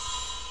lot.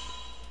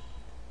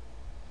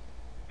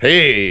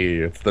 Hey,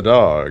 it's the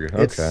dog.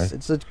 Okay.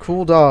 It's a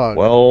cool dog.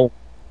 Well,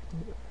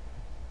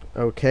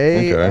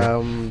 Okay,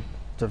 okay.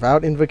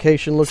 Devout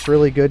Invocation looks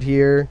really good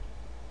here.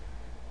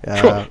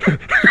 Uh,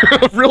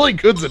 Really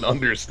good's an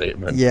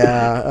understatement.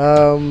 yeah,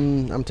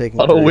 I'm taking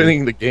Auto 3.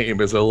 winning the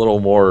game is a little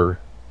more.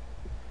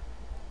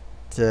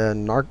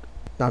 Not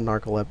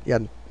narcolepsy. Yeah,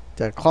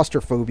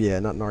 claustrophobia,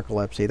 not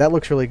narcolepsy. That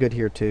looks really good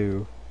here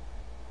too.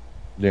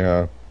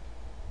 Yeah.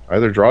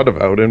 Either draw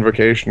Devout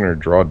Invocation or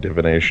draw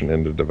Divination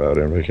into Devout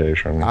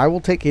Invocation. I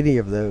will take any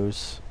of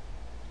those.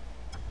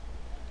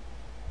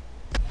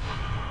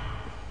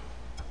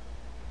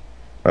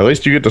 At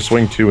least you get to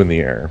swing 2 in the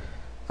air.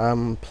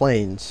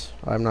 Planes.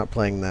 I'm not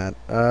playing that.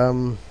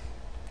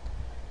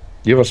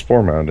 You have a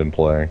Spore Mound in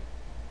play.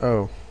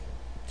 Oh.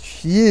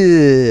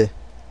 Yeah.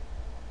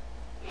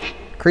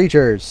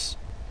 Creatures.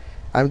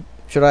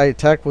 Should I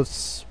attack with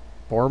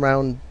Spore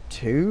Mound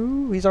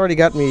 2? He's already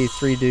got me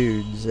 3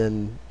 dudes,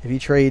 and if he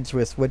trades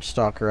with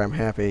Witchstalker, I'm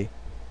happy.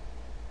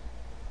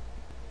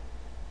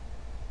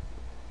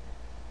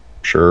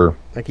 Sure.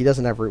 Like, he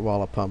doesn't have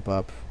Rootwalla pump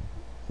up,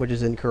 which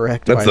is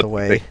incorrect, That's by the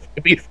way.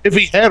 If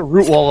he had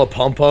Rootwalla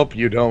pump up,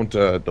 you don't.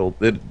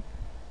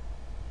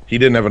 He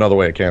didn't have another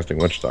way of casting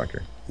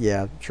Witchstalker.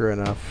 Yeah, true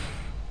enough.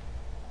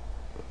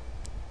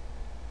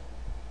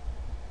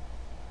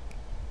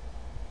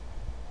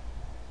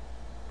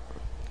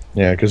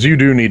 Yeah, because you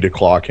do need to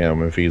clock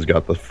him if he's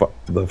got the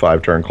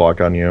 5-turn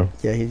clock on you.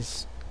 Yeah,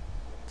 he's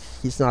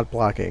not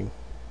blocking.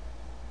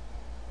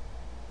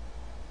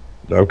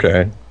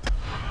 Okay.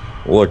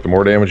 Well, look, the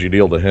more damage you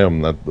deal to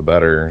him, the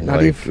better.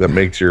 That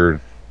makes your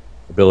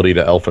ability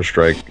to Alpha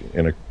Strike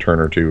in a turn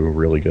or 2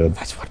 really good.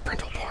 That's what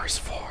Brindlebore is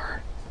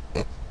for.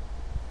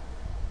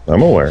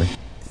 I'm aware.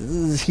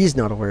 He's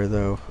not aware,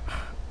 though.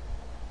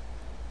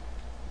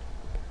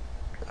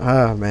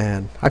 Ah,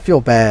 man. I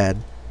feel bad.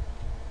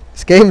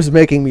 This game's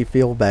making me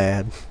feel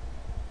bad.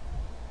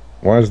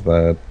 Why is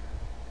that?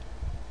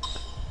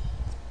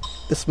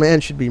 This man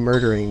should be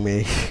murdering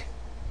me.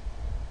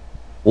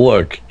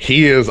 Look,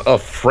 he is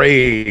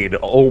afraid.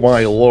 Oh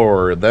my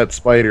lord, that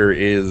spider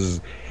is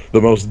the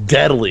most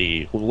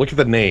deadly. Look at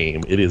the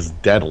name. It is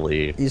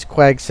deadly. He's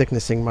quag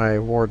sicknessing my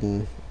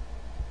warden.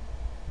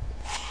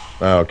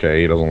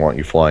 Okay, he doesn't want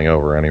you flying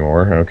over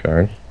anymore.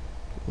 Okay.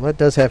 Well, that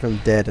does have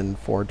him dead in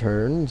 4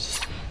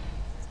 turns.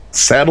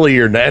 Sadly,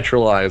 your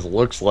naturalize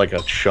looks like a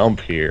chump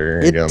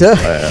here. It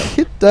does.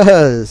 It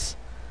does.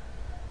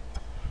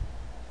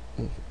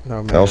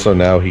 No, man. Also,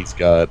 now he's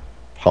got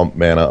pump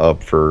mana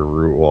up for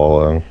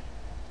Rootwalla.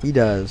 He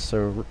does.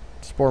 So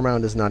Spore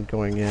Mound is not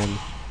going in.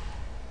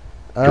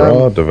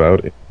 Draw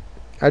Devout.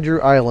 I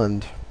drew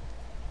Island.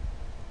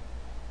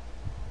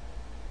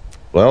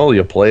 Well,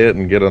 you play it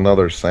and get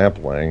another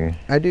sapling.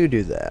 I do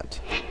that.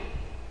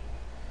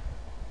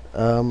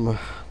 I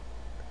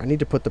need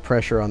to put the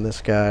pressure on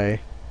this guy.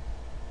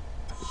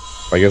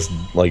 I guess,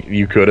 like,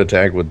 you could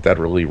attack with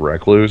Deadly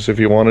Recluse if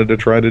you wanted to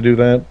try to do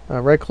that.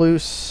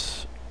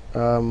 Recluse,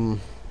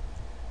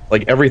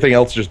 like, everything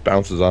else just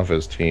bounces off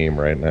his team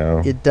right now.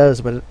 It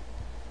does, but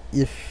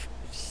if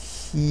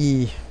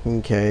he...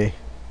 Okay.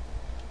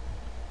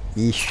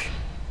 Yeesh.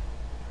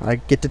 I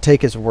get to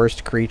take his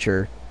worst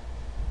creature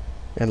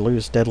and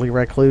lose Deadly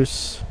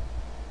Recluse.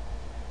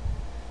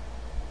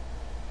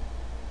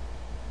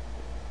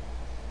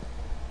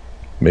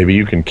 Maybe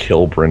you can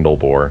kill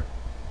Brindlebore.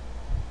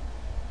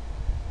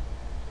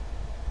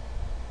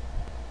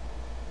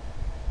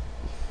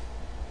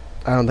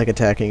 I don't think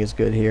attacking is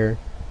good here.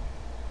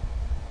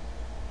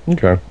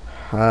 Okay.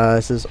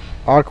 This is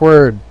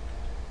awkward.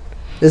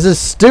 This is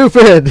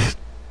stupid.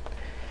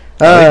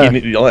 I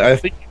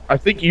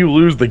think you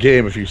lose the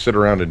game if you sit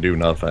around and do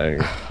nothing.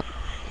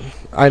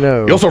 I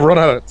know. You also run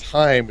out of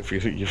time if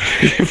you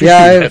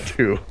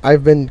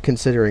I've been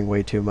considering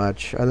way too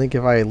much. I think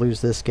if I lose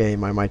this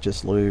game, I might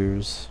just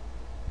lose.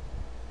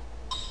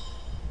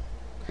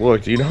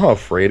 Look, do you know how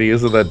afraid he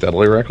is of that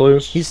Deadly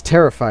Recluse? He's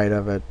terrified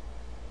of it.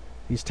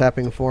 He's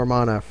tapping 4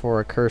 mana for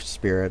a cursed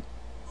spirit.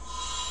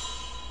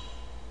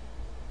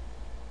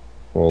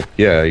 Well,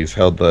 yeah, he's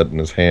held that in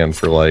his hand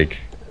for like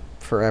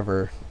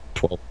forever.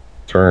 12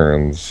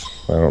 turns.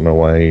 I don't know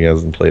why he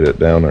hasn't played it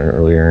down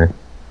earlier.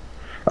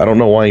 I don't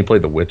know why he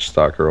played the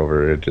Witchstalker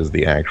over it, is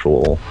the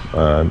actual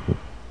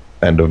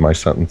end of my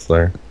sentence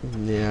there.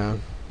 Yeah.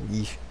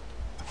 Yeesh.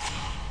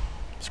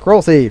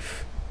 Scroll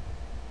Thief.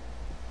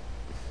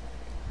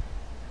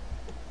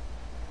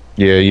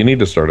 Yeah, you need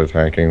to start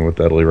attacking with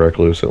Deadly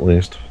Recluse at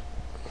least.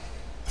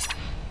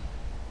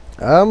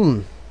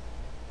 Deadly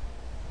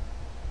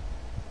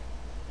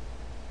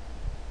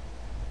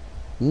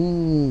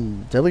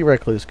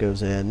Recluse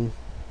goes in.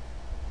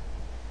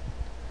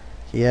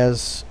 He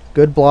has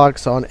good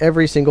blocks on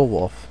every single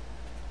wolf.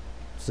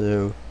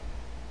 So...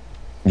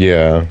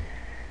 Yeah.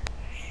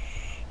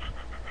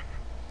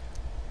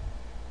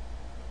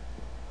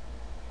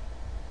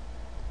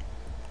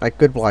 Like,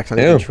 good blocks on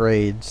any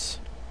trades.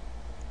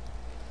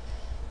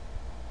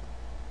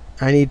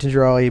 I need to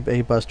draw a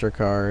Buster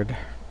card.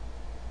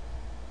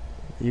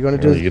 You gonna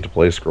do? You get to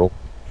play scroll.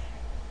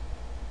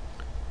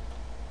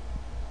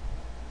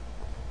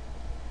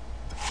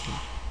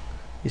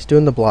 He's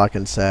doing the block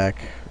and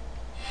sack.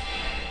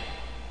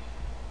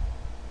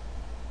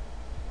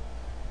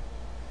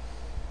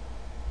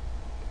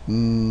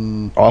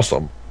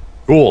 Awesome.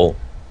 Cool.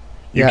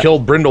 You Yeah.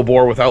 killed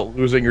Brindlebore without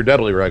losing your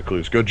Deadly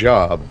Recluse. Good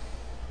job.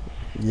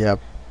 Yep.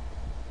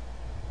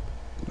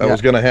 That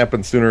was going to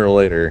happen sooner or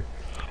later.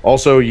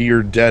 Also,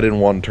 you're dead in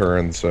one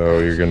turn, so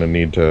you're going to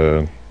need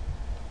to...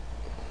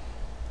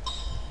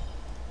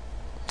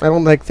 I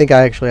don't think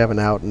I actually have an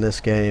out in this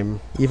game.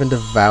 Even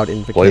Devout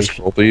Invocation. Play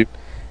Scroll Thief.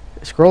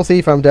 Scroll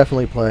Thief I'm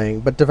definitely playing,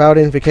 but Devout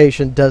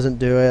Invocation doesn't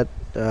do it.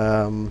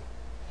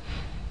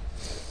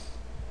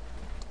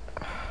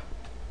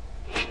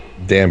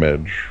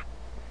 Damage.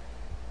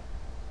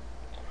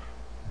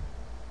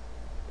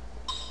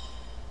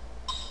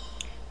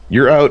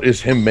 Your out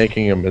is him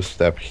making a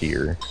misstep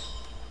here.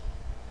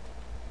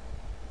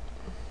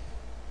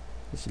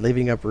 He's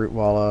leaving up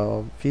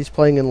rootwalla. If he's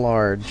playing in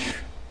large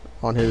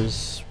on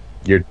his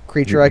You're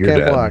creature I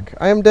can't dead. block.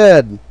 I am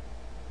dead.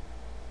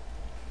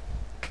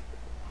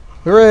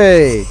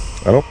 Hooray!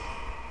 I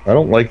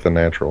don't like the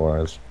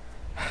naturalize.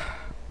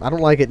 I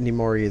don't like it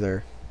anymore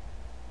either.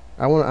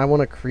 I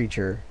want a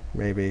creature,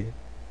 maybe.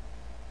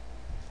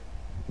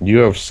 You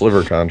have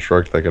Sliver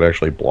Construct that could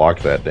actually block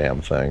that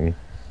damn thing.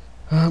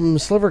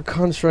 Sliver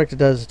Construct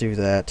does do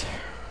that.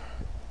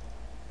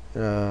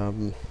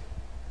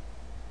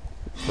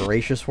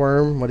 Voracious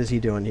Worm, what is he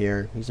doing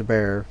here? He's a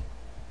bear.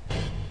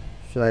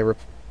 Should I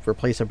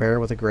replace a bear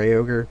with a gray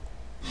ogre?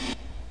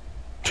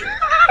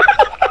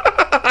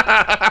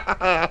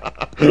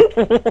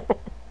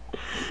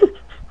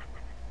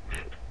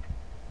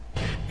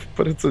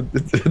 But it's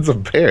a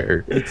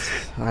bear.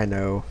 I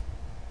know.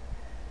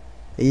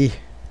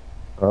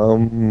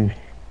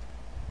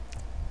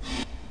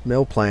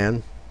 Mill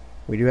plan.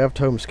 We do have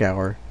Tome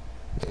Scour.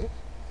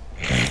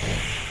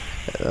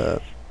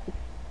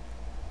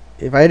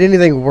 If I had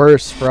anything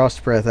worse,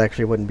 Frost Breath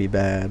actually wouldn't be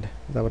bad.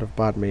 That would have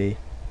bought me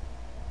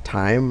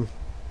time.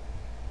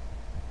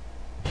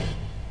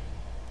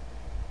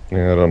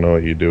 Yeah, I don't know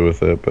what you do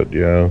with it, but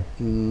yeah.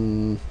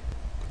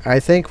 I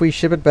think we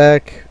ship it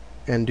back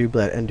and do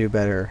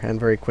better and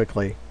very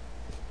quickly.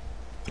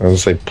 I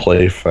was gonna say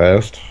play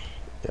fast.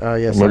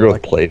 Yes. I'm gonna go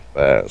with play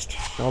fast.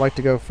 I would like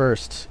to go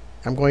first.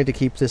 I'm going to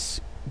keep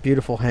this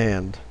beautiful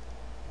hand.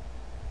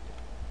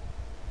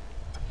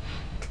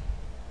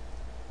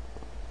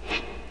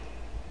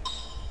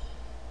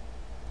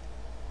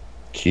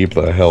 Keep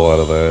the hell out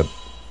of that.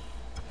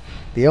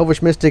 The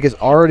Elvish Mystic is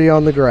already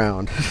on the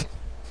ground.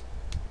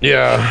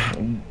 Yeah,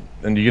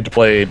 and you get to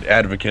play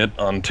Advocate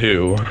on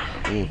 2.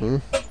 Mm-hmm.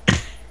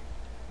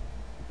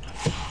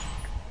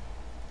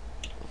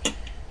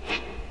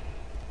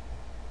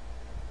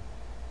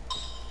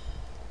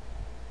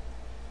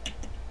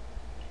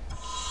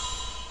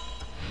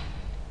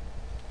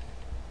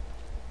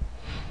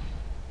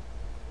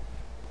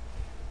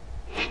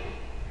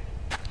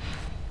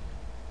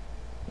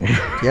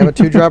 Do you have a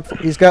 2-drop?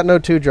 He's got no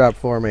 2-drop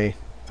for me.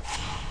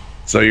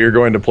 So you're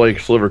going to play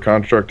Sliver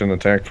Construct and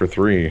attack for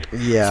 3.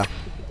 Yeah.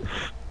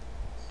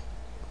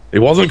 It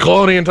wasn't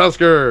Colonian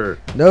Tusker!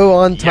 No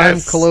on-time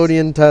Yes!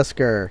 Colonian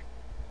Tusker.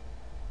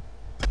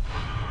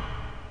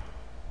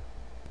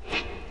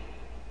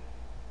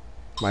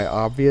 My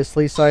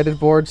obviously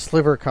sideboard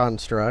Sliver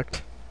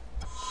Construct.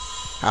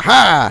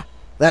 Aha!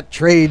 That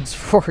trades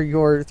for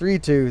your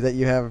 3/2 that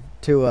you have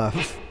 2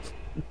 of.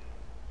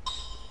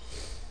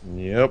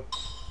 Yep.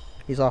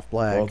 He's off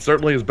black. Well, it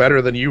certainly is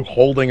better than you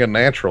holding a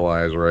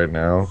Naturalize right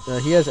now.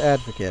 He has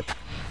Advocate.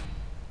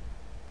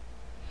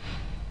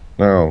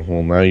 No,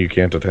 well now you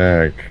can't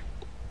attack.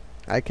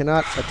 I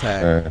cannot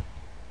attack.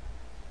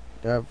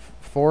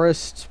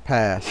 Forest,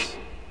 pass.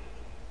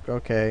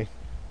 Okay.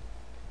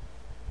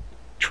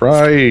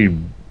 Try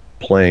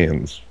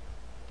Plains.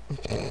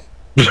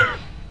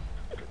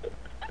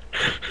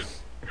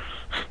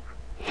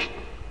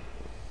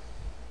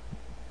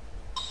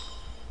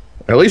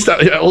 At least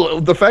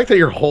the fact that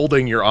you're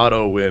holding your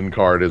auto win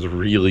card is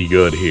really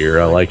good here.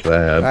 I like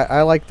that.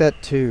 I like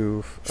that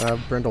too.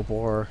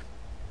 Brindlebore.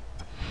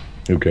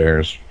 Who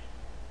cares?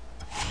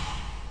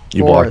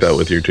 You block that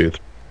with your tooth.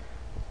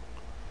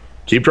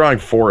 Keep drawing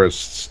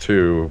forests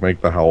too.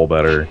 Make the howl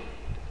better.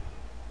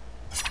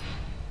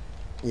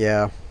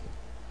 Yeah.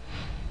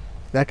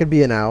 That could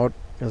be an out,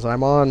 because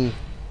I'm on...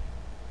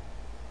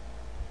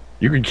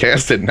 You could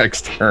cast it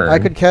next turn. I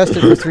could cast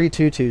it for 3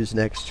 2/2s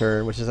next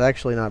turn, which is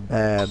actually not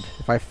bad.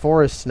 If I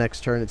forest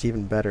next turn, it's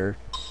even better.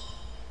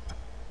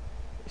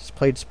 He's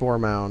played Spore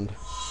Mound.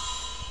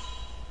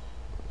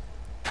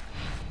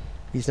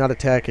 He's not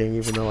attacking,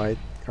 even though I...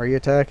 Are you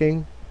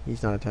attacking?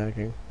 He's not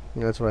attacking.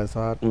 That's what I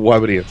thought. Why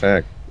would he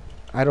attack?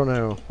 I don't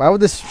know. Why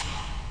would this...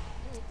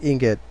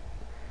 Ingot...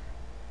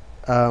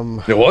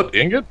 What?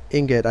 Ingot?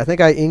 Ingot. I think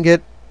I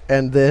Ingot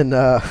and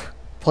then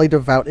play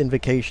Devout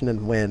Invocation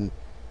and win.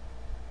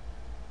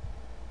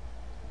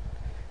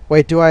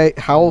 Wait, do I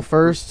howl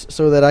first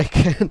so that I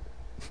can...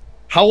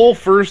 Howl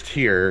first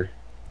here.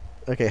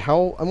 Okay,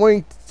 how I'm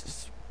going.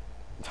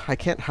 I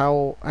can't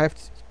howl. I have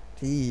to.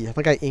 I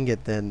think I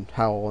ingot then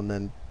howl and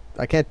then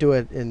I can't do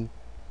it in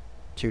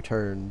 2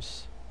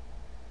 turns.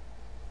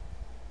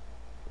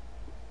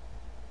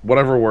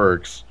 Whatever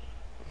works.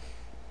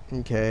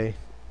 Okay.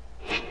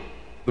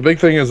 The big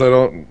thing is I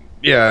don't.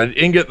 Yeah,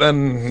 ingot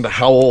then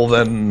howl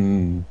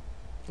then.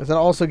 That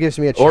also gives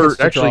me a Or chance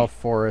to actually- draw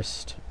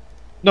forest.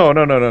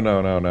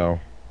 No.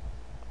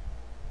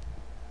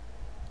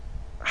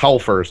 Howl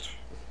first.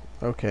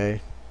 Okay.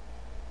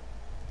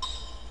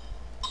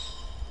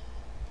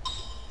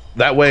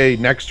 That way,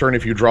 next turn,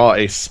 if you draw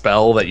a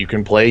spell that you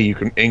can play, you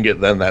can ingot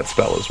then that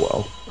spell as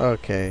well,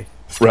 Okay.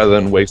 rather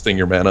than wasting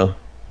your mana.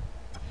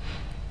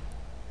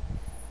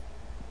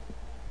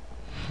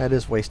 That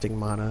is wasting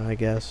mana, I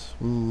guess.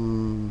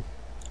 Hmm.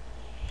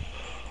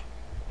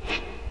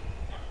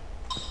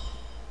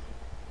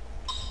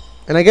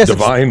 And I guess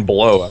Divine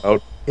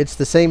Blowout. it's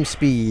the same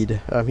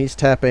speed. He's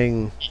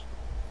tapping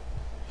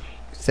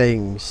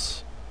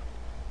things.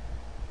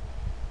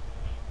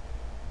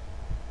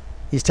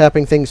 He's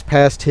tapping things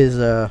past his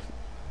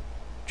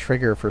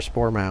trigger for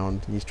Spore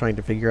Mound. He's trying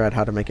to figure out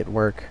how to make it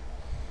work.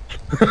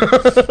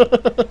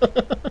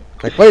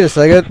 Like, wait a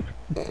second.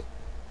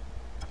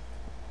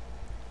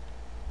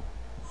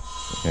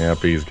 Yep,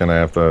 he's gonna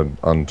have to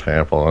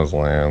untap all his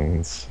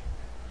lands.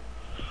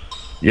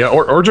 Yeah,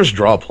 or just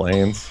draw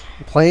planes.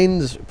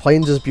 Plains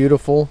is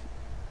beautiful.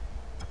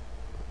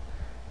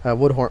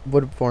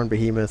 Woodborn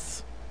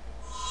Behemoth.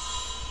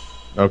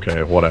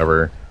 Okay,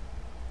 whatever.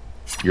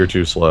 You're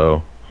too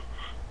slow.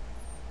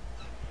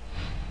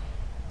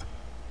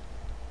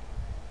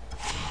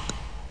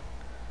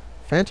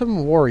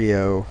 Phantom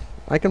Wario.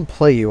 I can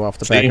play you off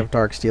the back See? of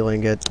Darksteel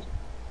Ingot.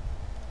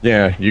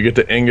 Yeah, you get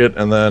to ingot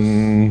and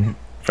then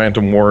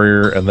Phantom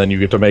Warrior, and then you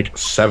get to make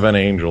 7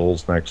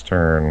 angels next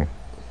turn.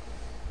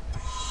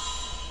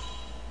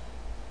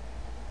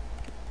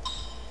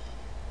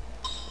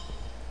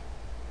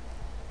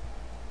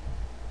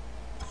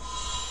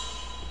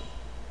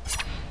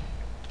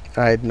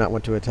 I did not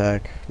want to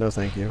attack. No,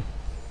 thank you.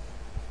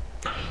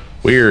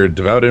 Weird.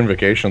 Devout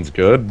Invocation's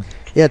good.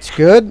 Yeah, it's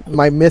good.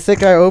 My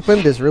mythic I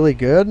opened is really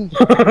good.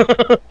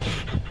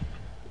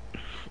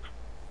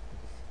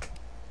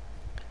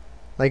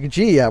 Like,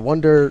 gee, I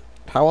wonder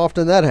how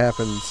often that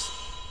happens.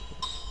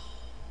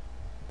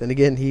 Then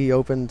again, he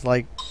opened,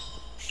 like,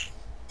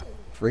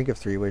 Ring of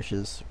 3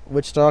 Wishes.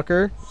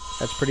 Witchstalker,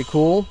 that's pretty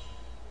cool.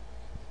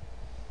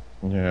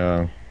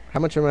 Yeah. How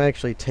much am I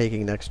actually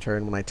taking next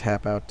turn when I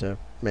tap out to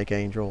make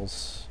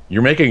angels?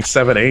 You're making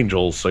 7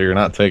 angels, so you're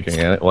not taking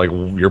it. Like,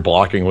 you're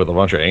blocking with a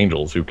bunch of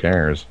angels. Who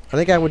cares? I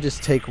think I would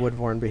just take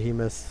Woodborn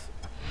Behemoth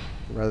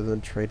rather than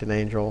trade an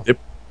angel.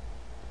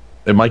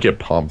 It might get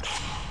pumped.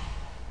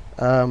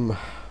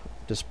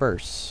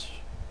 Disperse.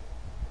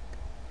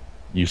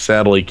 You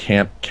sadly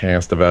can't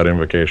cast Devout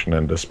Invocation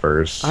and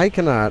Disperse. I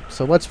cannot.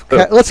 So let's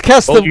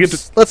cast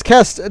let's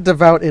cast a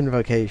Devout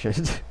Invocation.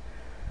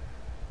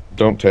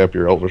 Don't tap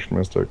your Elvish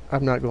Mystic.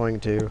 I'm not going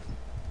to.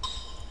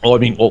 Well, I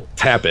mean, well,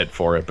 tap it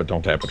for it, but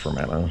don't tap it for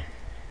mana.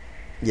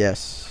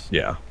 Yes.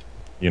 Yeah.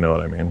 You know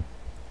what I mean.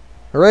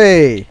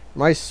 Hooray!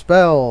 My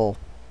spell.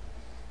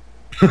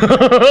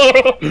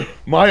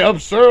 My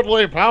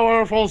absurdly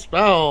powerful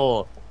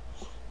spell!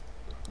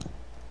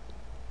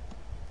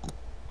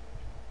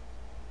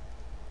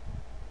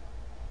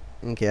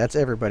 Okay, that's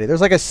everybody.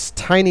 There's like a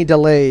tiny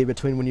delay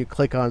between when you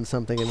click on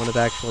something and when it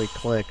actually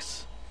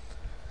clicks.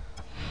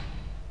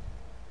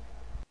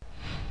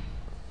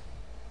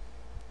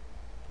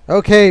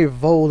 Okay,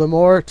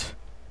 Voldemort.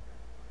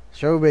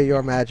 Show me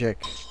your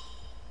magic.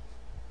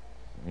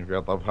 You've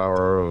got the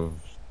power of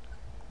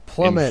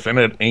Plummet.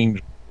 infinite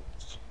angels.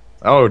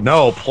 Oh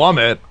no,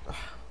 plummet!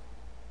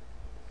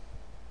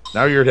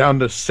 Now you're down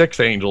to 6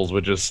 angels,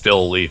 which is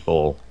still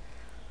lethal.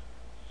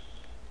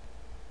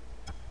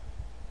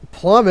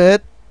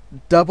 Plummet.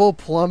 Double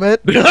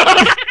plummet.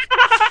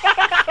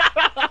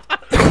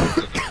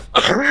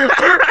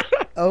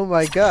 Oh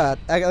my god.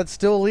 That's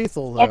still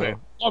lethal though.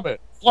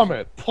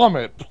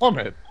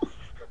 Plummet.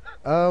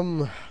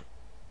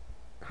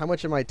 How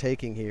much am I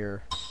taking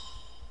here?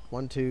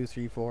 1, 2,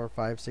 3, 4,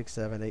 5, 6,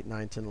 7, 8,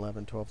 9, 10,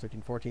 11, 12,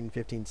 13, 14,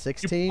 15,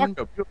 16. You block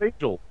them. You have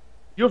angels.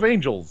 You have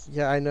angels.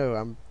 Yeah, I know.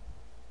 I'm.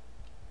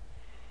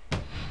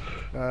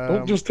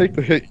 Don't just take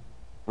the hit.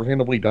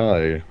 Randomly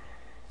die.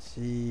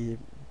 See.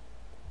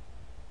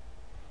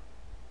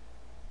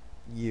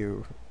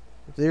 You.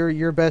 They're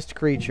your best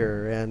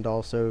creature and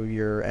also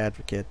your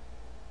advocate.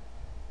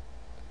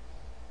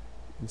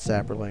 And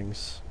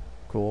Saprolings.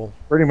 Cool.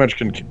 Pretty much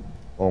can kill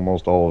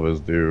almost all of his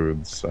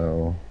dudes,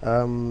 so...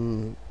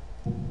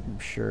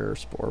 Sure,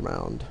 Spore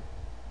Mound.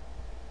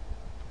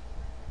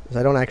 'Cause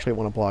I don't actually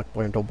want to block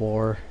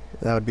Brindlebore.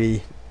 That would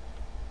be...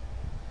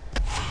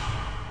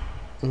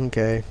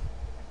 Okay.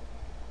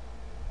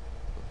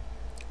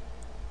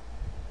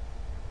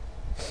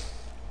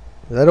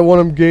 I don't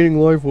want him gaining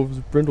life with his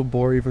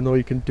Brindlebore, even though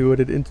he can do it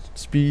at instant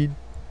speed.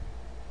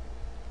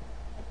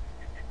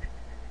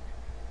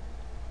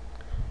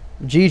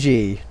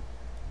 GG.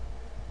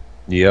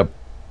 Yep.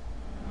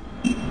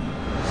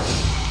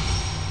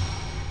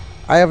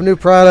 I have a new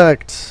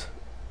product.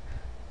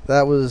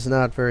 That was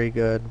not very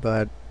good,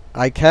 but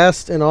I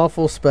cast an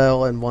awful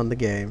spell and won the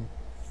game.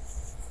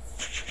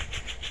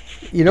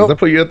 You know, Does that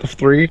put you at the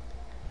 3?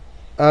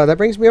 that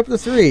brings me up to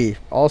 3.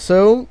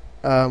 Also,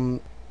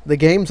 the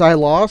games I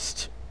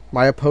lost,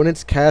 my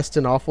opponents cast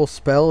an awful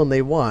spell and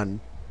they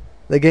won.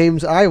 The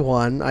games I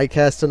won, I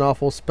cast an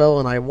awful spell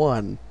and I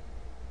won.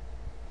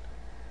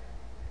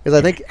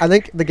 Because I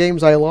think the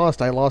games I lost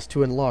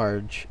to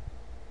enlarge.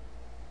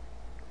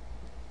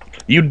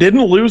 You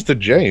didn't lose to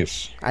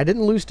Jace. I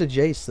didn't lose to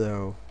Jace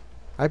though.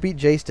 I beat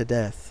Jace to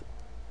death.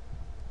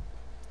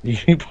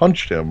 You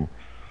punched him.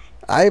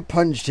 I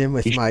punched him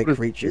with He my showed his-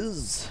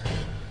 creatures.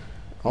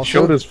 He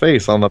showed his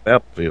face on the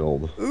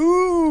battlefield.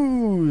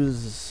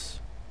 ooze.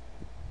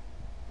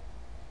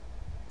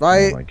 Oh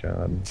My my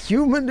god.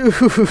 human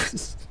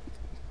ooze.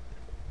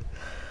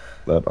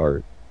 That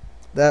art.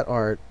 That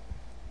art.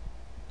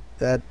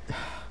 That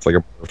It's like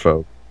a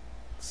merfolk.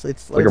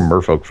 it's Like a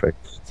merfolk face.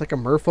 It's like a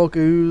merfolk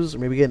ooze, or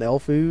maybe an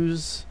elf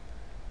ooze.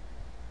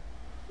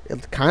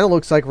 It kind of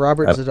looks like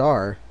Robert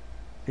Zadar,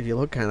 if you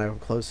look kind of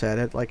close at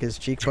it, like his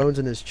cheekbones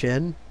and his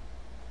chin.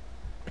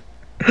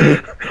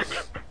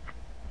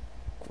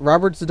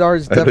 Robert Zadar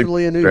is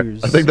definitely an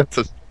ooze. I think that's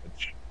a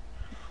stretch.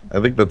 I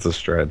think that's a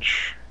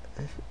stretch.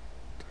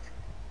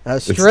 A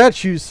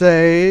stretch, you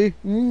say?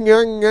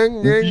 Yark,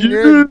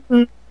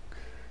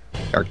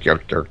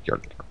 yark, yark,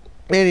 yark.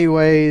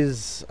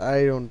 Anyways,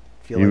 I don't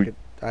feel like it.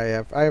 I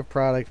have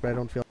product, but I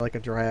don't feel like a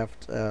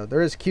draft.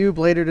 There is Cube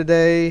later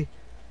today.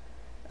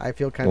 I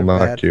feel kind of not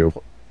bad.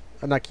 Cube.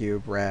 Not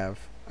Cube, Rav.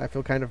 I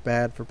feel kind of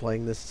bad for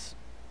playing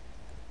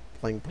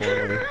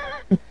poorly.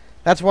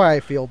 That's why I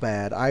feel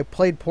bad. I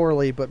played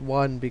poorly, but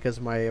won because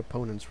my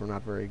opponents were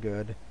not very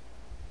good.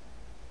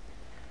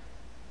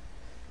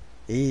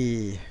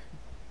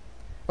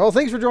 Well,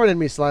 thanks for joining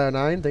me,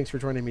 Slyo9. Thanks for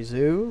joining me,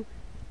 Zoo.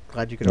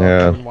 Glad you could all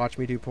come and watch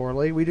me do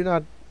poorly. We do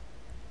not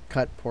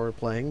cut poor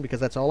playing because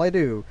that's all I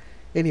do.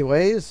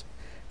 Anyways,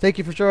 thank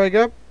you for showing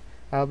up.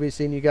 I'll be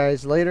seeing you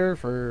guys later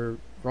for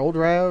Roll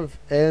Drav,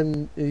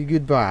 and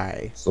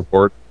goodbye.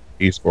 Support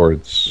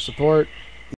esports. Support